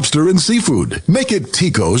Maine lobster and seafood. Make it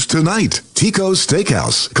Tico's tonight. Tico's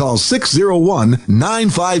Steakhouse. Call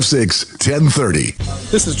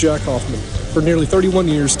 601-956-1030. This is Jack Hoffman. For nearly 31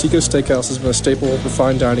 years, Tico's Steakhouse has been a staple of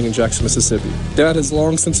fine dining in Jackson, Mississippi. Dad has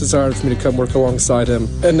long since desired for me to come work alongside him.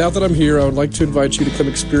 And now that I'm here, I would like to invite you to come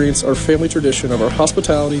experience our family tradition of our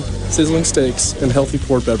hospitality, sizzling steaks, and healthy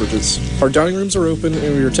poured beverages. Our dining rooms are open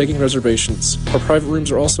and we are taking reservations. Our private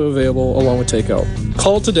rooms are also available along with takeout.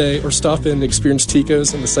 Call today or stop in and experience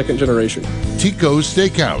Tico's in the second generation. Tico's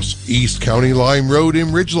Steakhouse, East County Line Road in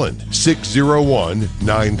Ridgeland,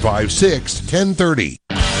 601-956-1030.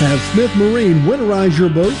 Have Smith Marine winterize your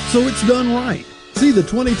boat so it's done right. See the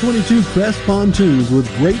 2022 Crest pontoons with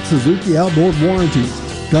great Suzuki outboard warranties.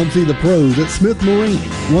 Come see the pros at Smith Marine,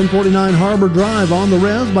 149 Harbor Drive on the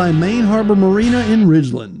res by Main Harbor Marina in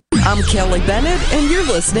Ridgeland. I'm Kelly Bennett, and you're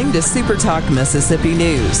listening to Super Talk Mississippi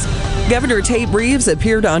News. Governor Tate Reeves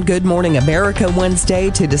appeared on Good Morning America Wednesday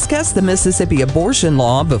to discuss the Mississippi abortion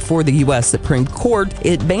law before the U.S. Supreme Court.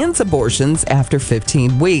 It bans abortions after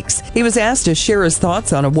 15 weeks. He was asked to share his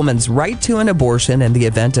thoughts on a woman's right to an abortion in the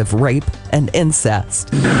event of rape and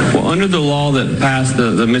incest. Well, under the law that passed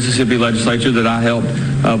the Mississippi legislature that I helped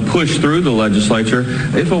push through the legislature,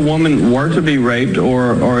 if a woman were to be raped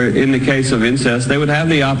or in the case of incest, they would have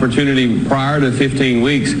the opportunity prior to 15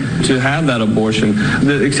 weeks to have that abortion.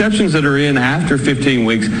 The exceptions that are in after 15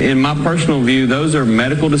 weeks, in my personal view, those are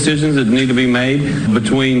medical decisions that need to be made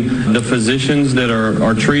between the physicians that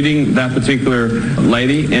are treating that particular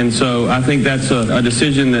lady. And so I think that's a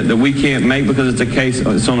decision that we can't make because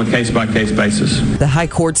it's on a case-by-case basis. The High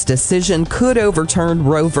Court's decision could overturn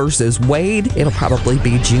Roe versus Wade. It'll probably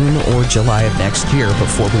be June or July of next year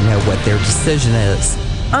before we know what their decision is.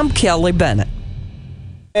 I'm Kelly Bennett.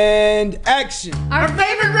 And action. Our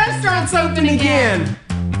favorite restaurant's open again.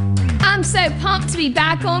 I'm so pumped to be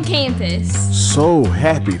back on campus. So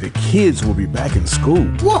happy the kids will be back in school.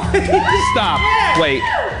 What? Stop. Wait,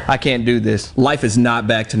 I can't do this. Life is not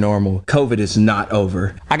back to normal. COVID is not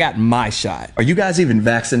over. I got my shot. Are you guys even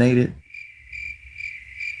vaccinated?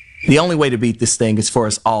 The only way to beat this thing is for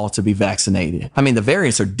us all to be vaccinated. I mean, the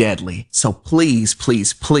variants are deadly. So please,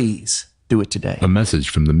 please, please do it today. A message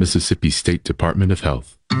from the Mississippi State Department of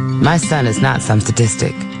Health. My son is not some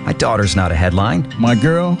statistic. My daughter's not a headline. My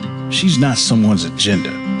girl, she's not someone's agenda.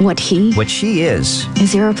 What she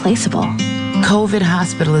is irreplaceable. COVID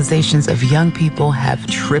hospitalizations of young people have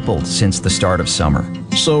tripled since the start of summer.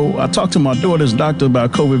 So I talked to my daughter's doctor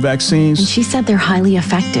about COVID vaccines. And she said they're highly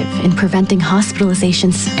effective in preventing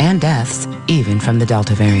hospitalizations and deaths, even from the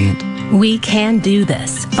Delta variant. We can do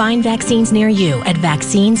this. Find vaccines near you at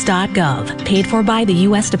vaccines.gov. Paid for by the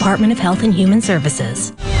U.S. Department of Health and Human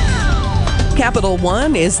Services. Capital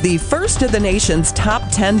One is the first of the nation's top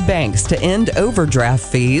 10 banks to end overdraft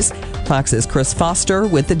fees. Fox's Chris Foster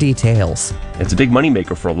with the details. It's a big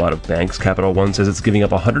moneymaker for a lot of banks. Capital One says it's giving up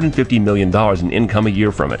 $150 million in income a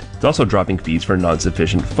year from it. It's also dropping fees for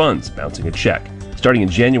non-sufficient funds, bouncing a check. Starting in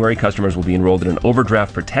January, customers will be enrolled in an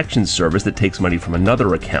overdraft protection service that takes money from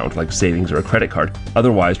another account, like savings or a credit card.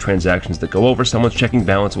 Otherwise, transactions that go over someone's checking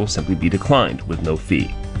balance will simply be declined with no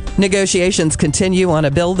fee. Negotiations continue on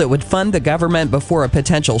a bill that would fund the government before a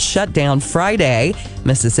potential shutdown Friday.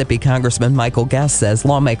 Mississippi Congressman Michael Guest says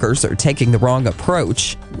lawmakers are taking the wrong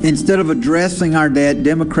approach. Instead of addressing our debt,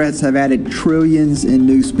 Democrats have added trillions in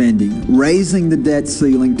new spending, raising the debt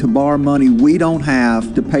ceiling to borrow money we don't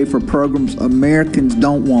have to pay for programs Americans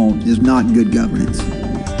don't want is not good governance.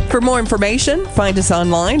 For more information, find us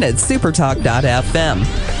online at supertalk.fm.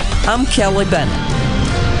 I'm Kelly Bennett.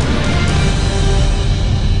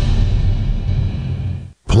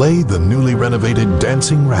 Play the newly renovated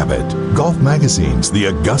Dancing Rabbit. Golf Magazine's The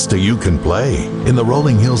Augusta You Can Play. In the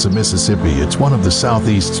rolling hills of Mississippi, it's one of the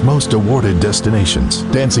Southeast's most awarded destinations.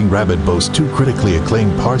 Dancing Rabbit boasts 2 critically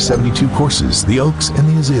acclaimed par 72 courses, the Oaks and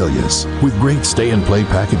the Azaleas. With great stay and play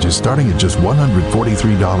packages starting at just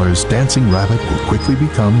 $143, Dancing Rabbit will quickly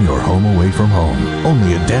become your home away from home.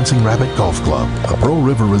 Only at Dancing Rabbit Golf Club, a Pearl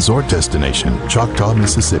River resort destination, Choctaw,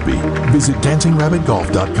 Mississippi. Visit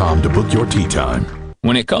DancingRabbitGolf.com to book your tee time.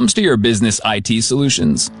 When it comes to your business IT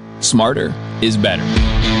solutions, smarter is better.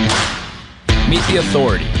 Meet the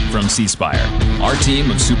authority from C-Spire. Our team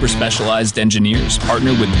of super specialized engineers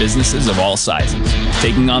partner with businesses of all sizes,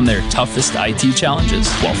 taking on their toughest IT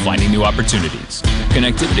challenges while finding new opportunities.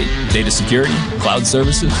 Connectivity, data security, cloud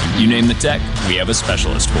services, you name the tech, we have a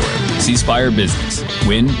specialist for it. C-Spire Business.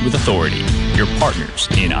 Win with authority. Your partners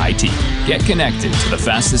in IT. Get connected to the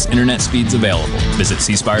fastest internet speeds available. Visit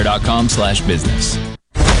cspire.com/business.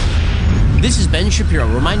 This is Ben Shapiro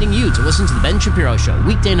reminding you to listen to The Ben Shapiro Show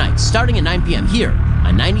weekday nights starting at 9 p.m. here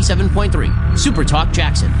on 97.3 Super Talk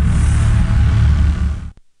Jackson.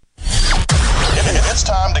 It's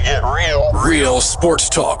time to get real. Real sports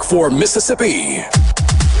talk for Mississippi.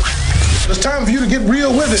 It's time for you to get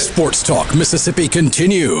real with it. Sports Talk Mississippi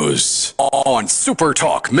continues on Super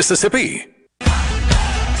Talk Mississippi.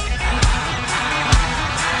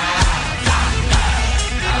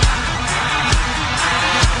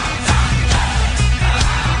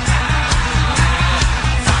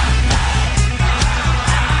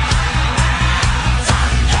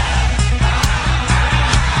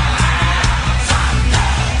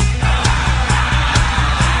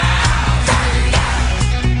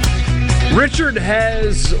 Richard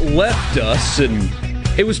has left us, and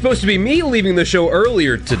it was supposed to be me leaving the show early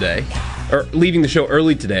today,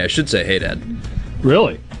 I should say. Hey, Dad.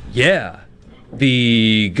 Really? Yeah.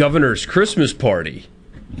 The governor's Christmas party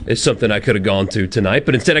is something I could have gone to tonight,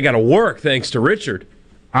 but instead I got to work thanks to Richard.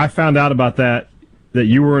 I found out about that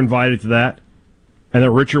you were invited to that, and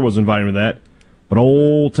that Richard was invited to that. But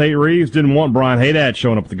old Tate Reeves didn't want Brian Haydad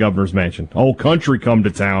showing up at the governor's mansion. Old country come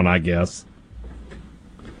to town, I guess.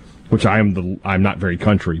 Which I'm not very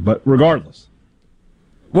country, but regardless.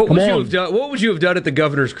 What would you have done at the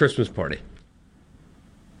governor's Christmas party?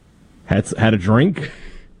 Had a drink?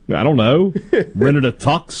 I don't know. Rented a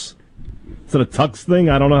tux? Is it a tux thing?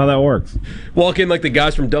 I don't know how that works. Walk in like the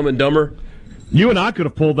guys from Dumb and Dumber? You and I could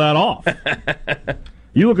have pulled that off.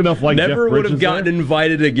 You look enough like Never Jeff would have gotten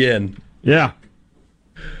invited again. Yeah.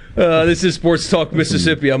 This is Sports Talk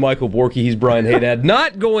Mississippi. I'm Michael Borky. He's Brian Haydad.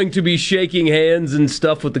 Not going to be shaking hands and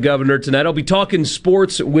stuff with the governor tonight. I'll be talking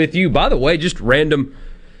sports with you. By the way, just random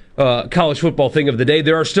college football thing of the day.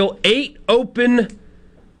 There are still 8 open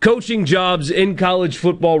coaching jobs in college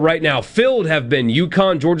football right now. Filled have been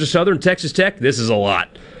UConn, Georgia Southern, Texas Tech. This is a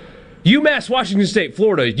lot. UMass, Washington State,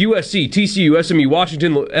 Florida, USC, TCU, SMU,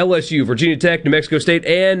 Washington, LSU, Virginia Tech, New Mexico State,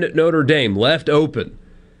 and Notre Dame left open.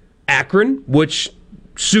 Akron, which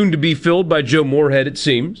soon to be filled by Joe Moorhead, it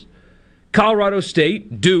seems. Colorado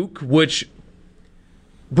State, Duke, which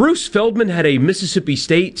Bruce Feldman had a Mississippi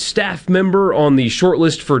State staff member on the short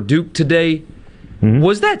list for Duke today. Mm-hmm.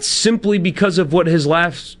 Was that simply because of what his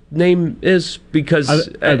last name is? Because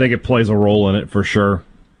I think it plays a role in it for sure.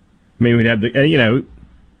 I mean, we'd have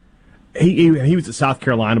he was at South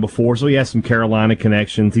Carolina before, so he has some Carolina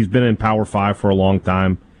connections. He's been in Power 5 for a long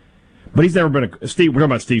time. But he's never been we're talking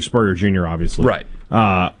about Steve Spurrier Jr., obviously. Right.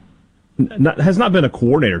 Has not been a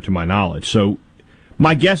coordinator to my knowledge. So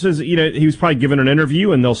my guess is, he was probably given an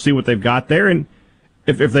interview and they'll see what they've got there. And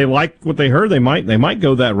if they like what they heard, they might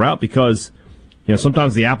go that route because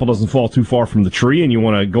sometimes the apple doesn't fall too far from the tree, and you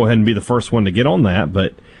want to go ahead and be the first one to get on that.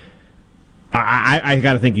 But I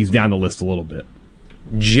got to think he's down the list a little bit.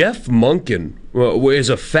 Jeff Monken is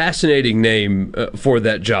a fascinating name for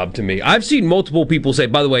that job to me. I've seen multiple people say,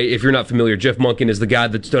 by the way, if you're not familiar, Jeff Monken is the guy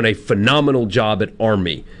that's done a phenomenal job at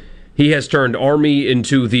Army. He has turned Army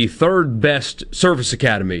into the third best service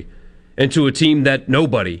academy, into a team that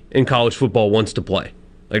nobody in college football wants to play.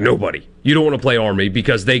 Like, nobody. You don't want to play Army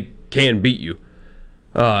because they can beat you.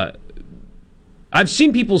 I've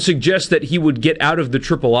seen people suggest that he would get out of the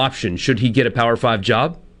triple option should he get a Power 5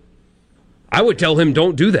 job. I would tell him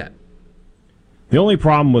don't do that. The only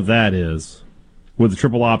problem with that is, with the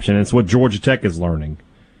triple option, it's what Georgia Tech is learning,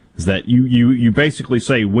 is that you basically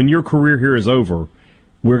say, when your career here is over,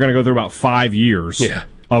 we're going to go through about 5 years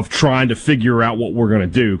of trying to figure out what we're going to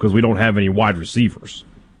do because we don't have any wide receivers.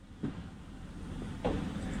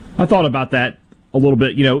 I thought about that a little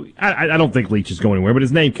bit. I don't think Leach is going anywhere, but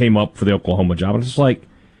his name came up for the Oklahoma job. And it's just like,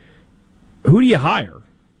 who do you hire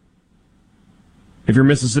if you're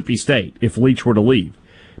Mississippi State, if Leach were to leave?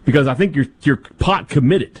 Because I think you're pot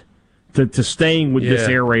committed to staying with this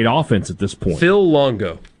air raid offense at this point. Phil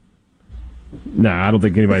Longo. No, I don't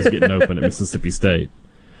think anybody's getting open at Mississippi State.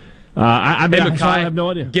 I have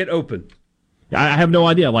no idea. Get open. I have no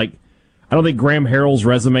idea. Like, I don't think Graham Harrell's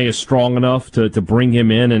resume is strong enough to bring him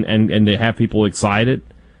in and to have people excited.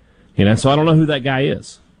 So I don't know who that guy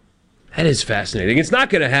is. That is fascinating. It's not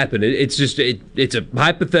going to happen. It's just it's a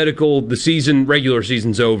hypothetical. The regular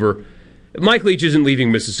season's over. Mike Leach isn't leaving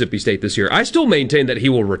Mississippi State this year. I still maintain that he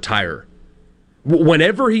will retire.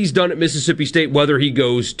 Whenever he's done at Mississippi State, whether he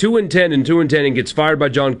goes 2-10 and gets fired by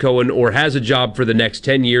John Cohen, or has a job for the next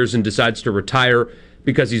 10 years and decides to retire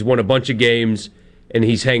because he's won a bunch of games and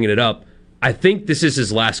he's hanging it up, I think this is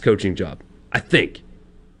his last coaching job. I think.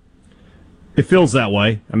 It feels that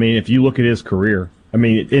way. I mean, if you look at his career,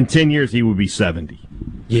 in 10 years he would be 70.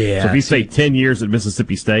 Yeah. So if you say 10 years at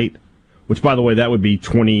Mississippi State, which, by the way, that would be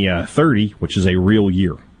 2030, which is a real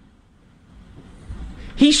year.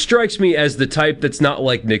 He strikes me as the type that's not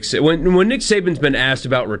like Nick Saban. When Nick Saban's been asked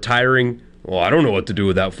about retiring, I don't know what to do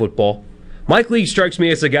without football. Mike Leach strikes me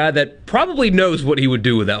as a guy that probably knows what he would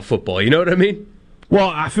do without football. You know what I mean? Well,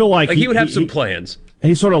 I feel like he would have some plans.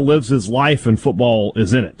 He sort of lives his life and football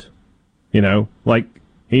is in it. Like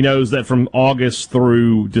he knows that from August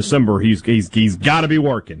through December he's got to be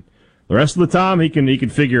working. The rest of the time he can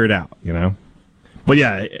figure it out, But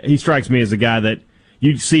yeah, he strikes me as a guy that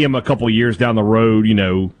you'd see him a couple years down the road,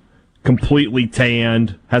 completely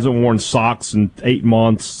tanned, hasn't worn socks in 8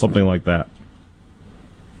 months, something like that.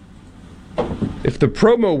 If the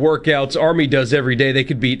promo workouts Army does every day, they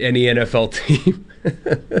could beat any NFL team.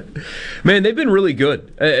 Man, they've been really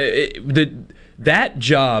good. That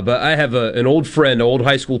job, I have an old friend, an old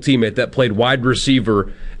high school teammate that played wide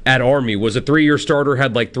receiver at Army, was a 3-year starter,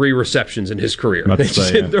 had like 3 receptions in his career. They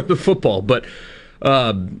just didn't throw the football. But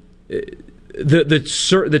the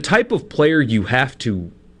type of player you have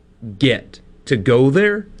to get to go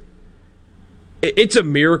there, it's a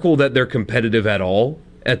miracle that they're competitive at all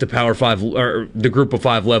at the Power 5 or the Group of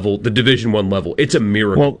 5 level, the Division I level. It's a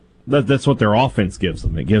miracle. Well, that's what their offense gives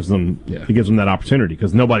them. It gives them that opportunity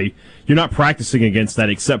because you're not practicing against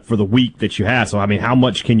that except for the week that you have. So how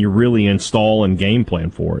much can you really install and game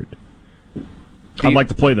plan for it? I'd like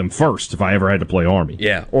to play them first if I ever had to play Army.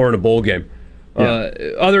 Yeah, or in a bowl game.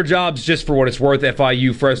 Other jobs, just for what it's worth,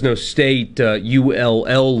 FIU, Fresno State,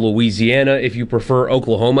 ULL, Louisiana, if you prefer.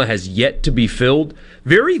 Oklahoma has yet to be filled.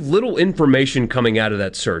 Very little information coming out of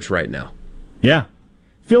that search right now. Yeah.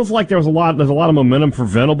 Feels like there's a lot of momentum for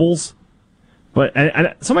Venables. But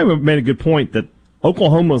and somebody made a good point that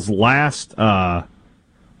Oklahoma's last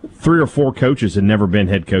 3 or 4 coaches had never been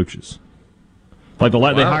head coaches. Like they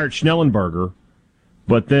hired Schnellenberger,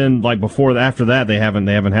 but then after that they haven't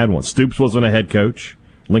had one. Stoops wasn't a head coach.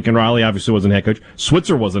 Lincoln Riley obviously wasn't a head coach.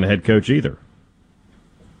 Switzer wasn't a head coach either.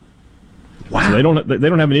 Wow. So they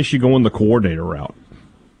don't have an issue going the coordinator route.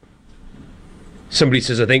 Somebody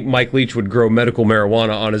says, I think Mike Leach would grow medical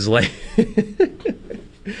marijuana on his leg.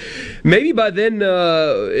 Maybe by then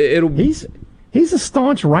it'll. He's a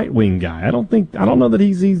staunch right wing guy. I don't know that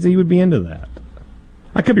he would be into that.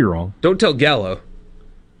 I could be wrong. Don't tell Gallo.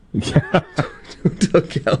 Don't tell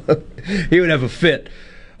Gallo. He would have a fit.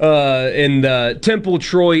 And Temple,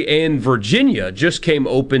 Troy, and Virginia just came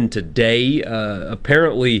open today.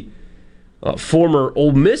 Apparently, former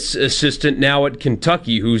Ole Miss assistant now at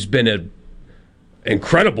Kentucky, who's been an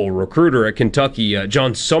incredible recruiter at Kentucky,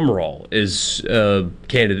 John Sumrall, is a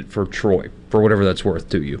candidate for Troy, for whatever that's worth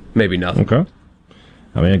to you. Maybe nothing. Okay.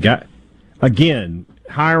 A guy, again,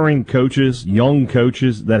 hiring coaches, young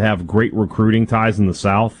coaches that have great recruiting ties in the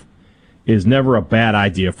South is never a bad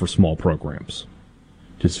idea for small programs.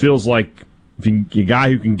 Just feels like if you a guy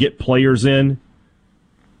who can get players in,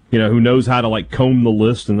 who knows how to like comb the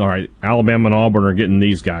list and all right, Alabama and Auburn are getting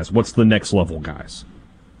these guys. What's the next level guys?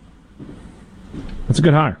 That's a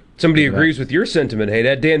good hire. Somebody agrees with your sentiment, hey,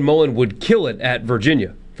 that Dan Mullen would kill it at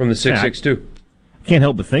Virginia from the 662. I can't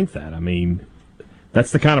help but think that. I mean,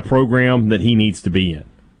 that's the kind of program that he needs to be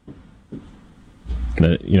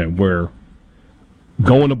in. Where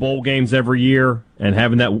going to bowl games every year and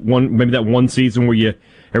having that one season where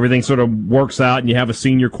everything sort of works out and you have a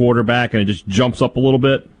senior quarterback and it just jumps up a little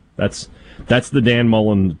bit. That's the Dan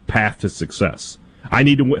Mullen path to success. I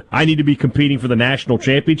need to be competing for the national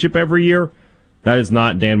championship every year. That is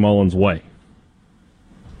not Dan Mullen's way.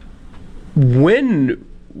 When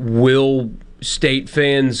will State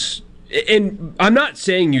fans, and I'm not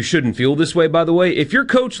saying you shouldn't feel this way, by the way, if your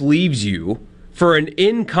coach leaves you for an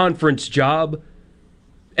in-conference job,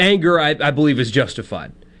 anger, I believe, is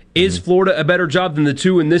justified. Is Florida a better job than the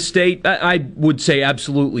two in this state? I would say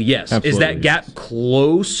absolutely yes. Absolutely, is that gap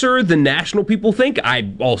closer than national people think?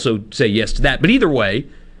 I also say yes to that. But either way...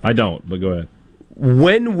 I don't, but go ahead.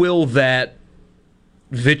 When will that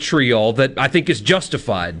vitriol that I think is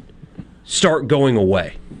justified start going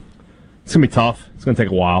away? It's going to be tough. It's going to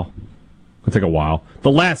take a while.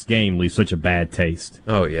 The last game leaves such a bad taste.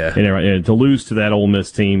 Oh, yeah. And to lose to that Ole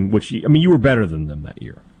Miss team, which, you were better than them that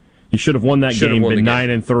year. You should have won that game, been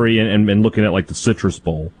 9-3, and been looking at like the Citrus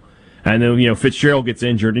Bowl. And then, Fitzgerald gets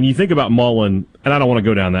injured. And you think about Mullen, and I don't want to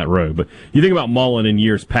go down that road, but you think about Mullen in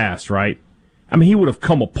years past, right? I mean, he would have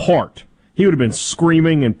come apart. He would have been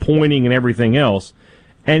screaming and pointing and everything else.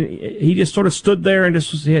 And he just sort of stood there and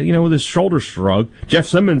just was, with his shoulders shrugged. Jeff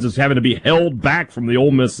Simmons is having to be held back from the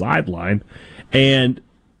Ole Miss sideline. And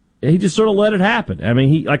he just sort of let it happen. I mean,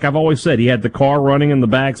 he, like I've always said, he had the car running and the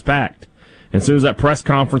bags packed. And as soon as that press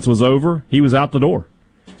conference was over, he was out the door.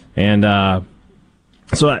 And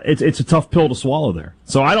so it's a tough pill to swallow there.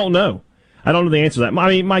 So I don't know. I don't know the answer to that. I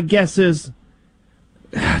mean, my guess is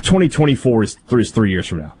 2024 is 3 years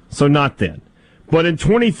from now. So not then. But in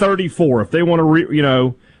 2034, if they want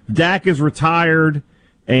to, Dak is retired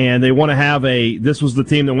and they want to have this was the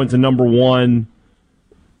team that went to number 1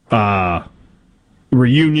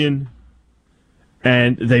 reunion,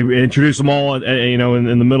 and they introduce them all,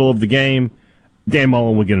 in the middle of the game, Dan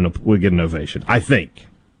Mullen would get an ovation. I think.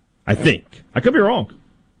 I could be wrong.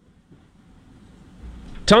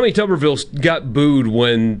 Tommy Tuberville got booed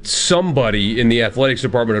when somebody in the athletics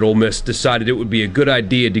department at Ole Miss decided it would be a good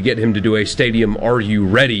idea to get him to do a stadium Are You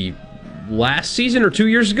Ready last season or 2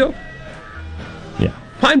 years ago. Yeah.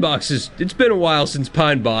 Pine Box it's been a while since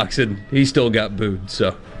Pine Box, and he still got booed,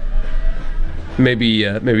 so maybe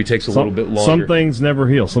takes a little bit longer. Some things never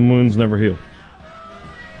heal. Some wounds never heal.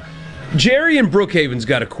 Jerry in Brookhaven's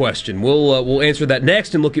got a question. We'll answer that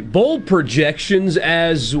next and look at bowl projections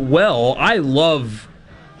as well. I love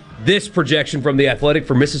this projection from The Athletic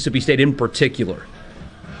for Mississippi State in particular.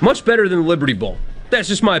 Much better than the Liberty Bowl. That's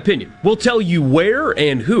just my opinion. We'll tell you where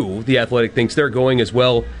and who The Athletic thinks they're going, as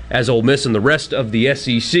well as Ole Miss and the rest of the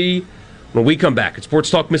SEC. When we come back at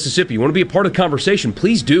Sports Talk Mississippi, you want to be a part of the conversation,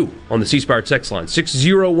 please do on the C Spire text line,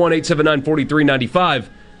 601-879-4395.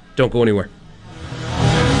 Don't go anywhere.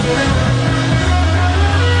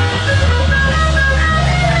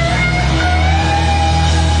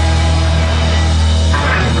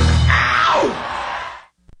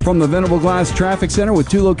 From the Venable Glass Traffic Center with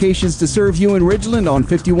 2 locations to serve you in Ridgeland on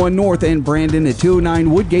 51 North and Brandon at 209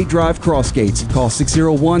 Woodgate Drive, Crossgates. Call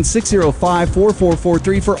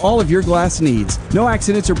 601-605-4443 for all of your glass needs. No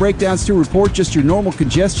accidents or breakdowns to report, just your normal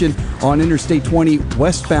congestion on Interstate 20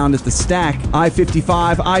 westbound at the Stack.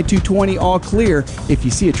 I-55, I-220 all clear. If you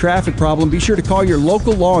see a traffic problem, be sure to call your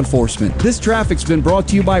local law enforcement. This traffic's been brought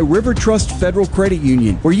to you by River Trust Federal Credit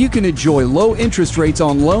Union, where you can enjoy low interest rates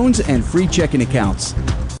on loans and free checking accounts.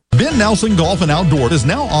 Ben Nelson Golf and Outdoor is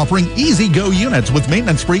now offering easy-go units with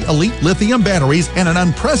maintenance-free elite lithium batteries and an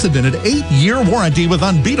unprecedented 8-year warranty with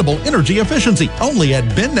unbeatable energy efficiency. Only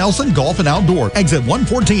at Ben Nelson Golf and Outdoor, exit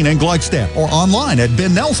 114 in Gluckstadt, or online at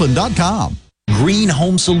bennelson.com. Green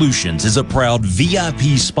Home Solutions is a proud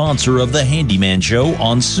VIP sponsor of the Handyman Show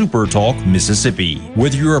on Super Talk Mississippi.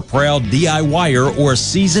 Whether you're a proud DIYer or a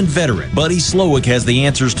seasoned veteran, Buddy Slowick has the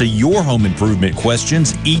answers to your home improvement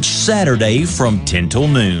questions each Saturday from 10 till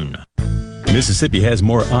noon. Mississippi has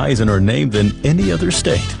more I's in our name than any other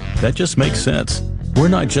state. That just makes sense. We're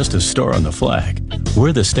not just a star on the flag.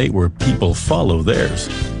 We're the state where people follow theirs.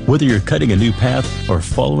 Whether you're cutting a new path or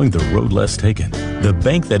following the road less taken, the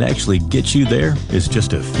bank that actually gets you there is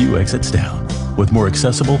just a few exits down. with more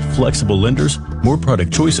accessible, flexible lenders, more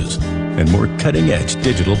product choices, and more cutting-edge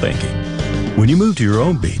digital banking. When you move to your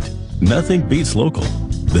own beat, nothing beats local.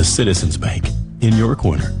 The Citizens Bank, in your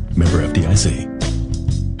corner. Member FDIC.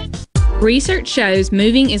 Research shows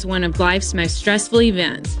moving is one of life's most stressful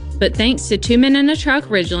events, but thanks to Two Men and a Truck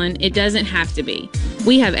Ridgeland, it doesn't have to be.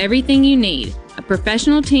 We have everything you need. A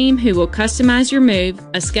professional team who will customize your move,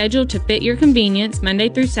 a schedule to fit your convenience Monday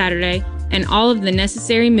through Saturday, and all of the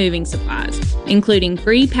necessary moving supplies, including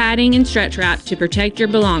free padding and stretch wrap to protect your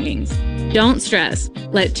belongings. Don't stress.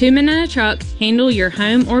 Let Two Men and a Truck handle your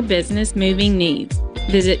home or business moving needs.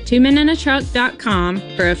 Visit twomenandatruck.com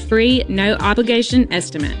for a free, no-obligation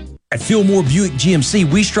estimate. At Fillmore Buick GMC,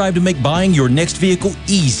 we strive to make buying your next vehicle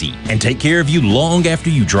easy and take care of you long after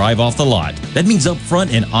you drive off the lot. That means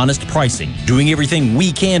upfront and honest pricing, doing everything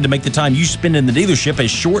we can to make the time you spend in the dealership as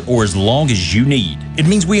short or as long as you need. It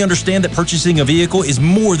means we understand that purchasing a vehicle is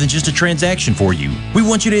more than just a transaction for you. We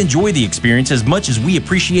want you to enjoy the experience as much as we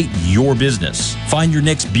appreciate your business. Find your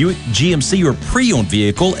next Buick GMC or pre-owned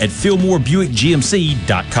vehicle at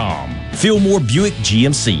FillmoreBuickGMC.com. Fillmore Buick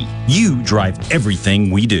GMC. You drive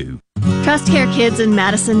everything we do. Trust Care Kids in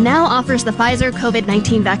Madison now offers the Pfizer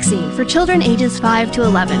COVID-19 vaccine for children ages 5 to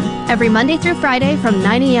 11. Every Monday through Friday from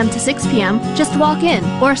 9 a.m. to 6 p.m., just walk in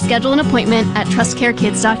or schedule an appointment at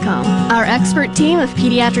trustcarekids.com. Our expert team of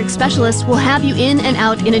pediatric specialists will have you in and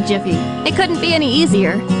out in a jiffy. It couldn't be any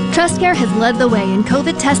easier. TrustCare has led the way in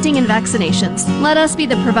COVID testing and vaccinations. Let us be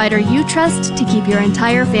the provider you trust to keep your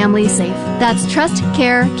entire family safe. That's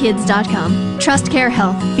trustcarekids.com. TrustCare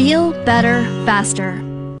Health. Feel better, faster.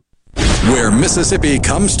 Where Mississippi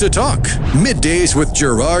comes to talk. Middays with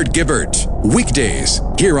Gerard Gibbert. Weekdays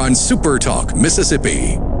here on Super Talk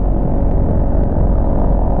Mississippi.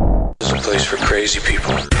 This is a place for crazy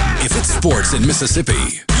people. If it's sports in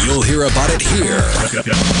Mississippi, you'll hear about it here.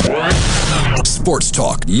 Sports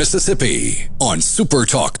Talk Mississippi on Super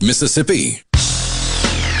Talk Mississippi.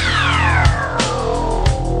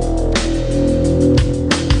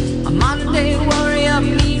 A Monday warrior,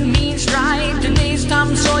 mean stride. Today's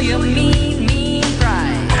Tom Sawyer, mean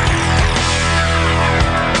pride.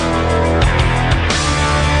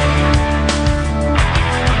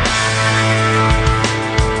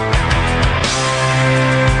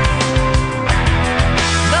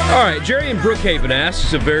 All right, Jerry in Brookhaven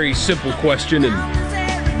asks a very simple question,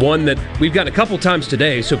 and one that we've got a couple times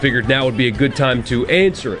today, so figured now would be a good time to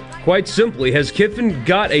answer it. Quite simply, has Kiffin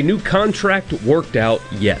got a new contract worked out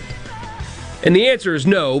yet? And the answer is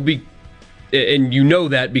no, and you know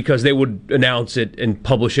that because they would announce it and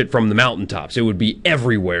publish it from the mountaintops. It would be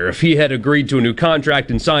everywhere. If he had agreed to a new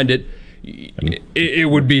contract and signed it, it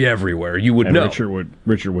would be everywhere. You would know.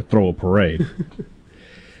 Richard would throw a parade.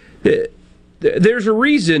 There's a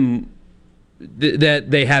reason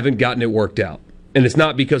that they haven't gotten it worked out, and it's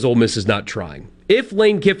not because Ole Miss is not trying. If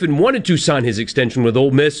Lane Kiffin wanted to sign his extension with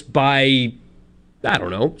Ole Miss by,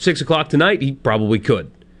 6 o'clock tonight, he probably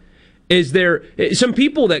could. Is there some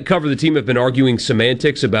people that cover the team have been arguing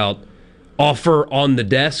semantics about offer on the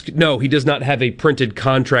desk? No, he does not have a printed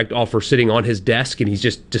contract offer sitting on his desk, and he's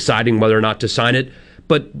just deciding whether or not to sign it.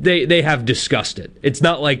 But they have discussed it. It's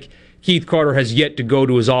not like Keith Carter has yet to go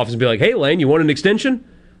to his office and be like, hey, Lane, you want an extension?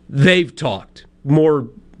 They've talked. More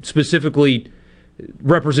specifically,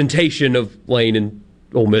 representation of Lane and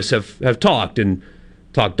Ole Miss have talked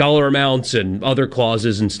dollar amounts and other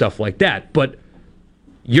clauses and stuff like that. But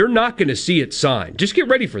you're not going to see it signed. Just get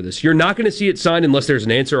ready for this. You're not going to see it signed unless there's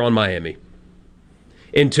an answer on Miami.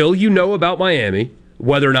 Until you know about Miami,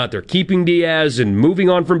 whether or not they're keeping Diaz and moving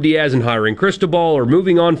on from Diaz and hiring Cristobal, or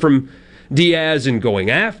moving on from Diaz and going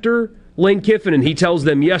after Lane Kiffin, and he tells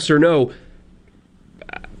them yes or no,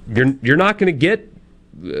 you're not going to get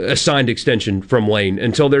a signed extension from Lane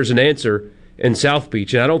until there's an answer in South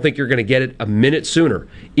Beach, and I don't think you're going to get it a minute sooner.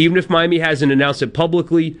 Even if Miami hasn't announced it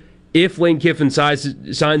publicly, if Lane Kiffin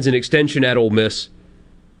signs an extension at Ole Miss,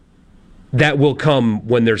 that will come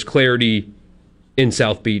when there's clarity in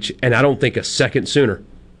South Beach, and I don't think a second sooner.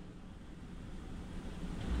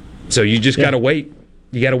 So you just got to wait.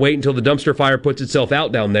 You got to wait until the dumpster fire puts itself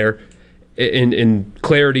out down there and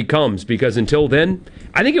clarity comes, because until then,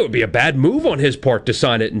 I think it would be a bad move on his part to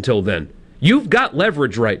sign it until then. You've got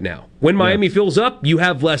leverage right now. When Miami fills up, you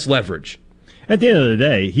have less leverage. At the end of the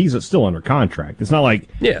day, he's still under contract. It's not like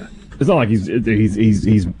he's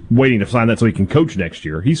waiting to sign that so he can coach next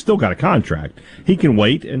year. He's still got a contract. He can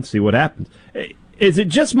wait and see what happens. Is it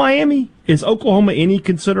just Miami? Is Oklahoma any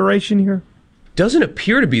consideration here? Doesn't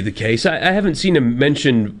appear to be the case. I haven't seen him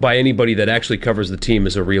mentioned by anybody that actually covers the team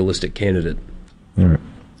as a realistic candidate. All right.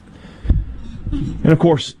 And of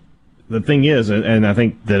course, the thing is, and I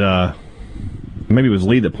think that maybe it was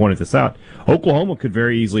Lee that pointed this out, Oklahoma could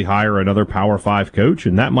very easily hire another Power 5 coach,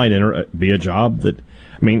 and that might be a job that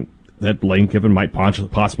Lane Kiffin might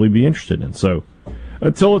possibly be interested in. So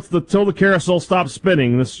until the carousel stops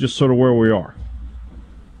spinning, this is just sort of where we are.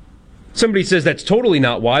 Somebody says that's totally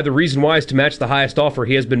not why. The reason why is to match the highest offer.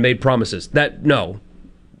 He has been made promises. No,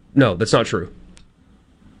 that's not true.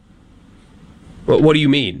 What do you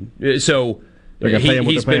mean? So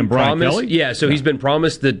he's been promised. Yeah, so he's been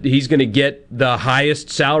promised that he's going to get the highest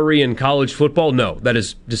salary in college football. No, that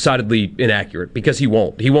is decidedly inaccurate because he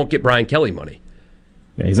won't. He won't get Brian Kelly money.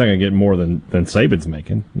 Yeah, he's not going to get more than Saban's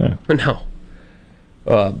making. No.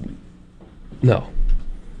 No.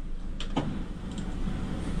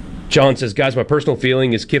 John says, guys, my personal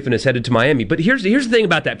feeling is Kiffin is headed to Miami. But here's the thing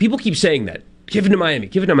about that. People keep saying that. Kiffin to Miami.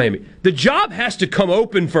 The job has to come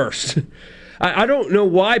open first. I don't know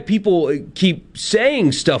why people keep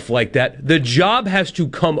saying stuff like that. The job has to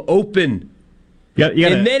come open.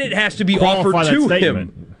 And then it has to be offered to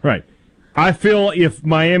him. Right. I feel if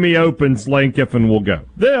Miami opens, Lane Kiffin will go.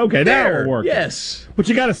 Okay, that'll work. Yes. But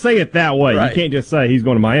you got to say it that way. Right. You can't just say he's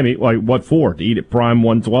going to Miami. Like, what for? To eat at Prime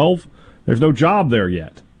 112? There's no job there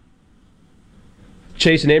yet.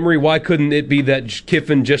 Chase and Emery, why couldn't it be that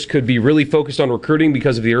Kiffin just could be really focused on recruiting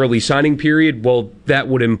because of the early signing period? Well, that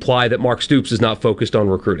would imply that Mark Stoops is not focused on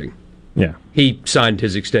recruiting. Yeah. He signed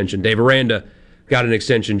his extension. Dave Aranda got an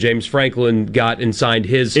extension. James Franklin got and signed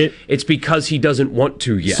his. It's because he doesn't want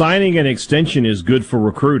to yet. Signing an extension is good for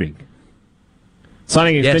recruiting.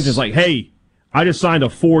 Signing an extension is like, hey, I just signed a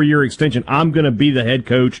 4-year extension. I'm going to be the head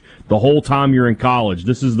coach the whole time you're in college.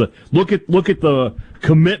 This is the look at the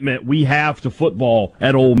commitment we have to football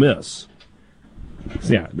at Ole Miss.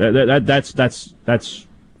 So yeah, that's I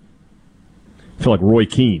feel like Roy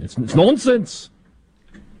Keane. It's nonsense.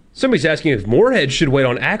 Somebody's asking if Moorhead should wait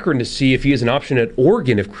on Akron to see if he has an option at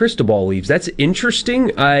Oregon if Cristobal leaves. That's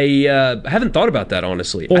interesting. I haven't thought about that,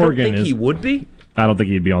 honestly. I don't think he would be. I don't think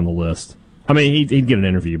he'd be on the list. I mean, he'd get an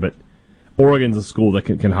interview, but Oregon's a school that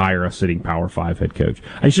can hire a sitting Power 5 head coach.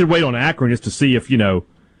 I should wait on Akron just to see if,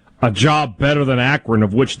 a job better than Akron,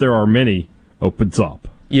 of which there are many, opens up.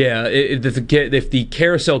 Yeah, if the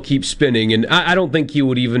carousel keeps spinning, and I don't think he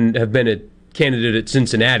would even have been a candidate at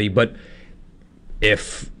Cincinnati, but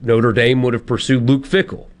if Notre Dame would have pursued Luke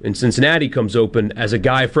Fickell and Cincinnati comes open as a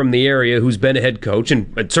guy from the area who's been a head coach,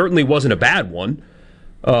 and it certainly wasn't a bad one,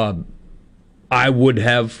 I would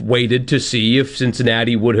have waited to see if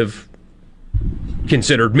Cincinnati would have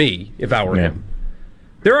considered me if I were him.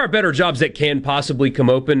 There are better jobs that can possibly come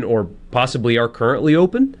open or possibly are currently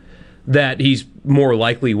open that he's more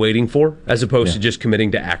likely waiting for as opposed to just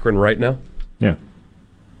committing to Akron right now. Yeah.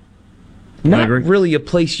 Not really a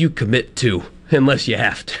place you commit to unless you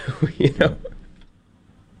have to,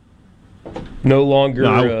 No longer...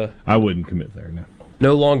 No, I wouldn't commit there, no.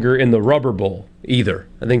 No longer in the Rubber Bowl either.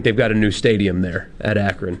 I think they've got a new stadium there at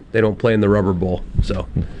Akron. They don't play in the Rubber Bowl, so...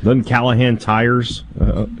 Doesn't Callahan Tires,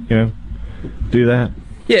 do that?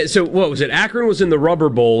 Yeah, so what was it? Akron was in the Rubber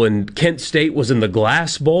Bowl and Kent State was in the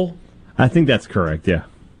Glass Bowl? I think that's correct, yeah.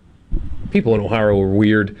 People in Ohio are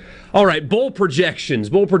weird. All right, bowl projections.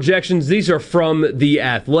 These are from The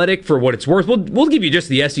Athletic for what it's worth. We'll give you just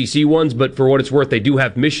the SEC ones, but for what it's worth, they do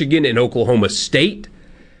have Michigan and Oklahoma State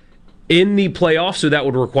in the playoffs, so that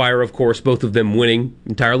would require, of course, both of them winning.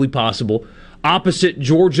 Entirely possible. Opposite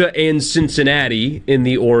Georgia and Cincinnati in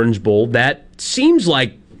the Orange Bowl. That seems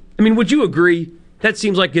like, would you agree? That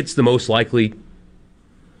seems like it's the most likely.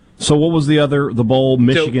 So what was the bowl,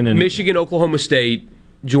 Michigan and... Michigan, Oklahoma State,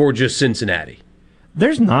 Georgia, Cincinnati.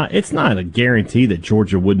 It's not a guarantee that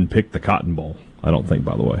Georgia wouldn't pick the Cotton Bowl, I don't think,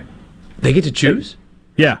 by the way. They get to choose?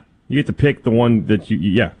 Yeah. You get to pick the one that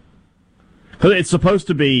yeah. It's supposed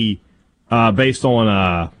to be based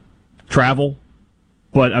on travel,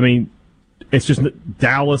 but, it's just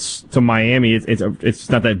Dallas to Miami, it's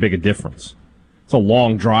not that big a difference. It's a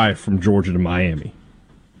long drive from Georgia to Miami,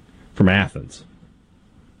 from Athens.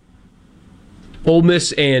 Ole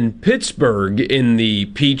Miss and Pittsburgh in the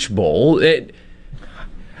Peach Bowl.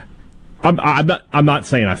 I'm not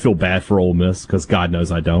saying I feel bad for Ole Miss, because God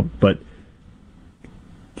knows I don't, but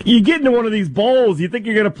you get into one of these bowls, you think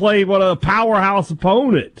you're going to play a powerhouse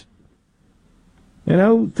opponent.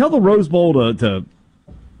 Tell the Rose Bowl to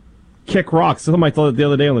kick rocks. Somebody told it the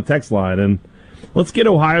other day on the text line, and let's get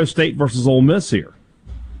Ohio State versus Ole Miss here.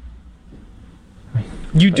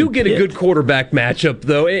 You do get a good quarterback matchup,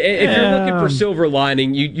 though. If you're looking for silver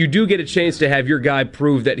lining, you do get a chance to have your guy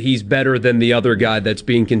prove that he's better than the other guy that's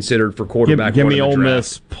being considered for quarterback. Give me Ole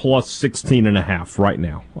Miss plus 16.5 right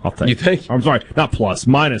now. I'll take it. You think? I'm sorry, not plus,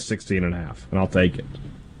 minus 16.5, and I'll take it.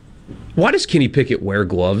 Why does Kenny Pickett wear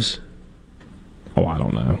gloves? Oh, I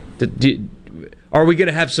don't know. Are we going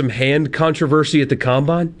to have some hand controversy at the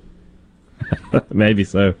Combine? Maybe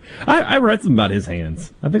so. I read something about his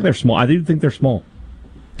hands. I think they're small. I do think they're small.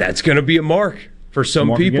 That's going to be a mark for some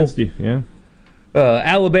mark people. Against you. Yeah.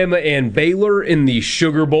 Alabama and Baylor in the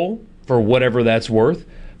Sugar Bowl, for whatever that's worth.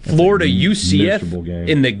 Florida UCF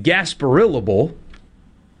in the Gasparilla Bowl.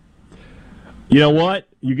 You know what?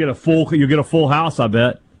 You get a full house, I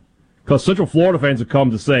bet. Because Central Florida fans have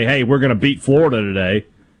come to say, hey, we're going to beat Florida today.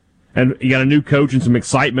 And you got a new coach and some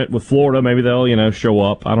excitement with Florida. Maybe they'll, show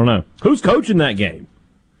up. I don't know. Who's coaching that game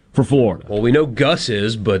for Florida? Well, we know Gus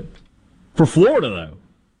is, but... For Florida, though.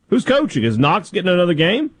 Who's coaching? Is Knox getting another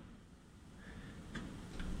game?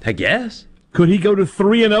 I guess. Could he go to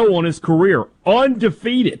 3-0 on his career?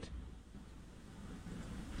 Undefeated.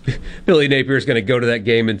 Billy Napier's going to go to that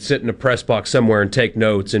game and sit in a press box somewhere and take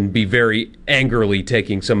notes and be very angrily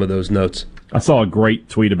taking some of those notes. I saw a great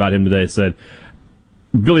tweet about him today. It said,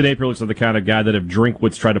 Billy Napier looks like the kind of guy that if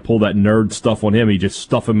Drinkwitz tried to pull that nerd stuff on him, he'd just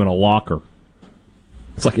stuff him in a locker.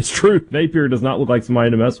 It's like, it's true. Napier does not look like somebody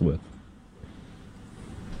to mess with.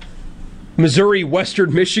 Missouri,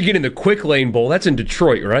 Western Michigan in the Quick Lane Bowl. That's in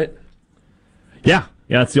Detroit, right? Yeah,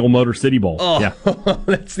 that's the old Motor City Bowl. Oh, yeah.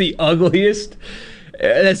 That's the ugliest.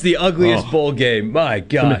 That's the ugliest bowl game. My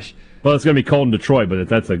gosh. Well, it's going to be cold in Detroit, but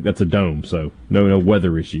that's a dome, so no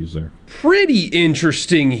weather issues there. Pretty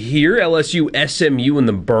interesting here. LSU, SMU in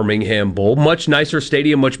the Birmingham Bowl. Much nicer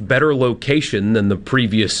stadium, much better location than the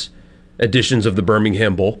previous editions of the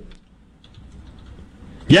Birmingham Bowl.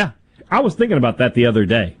 Yeah, I was thinking about that the other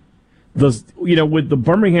day. With the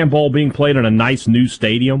Birmingham Bowl being played in a nice new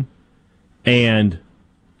stadium and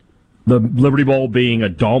the Liberty Bowl being a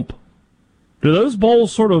dump, do those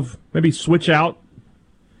bowls sort of maybe switch out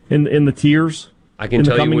in the tiers? I can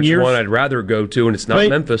tell you which one I'd rather go to, and it's not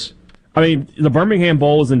Memphis. I mean, the Birmingham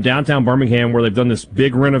Bowl is in downtown Birmingham where they've done this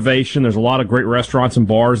big renovation. There's a lot of great restaurants and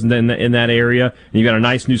bars in that area, and you got a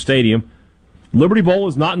nice new stadium. Liberty Bowl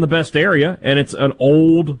is not in the best area, and it's an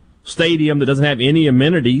old stadium that doesn't have any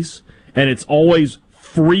amenities, and it's always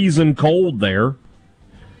freezing cold there.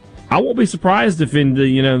 I won't be surprised if in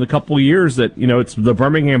the couple of years that it's the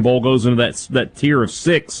Birmingham Bowl goes into that tier of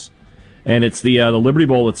 6, and it's the Liberty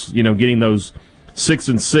Bowl that's getting those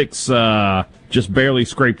 6-6 just barely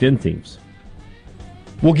scraped in teams.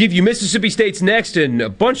 We'll give you Mississippi State's next, and a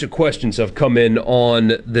bunch of questions have come in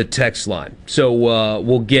on the text line. So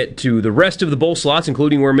we'll get to the rest of the bowl slots,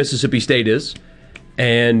 including where Mississippi State is,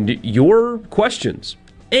 and your questions,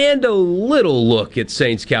 and a little look at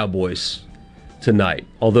Saints-Cowboys tonight.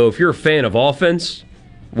 Although if you're a fan of offense,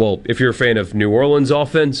 if you're a fan of New Orleans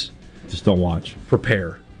offense, just don't watch.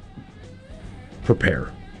 Prepare.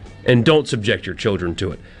 And don't subject your children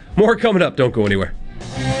to it. More coming up. Don't go anywhere.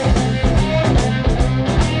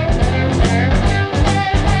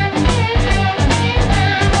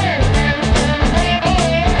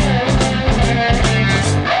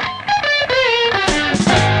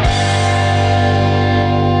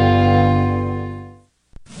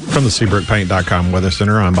 From the SeabrookPaint.com Weather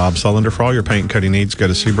Center, I'm Bob Sullender. For all your paint and coating needs, go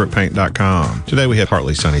to SeabrookPaint.com. Today we have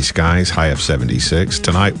partly sunny skies, high of 76.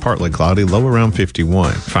 Tonight, partly cloudy, low around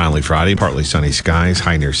 51. Finally, Friday, partly sunny skies,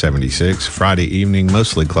 high near 76. Friday evening,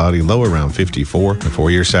 mostly cloudy, low around 54. And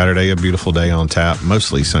for your Saturday, a beautiful day on tap,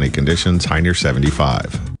 mostly sunny conditions, high near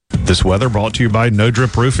 75. This weather brought to you by No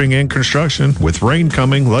Drip Roofing and Construction. With rain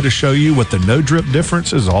coming, let us show you what the No Drip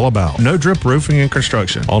difference is all about. No Drip Roofing and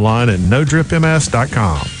Construction. Online at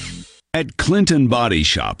NoDripMS.com. At Clinton Body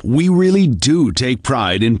Shop, we really do take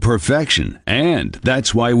pride in perfection, and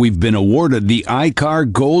that's why we've been awarded the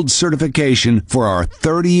ICAR Gold certification for our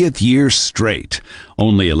 30th year straight.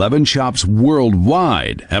 Only 11 shops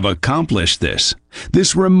worldwide have accomplished this.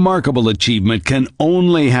 This remarkable achievement can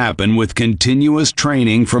only happen with continuous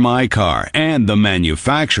training from ICAR and the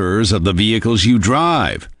manufacturers of the vehicles you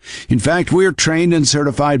drive. In fact, we're trained and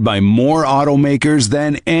certified by more automakers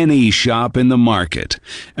than any shop in the market.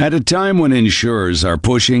 At a time when insurers are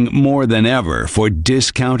pushing more than ever for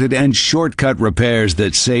discounted and shortcut repairs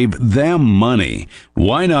that save them money,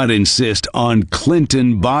 why not insist on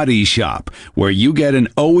Clinton Body Shop, where you get an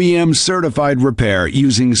OEM certified repair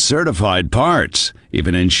using certified parts? If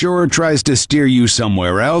an insurer tries to steer you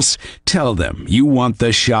somewhere else, tell them you want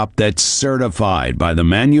the shop that's certified by the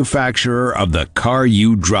manufacturer of the car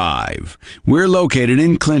you drive. We're located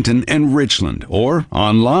in Clinton and Richland, or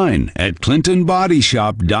online at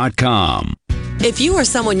ClintonBodyShop.com. If you or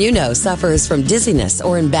someone you know suffers from dizziness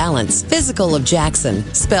or imbalance, Physical of Jackson,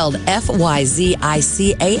 spelled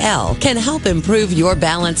F-Y-Z-I-C-A-L, can help improve your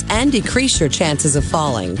balance and decrease your chances of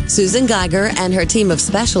falling. Susan Geiger and her team of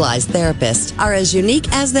specialized therapists are as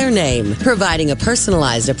unique as their name, providing a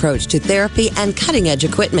personalized approach to therapy and cutting-edge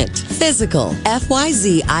equipment. Physical,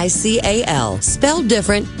 F-Y-Z-I-C-A-L, spelled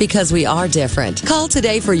different because we are different. Call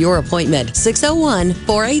today for your appointment,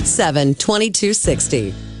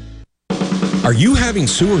 601-487-2260. Are you having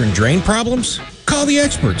sewer and drain problems? Call the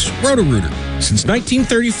experts, Roto-Rooter. Since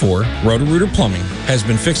 1934, Roto-Rooter Plumbing has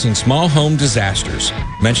been fixing small home disasters.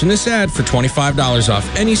 Mention this ad for $25 off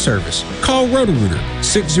any service. Call Roto-Rooter,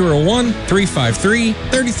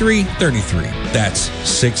 601-353-3333. That's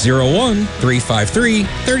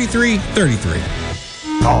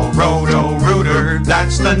 601-353-3333. Call Roto-Rooter,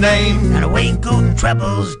 that's the name. And away go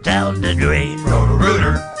troubles down the drain.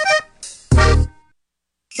 Roto-Rooter.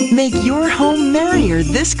 Make your home merrier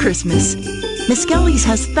this Christmas. Miskelly's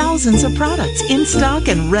has thousands of products in stock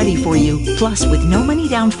and ready for you. Plus, with no money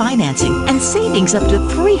down financing and savings up to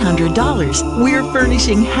 $300, we're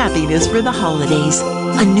furnishing happiness for the holidays.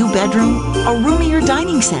 A new bedroom, a roomier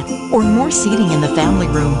dining set, or more seating in the family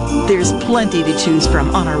room. There's plenty to choose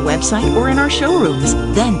from on our website or in our showrooms.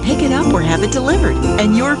 Then pick it up or have it delivered,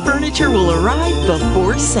 and your furniture will arrive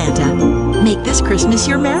before Santa. Make this Christmas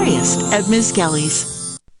your merriest at Miskelly's.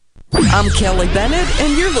 I'm Kelly Bennett,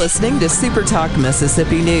 and you're listening to Super Talk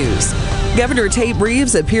Mississippi News. Governor Tate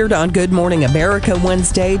Reeves appeared on Good Morning America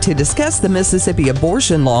Wednesday to discuss the Mississippi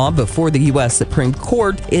abortion law before the U.S. Supreme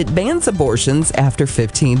Court. It bans abortions after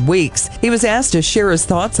 15 weeks. He was asked to share his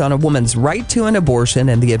thoughts on a woman's right to an abortion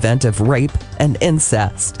in the event of rape and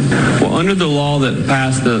incest. Well, under the law that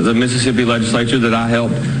passed the Mississippi legislature that I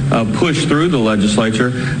helped push through the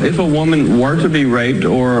legislature, if a woman were to be raped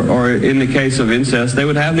or in the case of incest, they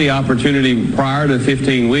would have the opportunity prior to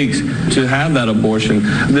 15 weeks to have that abortion.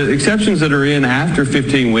 The exceptions that are in after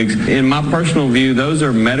 15 weeks, in my personal view, those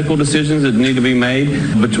are medical decisions that need to be made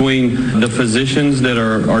between the physicians that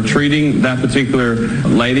are treating that particular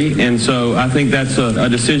lady. And so I think that's a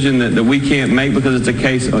decision that we can't make because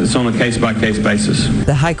it's on a case-by-case basis.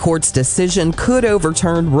 The High Court's decision could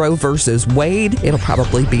overturn Roe versus Wade. It'll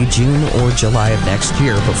probably be June or July of next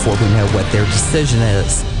year before we know what their decision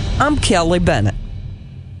is. I'm Kelly Bennett.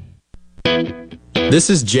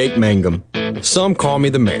 This is Jake Mangum. Some call me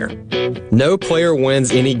the mayor. No player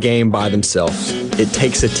wins any game by themselves. It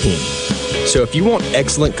takes a team. So if you want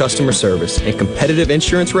excellent customer service and competitive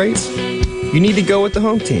insurance rates, you need to go with the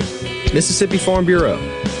home team, Mississippi Farm Bureau,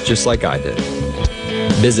 just like I did.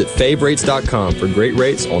 Visit favrates.com for great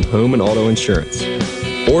rates on home and auto insurance,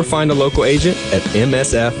 or find a local agent at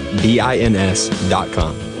msfbins.com.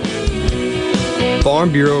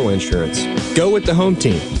 Farm Bureau Insurance. Go with the home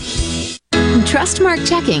team. Trustmark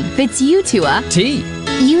Checking fits you to a T.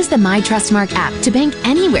 Use the My Trustmark app to bank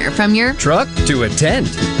anywhere from your truck to a tent.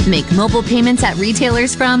 Make mobile payments at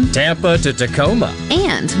retailers from Tampa to Tacoma.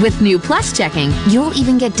 And with new Plus Checking, you'll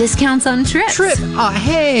even get discounts on trips.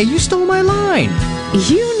 Hey, you stole my line.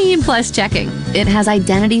 You need Plus Checking. It has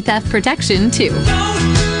identity theft protection, too.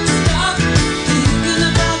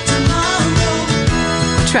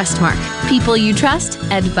 Trustmark. People you trust.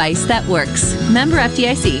 Advice that works. Member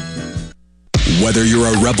FDIC. Whether you're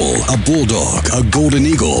a Rebel, a Bulldog, a Golden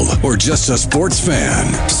Eagle, or just a sports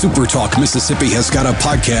fan, Super Talk Mississippi has got a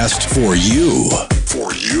podcast for you.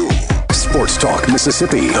 For you. Sports Talk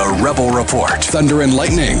Mississippi, the Rebel Report, Thunder and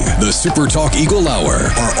Lightning, the Super Talk Eagle Hour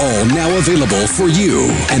are all now available for you.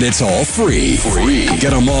 And it's all free.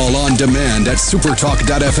 Get them all on demand at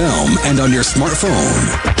supertalk.fm and on your smartphone.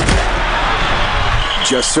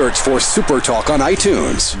 Just search for Super Talk on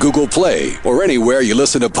iTunes, Google Play, or anywhere you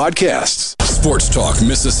listen to podcasts. Sports Talk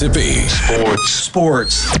Mississippi.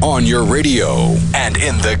 Sports. On your radio and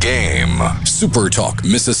in the game. Super Talk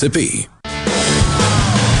Mississippi.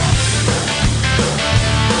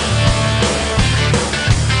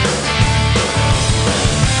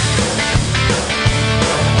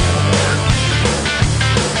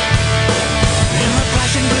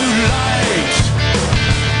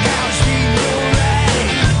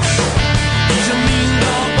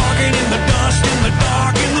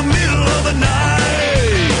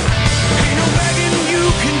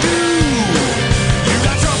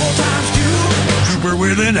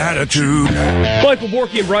 Attitude. Michael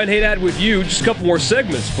Borky and Brian Haydad with you. Just a couple more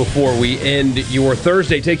segments before we end your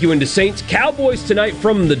Thursday. Take you into Saints Cowboys tonight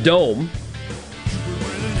from the Dome.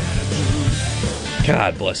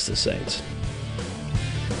 God bless the Saints.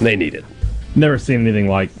 They need it. Never seen anything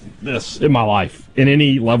like this in my life. In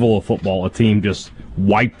any level of football, a team just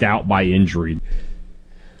wiped out by injury.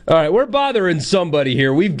 All right, we're bothering somebody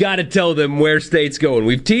here. We've got to tell them where State's going.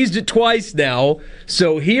 We've teased it twice now.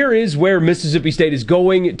 So here is where Mississippi State is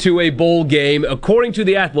going to a bowl game, according to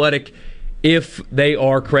The Athletic, if they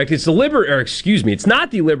are correct. It's it's not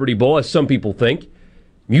the Liberty Bowl, as some people think.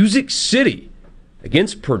 Music City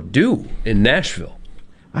against Purdue in Nashville.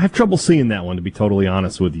 I have trouble seeing that one, to be totally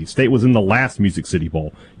honest with you. State was in the last Music City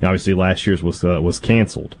Bowl. Obviously, last year's was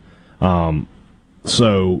canceled.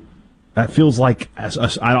 So that feels like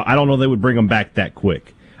I don't know they would bring them back that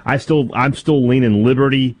quick. I'm still leaning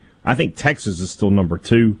Liberty. I think Texas is still number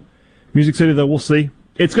 2. Music City, though, we'll see.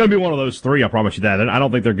 It's going to be one of those 3, I promise you that. And I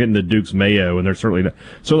don't think they're getting to Duke's Mayo, and they're certainly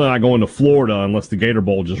not going to Florida unless the Gator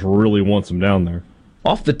Bowl just really wants them down there.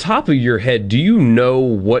 Off the top of your head, do you know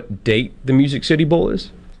what date the Music City Bowl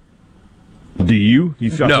is? Do you?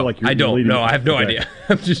 No, I don't. No, I have no idea.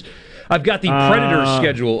 I've got the Predators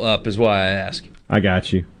schedule up, is why I ask. I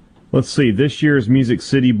got you. Let's see. This year's Music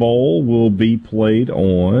City Bowl will be played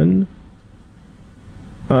on.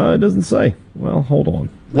 It doesn't say. Well, hold on.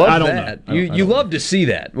 Love that. You love to see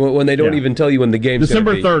that when they don't even tell you when the game's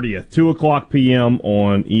December 30th, 2:00 p.m.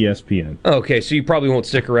 on ESPN. Okay, so you probably won't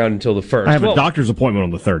stick around until the 1st. I have a doctor's appointment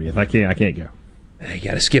on the 30th. I can't go. You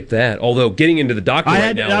got to skip that. Although getting into the doctor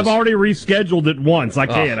I've already rescheduled it once. I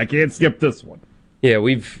can't skip this one. Yeah,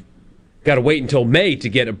 we've got to wait until May to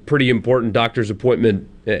get a pretty important doctor's appointment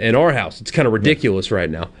in our house. It's kind of ridiculous right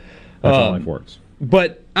now. That's how life works.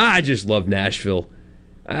 But I just love Nashville.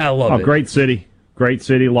 I love it. Great city. Great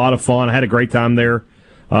city. A lot of fun. I had a great time there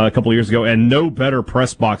a couple of years ago. And no better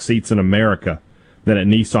press box seats in America than at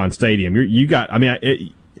Nissan Stadium.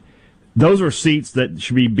 Those are seats that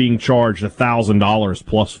should be being charged $1,000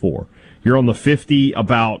 plus for. You're on the 50,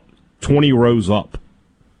 about 20 rows up,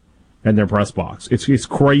 and their press box. It's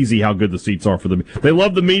crazy how good the seats are for them. They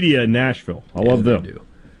love the media in Nashville. I love them. They do.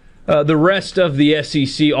 The rest of the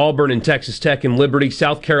SEC, Auburn and Texas Tech and Liberty,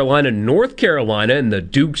 South Carolina, North Carolina, and the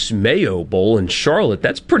Duke's Mayo Bowl in Charlotte.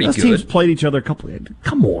 That's pretty good. Those teams played each other a couple of.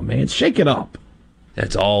 Come on, man. Shake it up.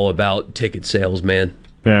 That's all about ticket sales, man.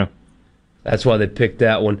 Yeah. That's why they picked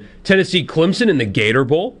that one. Tennessee, Clemson in the Gator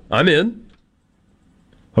Bowl. I'm in.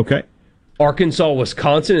 Okay. Arkansas,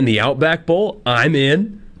 Wisconsin in the Outback Bowl. I'm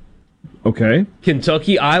in. Okay.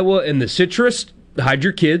 Kentucky, Iowa in the Citrus. Hide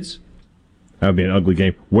your kids. That would be an ugly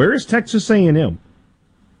game. Where is Texas A&M?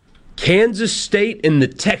 Kansas State in the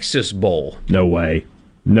Texas Bowl. No way.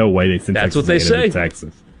 No way they sent That's Texas what they A&M say. to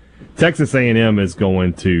Texas. Texas A&M is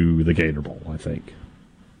going to the Gator Bowl, I think.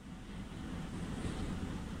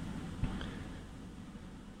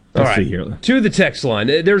 Let's see here. To the text line.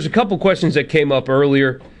 There's a couple questions that came up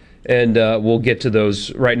earlier, and we'll get to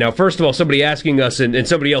those right now. First of all, somebody asking us, and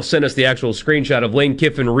somebody else sent us the actual screenshot of Lane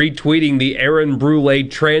Kiffin retweeting the Aaron Brule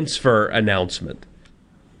transfer announcement.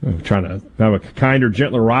 I'm trying to have a kinder,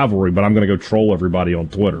 gentler rivalry, but I'm going to go troll everybody on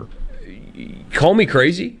Twitter. Call me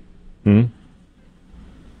crazy.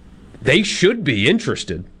 They should be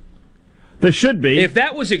interested. They should be. If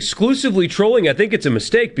that was exclusively trolling, I think it's a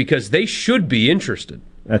mistake because they should be interested.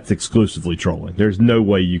 That's exclusively trolling. There's no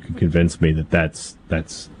way you can convince me that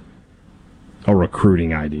that's a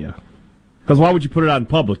recruiting idea. Because why would you put it out in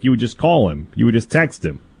public? You would just call him. You would just text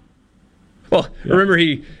him. Well, remember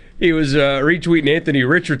he was retweeting Anthony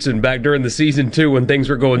Richardson back during the season, too, when things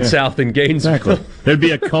were going south in Gainesville. Exactly. There'd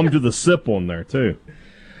be a come to the sip on there, too.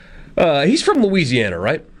 He's from Louisiana,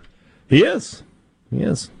 right? He is. He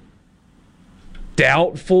is.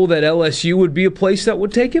 Doubtful that LSU would be a place that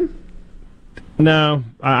would take him? No,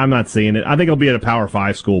 I'm not seeing it. I think he'll be at a Power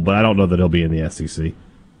 5 school, but I don't know that he'll be in the SEC.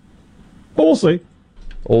 But we'll see.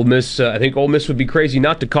 Ole Miss, I think Ole Miss would be crazy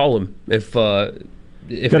not to call him if they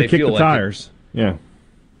kick feel the like tires. It. Yeah.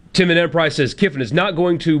 Tim in Enterprise says Kiffin is not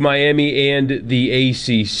going to Miami and the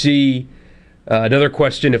ACC. Another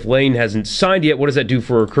question, if Lane hasn't signed yet, what does that do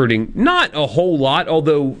for recruiting? Not a whole lot,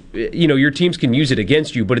 although your teams can use it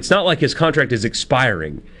against you, but it's not like his contract is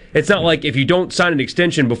expiring. It's not like if you don't sign an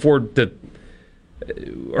extension before the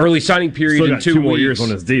early signing period in 2 2 more weeks. years on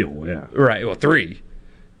his deal, yeah. Right, well, 3.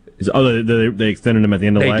 They extended him at the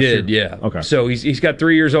end of last year? They did, yeah. Okay. So he's got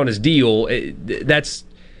 3 years on his deal. That's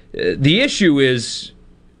the issue is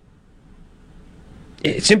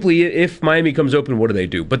simply if Miami comes open, what do they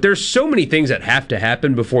do? But there's so many things that have to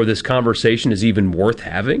happen before this conversation is even worth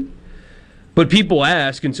having. But people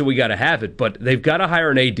ask, and so we got to have it. But they've got to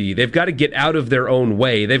hire an AD. They've got to get out of their own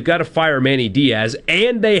way. They've got to fire Manny Diaz,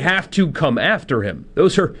 and they have to come after him.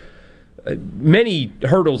 Those are many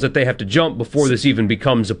hurdles that they have to jump before this even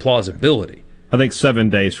becomes a plausibility. I think 7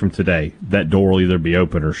 days from today, that door will either be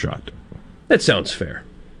open or shut. That sounds fair.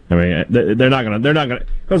 I mean, they're not gonna.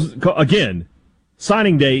 Because again,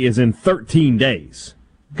 signing day is in 13 days.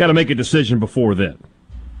 Got to make a decision before then.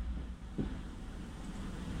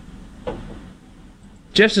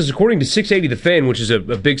 Jeff says, according to 680 The Fan, which is a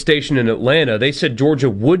big station in Atlanta, they said Georgia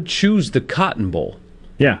would choose the Cotton Bowl.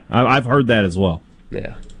 Yeah, I've heard that as well.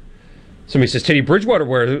 Yeah. Somebody says Teddy Bridgewater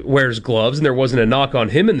wears gloves, and there wasn't a knock on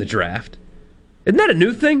him in the draft. Isn't that a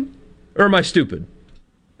new thing? Or am I stupid?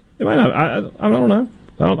 I don't know.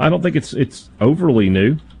 I don't think it's overly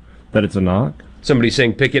new that it's a knock. Somebody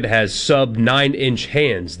saying Pickett has sub 9-inch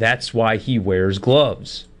hands. That's why he wears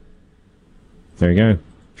gloves. There you go.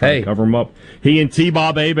 Trying to cover him up. He and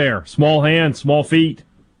T-Bob Hebert. Small hands, small feet.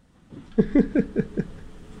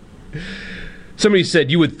 Somebody said,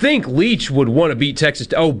 you would think Leach would want to beat Texas.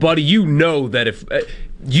 Oh, buddy, you know that if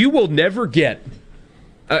you will never get.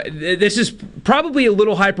 This is probably a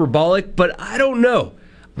little hyperbolic, but I don't know.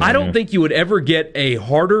 I don't think you would ever get a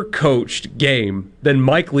harder coached game than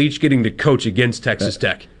Mike Leach getting to coach against Texas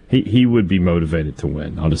Tech. He would be motivated to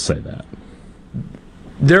win. I'll just say that.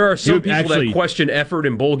 There are some people that question effort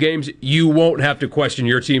in bowl games. You won't have to question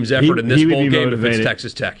your team's effort in this bowl game if it's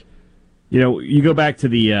Texas Tech. You know, you go back to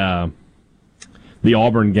the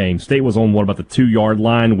Auburn game. State was on, about the 2-yard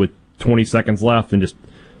line with 20 seconds left and just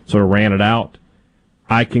sort of ran it out.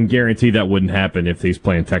 I can guarantee that wouldn't happen if he's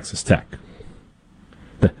playing Texas Tech.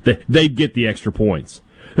 They'd get the extra points.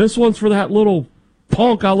 This one's for that little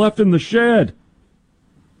punk I left in the shed.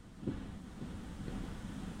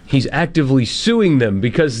 He's actively suing them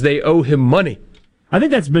because they owe him money. I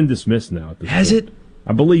think that's been dismissed now. Has it?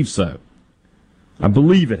 I believe so. I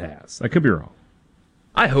believe it has. I could be wrong.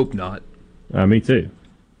 I hope not. Me too.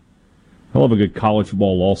 I love a good college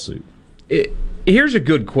football lawsuit. Here's a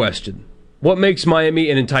good question. What makes Miami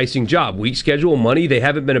an enticing job? Weak schedule, money. They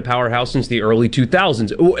haven't been a powerhouse since the early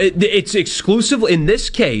 2000s. It's exclusive. In this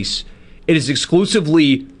case, it is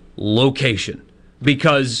exclusively location.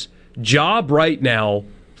 Because job right now,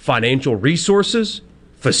 financial resources,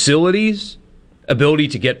 facilities, ability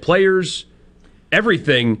to get players,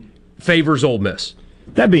 everything favors Ole Miss.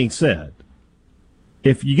 That being said,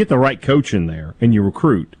 if you get the right coach in there and you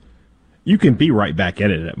recruit, you can be right back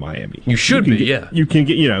at it at Miami. You should be, yeah. You can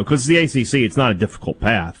get, because the ACC, it's not a difficult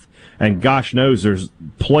path. And gosh knows there's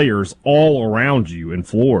players all around you in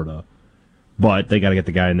Florida, but they got to get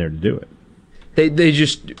the guy in there to do it.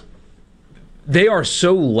 They are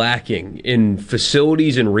so lacking in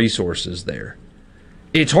facilities and resources there.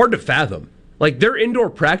 It's hard to fathom. Like, their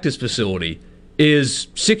indoor practice facility is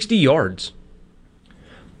 60 yards.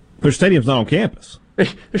 Their stadium's not on campus.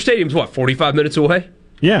 Their stadium's, 45 minutes away?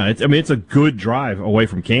 Yeah, it's a good drive away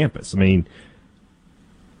from campus.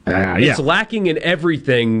 It's lacking in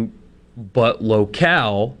everything, but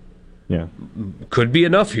locale could be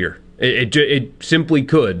enough here. It simply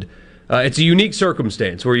could. It's a unique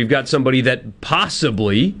circumstance where you've got somebody that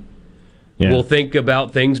possibly will think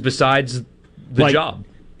about things besides the job.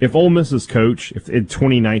 If Ole Miss's coach, if in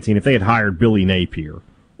 2019, if they had hired Billy Napier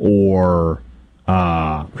or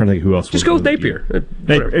I'm trying to think who else. Just go with Napier.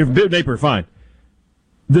 If Napier, fine.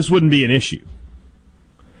 This wouldn't be an issue.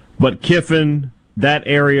 But Kiffin, that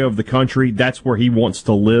area of the country, that's where he wants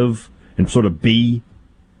to live and sort of be.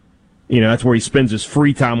 That's where he spends his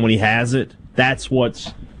free time when he has it. That's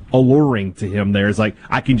what's alluring to him there. Is like,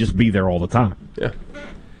 I can just be there all the time. Yeah.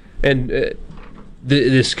 And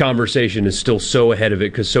this conversation is still so ahead of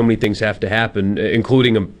it because so many things have to happen,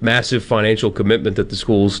 including a massive financial commitment that the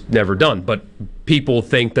school's never done. But people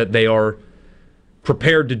think that they are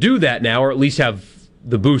prepared to do that now, or at least have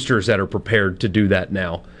the boosters that are prepared to do that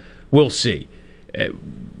now. We'll see.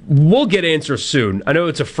 We'll get answers soon. I know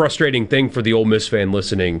it's a frustrating thing for the Ole Miss fan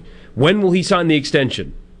listening. When will he sign the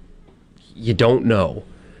extension? You don't know.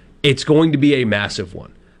 It's going to be a massive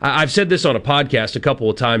one. I've said this on a podcast a couple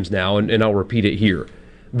of times now, and I'll repeat it here.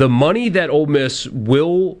 The money that Ole Miss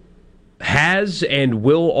has and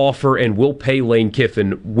will offer and will pay Lane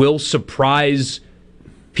Kiffin will surprise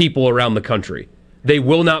people around the country. They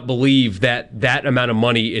will not believe that that amount of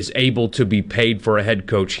money is able to be paid for a head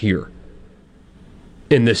coach here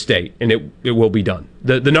in this state, and it will be done.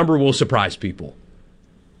 The number will surprise people.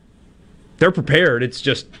 They're prepared. It's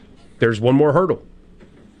just there's one more hurdle.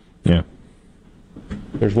 Yeah.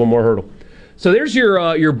 There's one more hurdle. So there's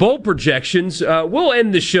your bowl projections. We'll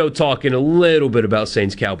end the show talking a little bit about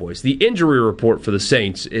Saints-Cowboys. The injury report for the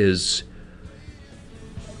Saints is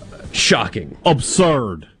shocking.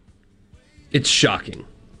 Absurd. It's shocking.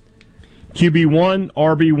 QB1,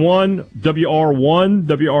 RB1, WR1,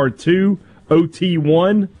 WR2,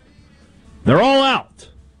 OT1. They're all out.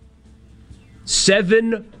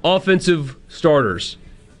 7 offensive starters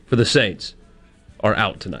for the Saints are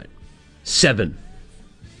out tonight. 7.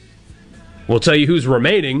 We'll tell you who's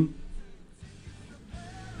remaining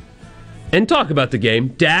and talk about the game.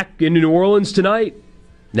 Dak in New Orleans tonight,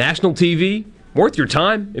 national TV, worth your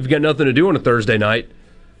time if you got nothing to do on a Thursday night.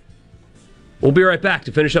 We'll be right back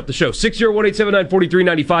to finish up the show.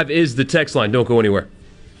 601-879-4395 is the text line. Don't go anywhere.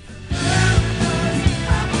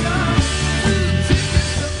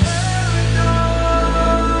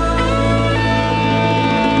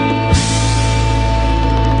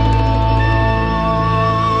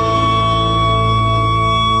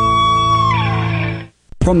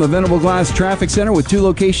 From the Venable Glass Traffic Center with 2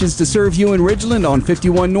 locations to serve you in Ridgeland on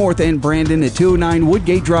 51 North and Brandon at 209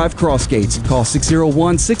 Woodgate Drive, Crossgates. Call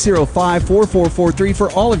 601-605-4443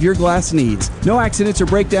 for all of your glass needs. No accidents or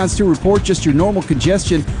breakdowns to report, just your normal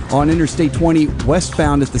congestion on Interstate 20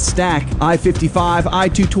 westbound at the Stack. I-55,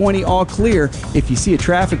 I-220 all clear. If you see a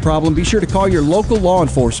traffic problem, be sure to call your local law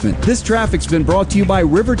enforcement. This traffic's been brought to you by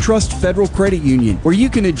River Trust Federal Credit Union, where you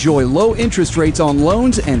can enjoy low interest rates on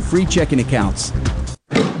loans and free checking accounts.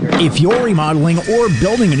 If you're remodeling or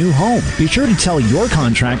building a new home, be sure to tell your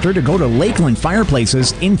contractor to go to Lakeland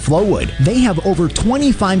Fireplaces in Flowood. They have over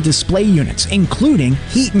 25 display units, including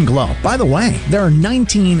Heat and Glow. By the way, there are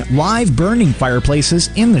 19 live burning fireplaces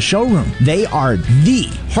in the showroom. They are the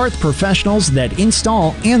hearth professionals that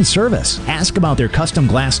install and service. Ask about their custom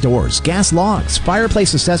glass doors, gas logs,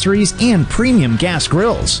 fireplace accessories, and premium gas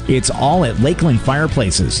grills. It's all at Lakeland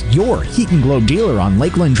Fireplaces, your Heat and Glow dealer on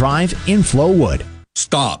Lakeland Drive in Flowood.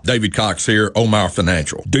 Stop. David Cox here, Omar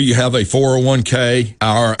Financial. Do you have a 401k,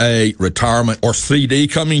 IRA, retirement, or CD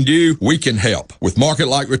coming due? We can help with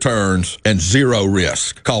market-like returns and zero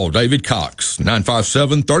risk. Call David Cox,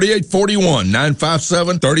 957-3841,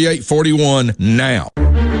 957-3841 now.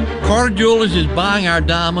 Carter Jewelers is buying our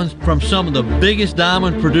diamonds from some of the biggest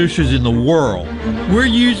diamond producers in the world. We're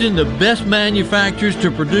using the best manufacturers to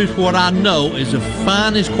produce what I know is the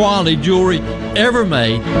finest quality jewelry ever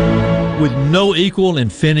made, with no equal in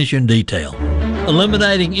finish and detail.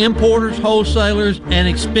 Eliminating importers, wholesalers, and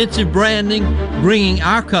expensive branding, bringing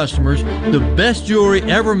our customers the best jewelry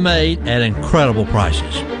ever made at incredible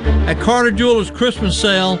prices. At Carter Jewelers Christmas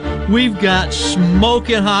sale, we've got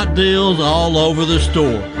smoking hot deals all over the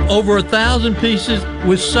store. Over 1,000 pieces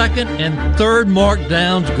with second and third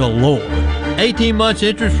markdowns galore. 18 months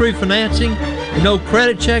interest-free financing, no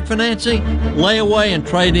credit check financing, layaway and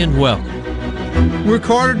trade-in welcome. We're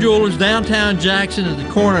Carter Jewelers, downtown Jackson at the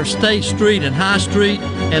corner of State Street and High Street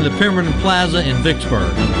and the Pemberton Plaza in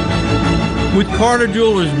Vicksburg. With Carter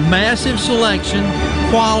Jewelers' massive selection,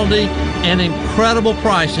 quality, and incredible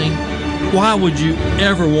pricing, why would you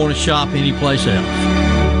ever want to shop anyplace else?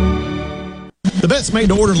 The best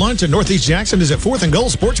made-to-order lunch in Northeast Jackson is at 4th and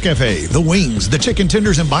Gold Sports Cafe. The wings, the chicken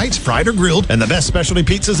tenders and bites, fried or grilled, and the best specialty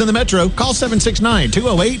pizzas in the metro. Call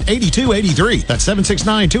 769-208-8283. That's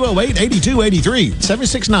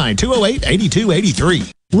 769-208-8283.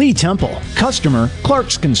 769-208-8283. Lee Temple, customer,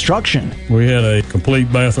 Clark's Construction. We had a complete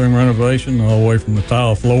bathroom renovation all the way from the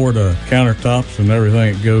tile floor to countertops and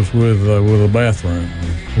everything that goes with a bathroom.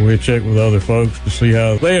 We checked with other folks to see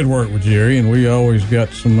how they had worked with Jerry, and we always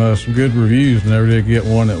got some good reviews. Never did get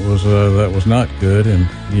one that was not good. And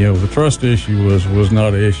the trust issue was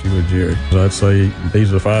not an issue with Jerry. I'd say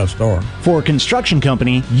he's a 5-star. For a construction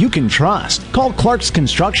company you can trust, call Clark's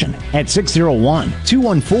Construction at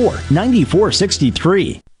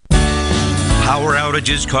 601-214-9463. Power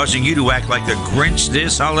outages causing you to act like the Grinch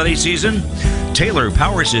this holiday season? Taylor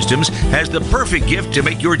Power Systems has the perfect gift to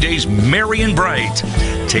make your days merry and bright.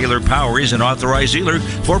 Taylor Power is an authorized dealer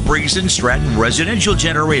for Briggs & Stratton residential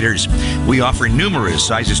generators. We offer numerous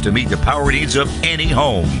sizes to meet the power needs of any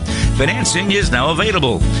home. Financing is now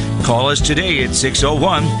available. Call us today at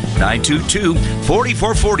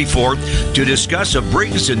 601-922-4444 to discuss a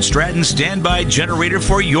Briggs & Stratton standby generator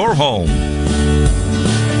for your home.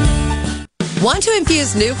 Want to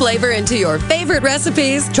infuse new flavor into your favorite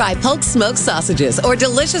recipes? Try Polk's smoked sausages or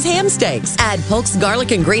delicious ham steaks. Add Polk's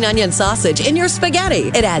garlic and green onion sausage in your spaghetti.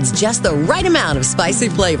 It adds just the right amount of spicy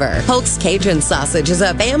flavor. Polk's Cajun sausage is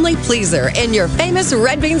a family pleaser in your famous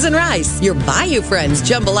red beans and rice. Your Bayou Friends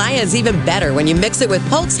jambalaya is even better when you mix it with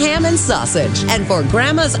Polk's ham and sausage. And for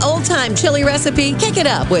Grandma's old-time chili recipe, kick it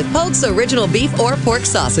up with Polk's original beef or pork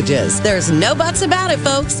sausages. There's no buts about it,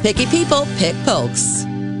 folks. Picky people pick Polk's.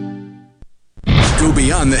 Go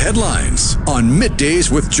beyond the headlines on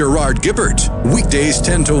Middays with Gerard Gibbert. Weekdays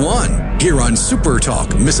 10 to 1 here on Super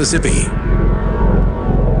Talk, Mississippi.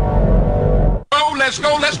 Oh, let's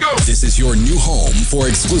go, let's go. This is your new home for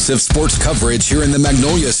exclusive sports coverage here in the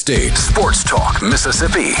Magnolia State. Sports Talk,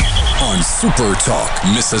 Mississippi on Super Talk,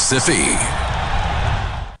 Mississippi.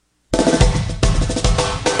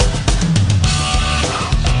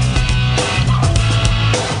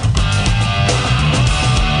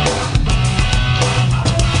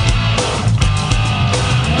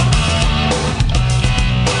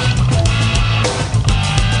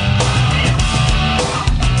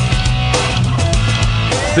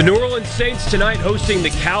 The New Orleans Saints tonight hosting the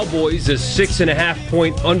Cowboys as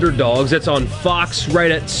 6.5-point underdogs. That's on Fox right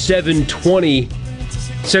at 7:20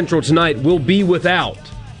 Central tonight. Will be without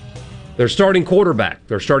their starting quarterback,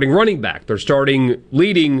 their starting running back, their starting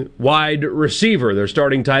leading wide receiver, their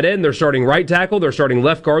starting tight end, their starting right tackle, their starting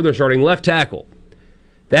left guard, their starting left tackle.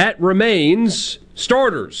 That remains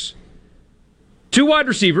starters. 2 wide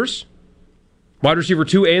receivers, wide receiver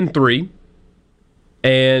 2 and 3,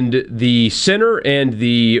 and the center and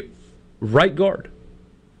the right guard.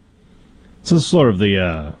 So this is sort of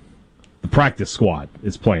the practice squad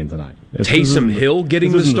is playing tonight. Taysom Hill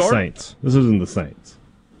getting the start? This isn't the Saints.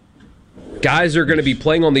 Guys are going to be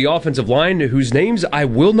playing on the offensive line whose names I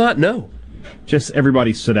will not know. Just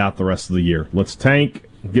everybody sit out the rest of the year. Let's tank,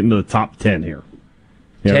 get into the top 10 here.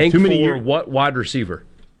 Tank for what wide receiver?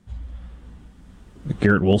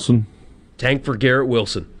 Garrett Wilson. Tank for Garrett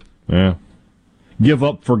Wilson. Yeah. Give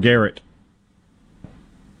up for Garrett.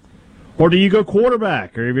 Or do you go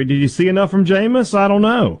quarterback? Or did you see enough from Jameis? I don't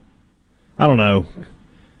know.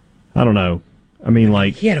 I mean,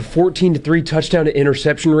 like... He had a 14-3 touchdown to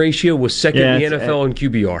interception ratio, was second in the NFL in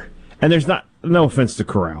QBR. And there's no offense to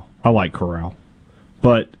Corral. I like Corral.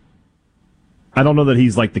 But I don't know that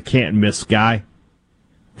he's like the can't-miss guy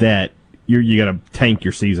that you got to tank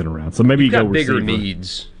your season around. So maybe you go receiver. Bigger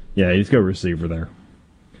needs. Yeah, you just go receiver there.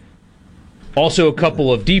 Also, a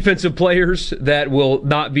couple of defensive players that will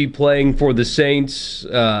not be playing for the Saints.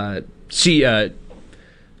 C.D.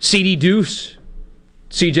 Deuce,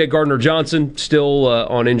 C.J. Gardner-Johnson, still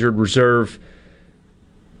on injured reserve.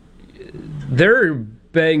 They're a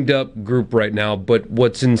banged-up group right now, but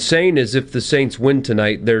what's insane is if the Saints win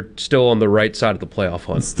tonight, they're still on the right side of the playoff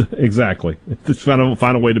hunt. Exactly. Just find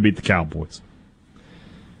a way to beat the Cowboys.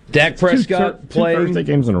 Dak Prescott playing. 2 Thursday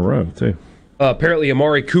games in a row, too. Apparently,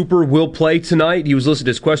 Amari Cooper will play tonight. He was listed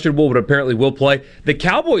as questionable, but apparently will play. The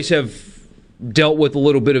Cowboys have dealt with a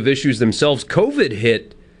little bit of issues themselves. COVID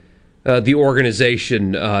hit the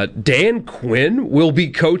organization. Dan Quinn will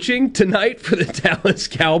be coaching tonight for the Dallas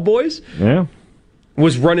Cowboys. Yeah.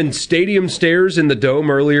 Was running stadium stairs in the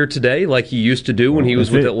Dome earlier today like he used to do when he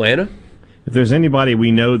was with Atlanta. If there's anybody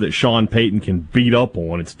we know that Sean Payton can beat up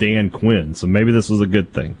on, it's Dan Quinn. So maybe this was a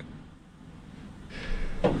good thing.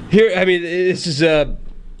 Here, I mean, this is a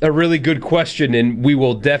really good question, and we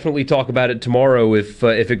will definitely talk about it tomorrow if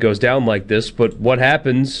it goes down like this. But what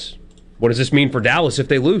happens? What does this mean for Dallas if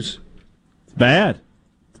they lose? It's bad.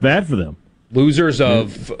 It's bad for them. Losers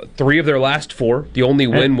of 3 of their last 4. The only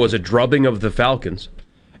win was a drubbing of the Falcons.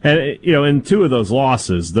 And, in 2 of those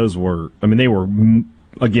losses, they were,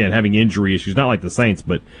 again, having injury issues, not like the Saints,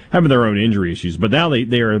 but having their own injury issues. But now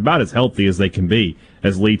they are about as healthy as they can be,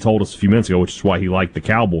 as Lee told us a few minutes ago, which is why he liked the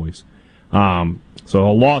Cowboys. So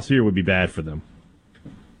a loss here would be bad for them.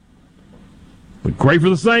 But great for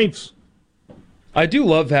the Saints. I do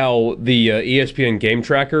love how the ESPN game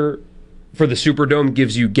tracker for the Superdome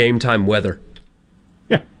gives you game time weather.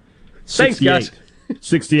 Yeah. Thanks, guys.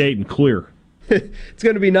 68 and clear. It's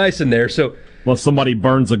going to be nice in there. So, unless somebody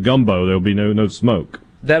burns a gumbo, there'll be no smoke.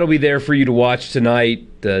 That'll be there for you to watch tonight.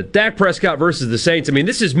 Dak Prescott versus the Saints. I mean,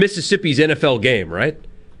 this is Mississippi's NFL game, right?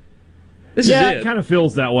 This is it. It kind of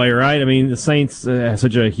feels that way, right? I mean, the Saints have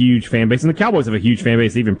such a huge fan base, and the Cowboys have a huge fan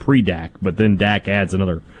base even pre-Dak, but then Dak adds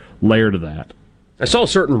another layer to that. I saw a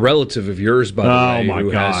certain relative of yours, by the way,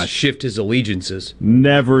 who has shifted his allegiances.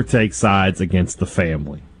 Never take sides against the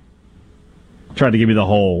family. Tried to give me the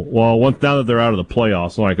whole, well, now that they're out of the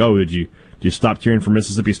playoffs, I'm like, did you stop cheering for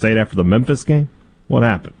Mississippi State after the Memphis game? What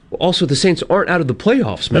happened? Well, also, the Saints aren't out of the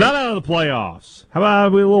playoffs, man. They're not out of the playoffs. How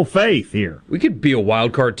about a little faith here? We could be a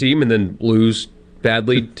wild card team and then lose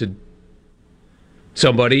badly to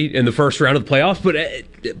somebody in the first round of the playoffs, but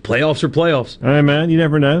playoffs are playoffs. Hey, man, you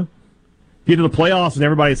never know. Get to the playoffs and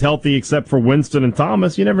everybody's healthy except for Winston and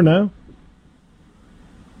Thomas. You never know.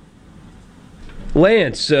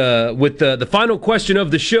 Lance, with the final question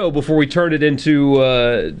of the show before we turn it into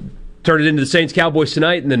the Saints Cowboys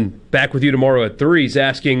tonight, and then back with you tomorrow at 3. He's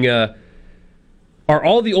asking, are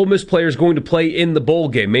all the Ole Miss players going to play in the bowl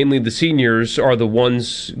game? Mainly the seniors are the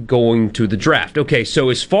ones going to the draft. Okay, so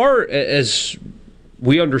as far as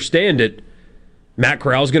we understand it, Matt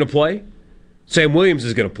Corral's going to play. Sam Williams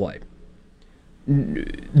is going to play.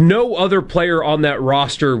 No other player on that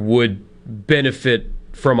roster would benefit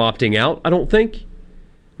from opting out, I don't think.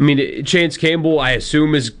 I mean, Chance Campbell, I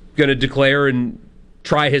assume, is going to declare and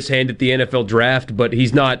try his hand at the NFL draft, but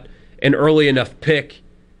he's not an early enough pick,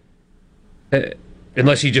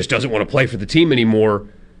 unless he just doesn't want to play for the team anymore,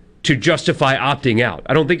 to justify opting out.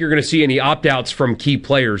 I don't think you're going to see any opt-outs from key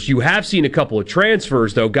players. You have seen a couple of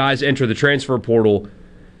transfers, though, guys enter the transfer portal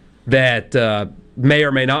that may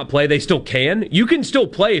or may not play. They still can. You can still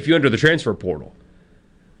play if you enter the transfer portal.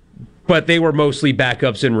 But they were mostly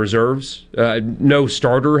backups and reserves. No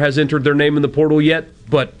starter has entered their name in the portal yet.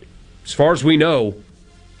 But as far as we know,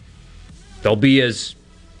 they'll be as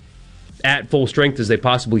at full strength as they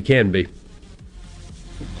possibly can be.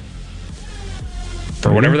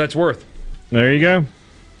 For whatever that's worth. There you go.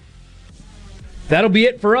 That'll be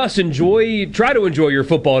it for us. Try to enjoy your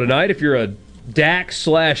football tonight. If you're a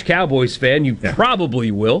Dax/Cowboys fan, you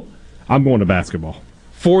probably will. I'm going to basketball.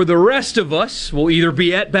 For the rest of us, we'll either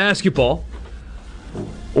be at basketball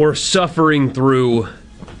or suffering through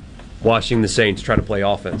watching the Saints try to play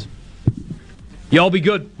offense. Y'all be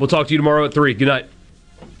good. We'll talk to you tomorrow at 3. Good night.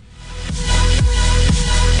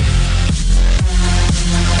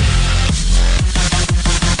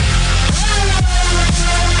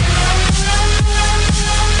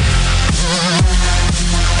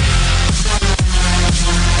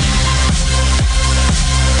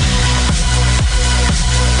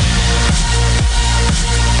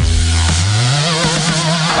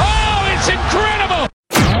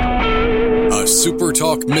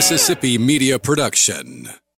 SuperTalk Mississippi Media Production.